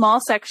 but in small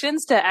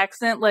sections to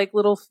accent like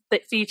little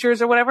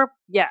features or whatever.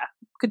 Yeah,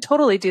 could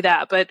totally do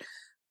that. But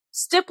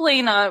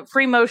stippling,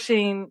 free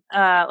motion,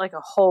 like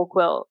a whole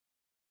quilt,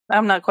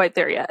 I'm not quite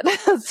there yet.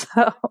 So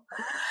some of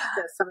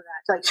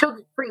that, like she'll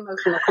do free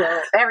motion with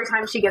it. Every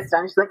time she gets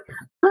done, she's like,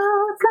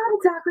 "Oh, it's not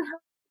exactly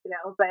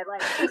how," but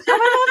like my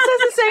mom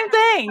says the same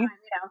thing.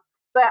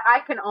 But I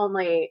can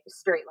only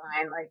straight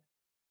line. Like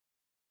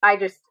I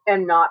just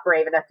am not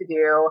brave enough to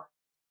do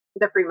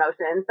the free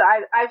motion. So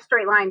I've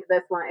straight lined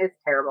this one. It's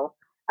terrible.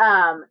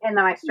 And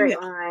then I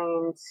straight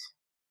lined.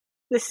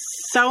 The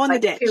sew in the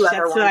ditch.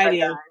 That's what I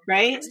do,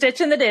 right? Stitch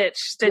in the ditch.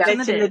 Stitch in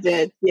the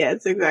ditch.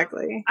 Yes,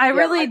 exactly. I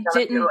really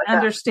didn't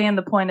understand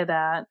the point of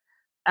that.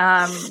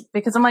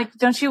 Because I'm like,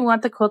 don't you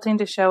want the quilting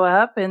to show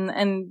up?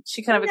 And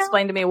she kind of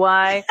explained to me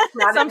why.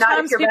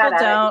 Sometimes people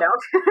don't.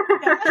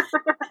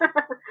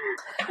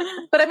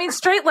 But I mean,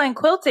 straight line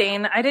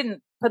quilting, I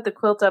didn't put the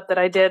quilt up that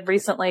I did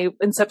recently.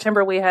 In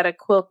September, we had a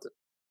quilt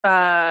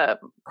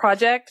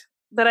project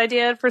that I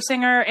did for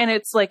Singer, and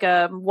it's like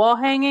a wall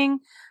hanging.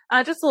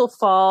 Just a little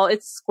fall.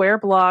 It's square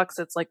blocks.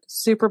 It's like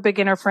super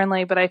beginner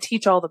friendly, but I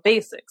teach all the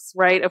basics,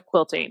 right, of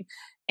quilting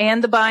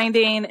and the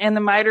binding and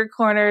the mitered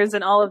corners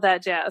and all of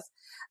that jazz.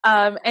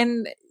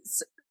 And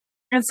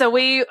so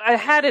I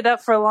had it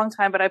up for a long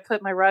time, but I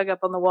put my rug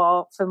up on the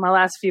wall for my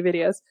last few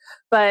videos,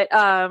 but,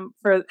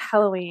 for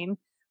Halloween.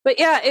 But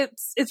yeah,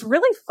 it's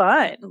really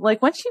fun.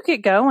 Like once you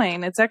get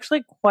going, it's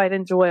actually quite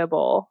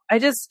enjoyable.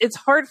 It's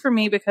hard for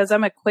me because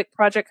I'm a quick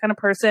project kind of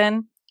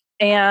person,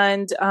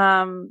 and,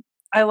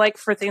 I like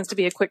for things to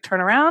be a quick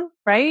turnaround,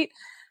 right?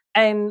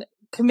 And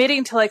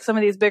committing to like some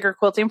of these bigger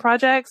quilting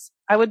projects,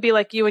 I would be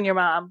like you and your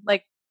mom.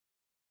 Like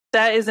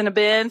that is in a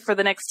bin for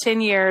the next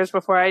 10 years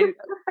before I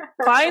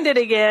find it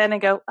again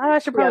and go, I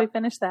should probably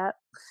finish that.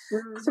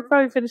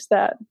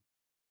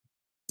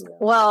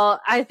 Well,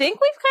 I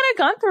think we've kind of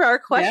gone through our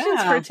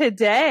questions for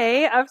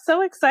today. I'm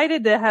so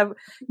excited to have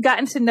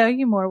gotten to know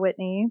you more,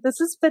 Whitney. This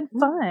has been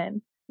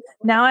fun.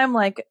 Now I'm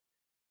like,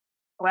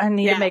 I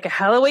need to make a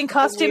Halloween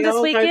costume this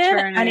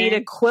weekend. I need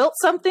to quilt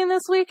something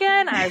this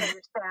weekend.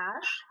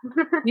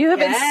 You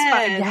have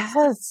inspired.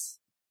 Yes.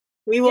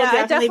 We will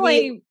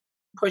definitely be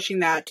pushing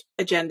that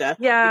agenda.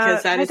 Yeah.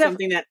 Because that is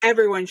something that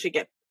everyone should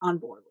get on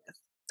board with.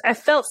 I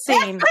felt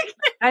seen.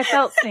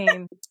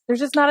 There's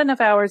just not enough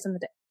hours in the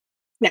day.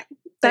 Yeah.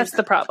 That's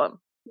the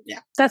problem. Yeah.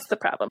 That's the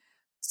problem.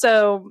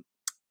 So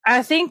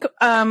I think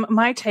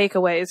my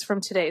takeaways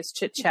from today's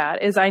chit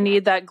chat is I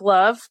need that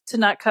glove to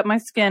not cut my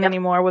skin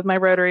anymore with my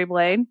rotary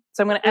blade.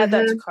 So I'm going to add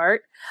that to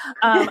cart.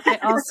 I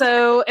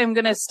also am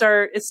going to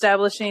start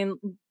establishing,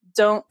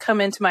 don't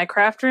come into my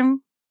craft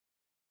room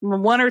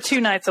 1 or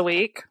 2 nights a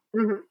week.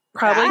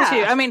 Probably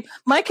 2. I mean,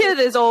 my kid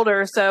is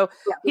older, so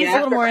he's a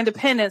little more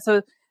independent.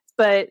 So,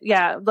 but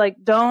yeah, like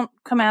don't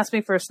come ask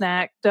me for a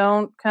snack.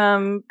 Don't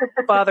come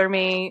bother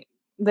me.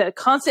 The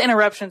constant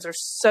interruptions are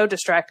so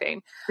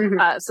distracting.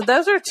 So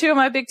those are 2 of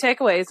my big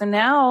takeaways. And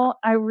now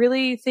I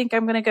really think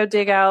I'm going to go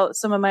dig out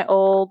some of my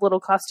old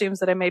little costumes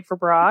that I made for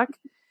Brock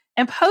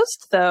and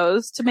post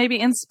those to maybe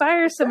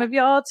inspire some of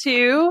y'all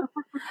to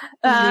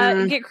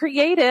get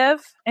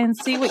creative and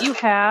see what you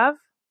have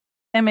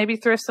and maybe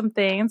throw some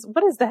things.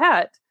 What is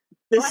that?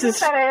 This is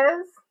so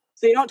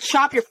you don't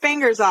chop your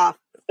fingers off.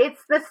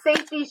 It's the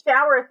safety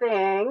shower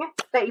thing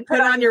that you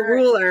put on your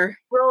ruler,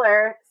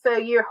 so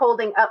you're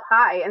holding up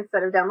high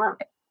instead of down low.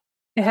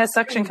 It has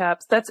suction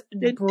cups. That's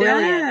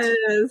brilliant.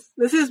 Does.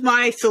 This is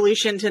my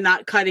solution to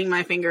not cutting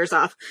my fingers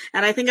off,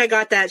 and I think I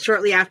got that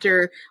shortly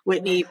after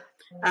Whitney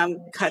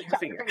cut her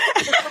finger.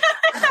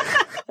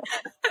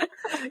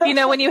 You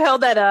know, when you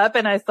held that up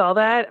and I saw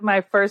that,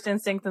 my first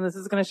instinct, and this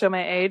is going to show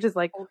my age, is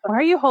like, why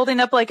are you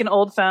holding up like an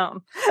old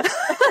phone?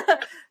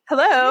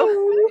 Hello.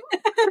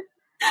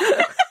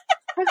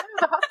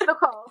 The hospital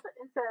called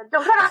and said,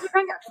 don't cut off your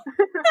fingers.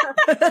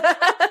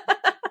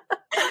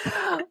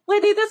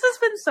 Whitney, this has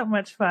been so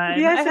much fun.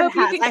 Yes, I hope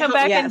you can come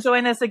back and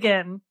join us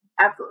again.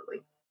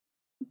 Absolutely.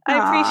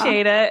 I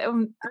appreciate it.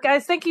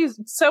 Guys, thank you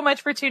so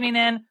much for tuning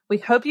in. We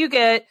hope you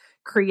get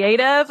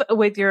creative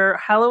with your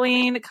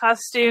Halloween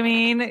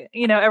costuming,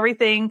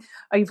 everything.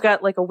 You've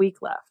got like a week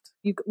left.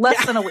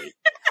 Less than a week.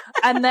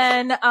 And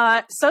then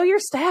sew your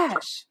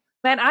stash.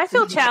 Man, I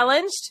feel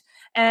challenged.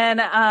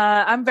 And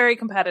I'm very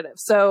competitive,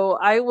 so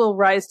I will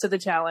rise to the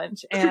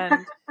challenge.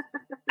 And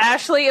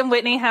Ashley and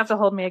Whitney have to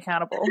hold me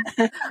accountable.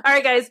 All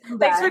right, guys.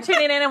 Thanks for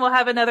tuning in, and we'll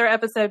have another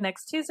episode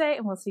next Tuesday,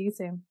 and we'll see you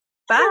soon.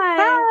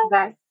 Bye.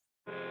 Bye.